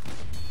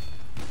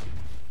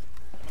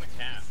gonna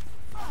cap.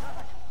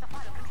 The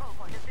final control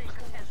point is being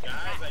contested.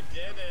 Guys, I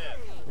did it.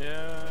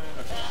 Yeah.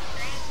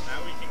 Now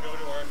we can go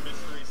to our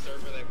mystery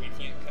server that we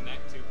can't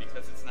connect to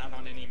because it's not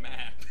on any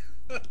map.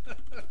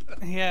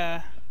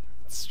 Yeah.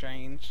 It's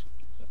strange.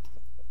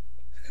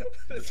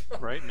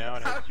 Right now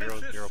it has How zero,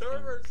 is this zero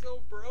server ping.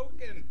 so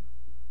broken?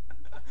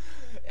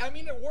 I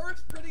mean, it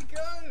works pretty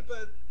good,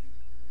 but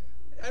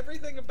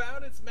everything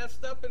about it's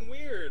messed up and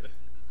weird.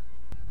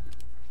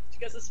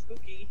 Because of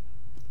spooky.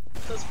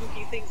 So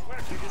spooky things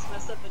work. They're just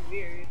messed up and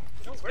weird.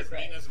 They don't work Because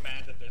right. Nina's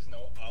mad that there's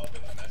no of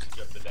in the message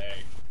of the day.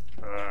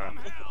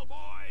 Hell,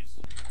 boys!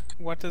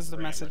 What does the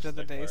Very message much of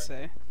the day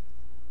stickler. say?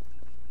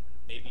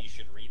 Maybe you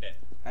should read it.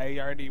 I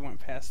already went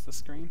past the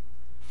screen.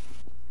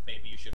 Maybe you should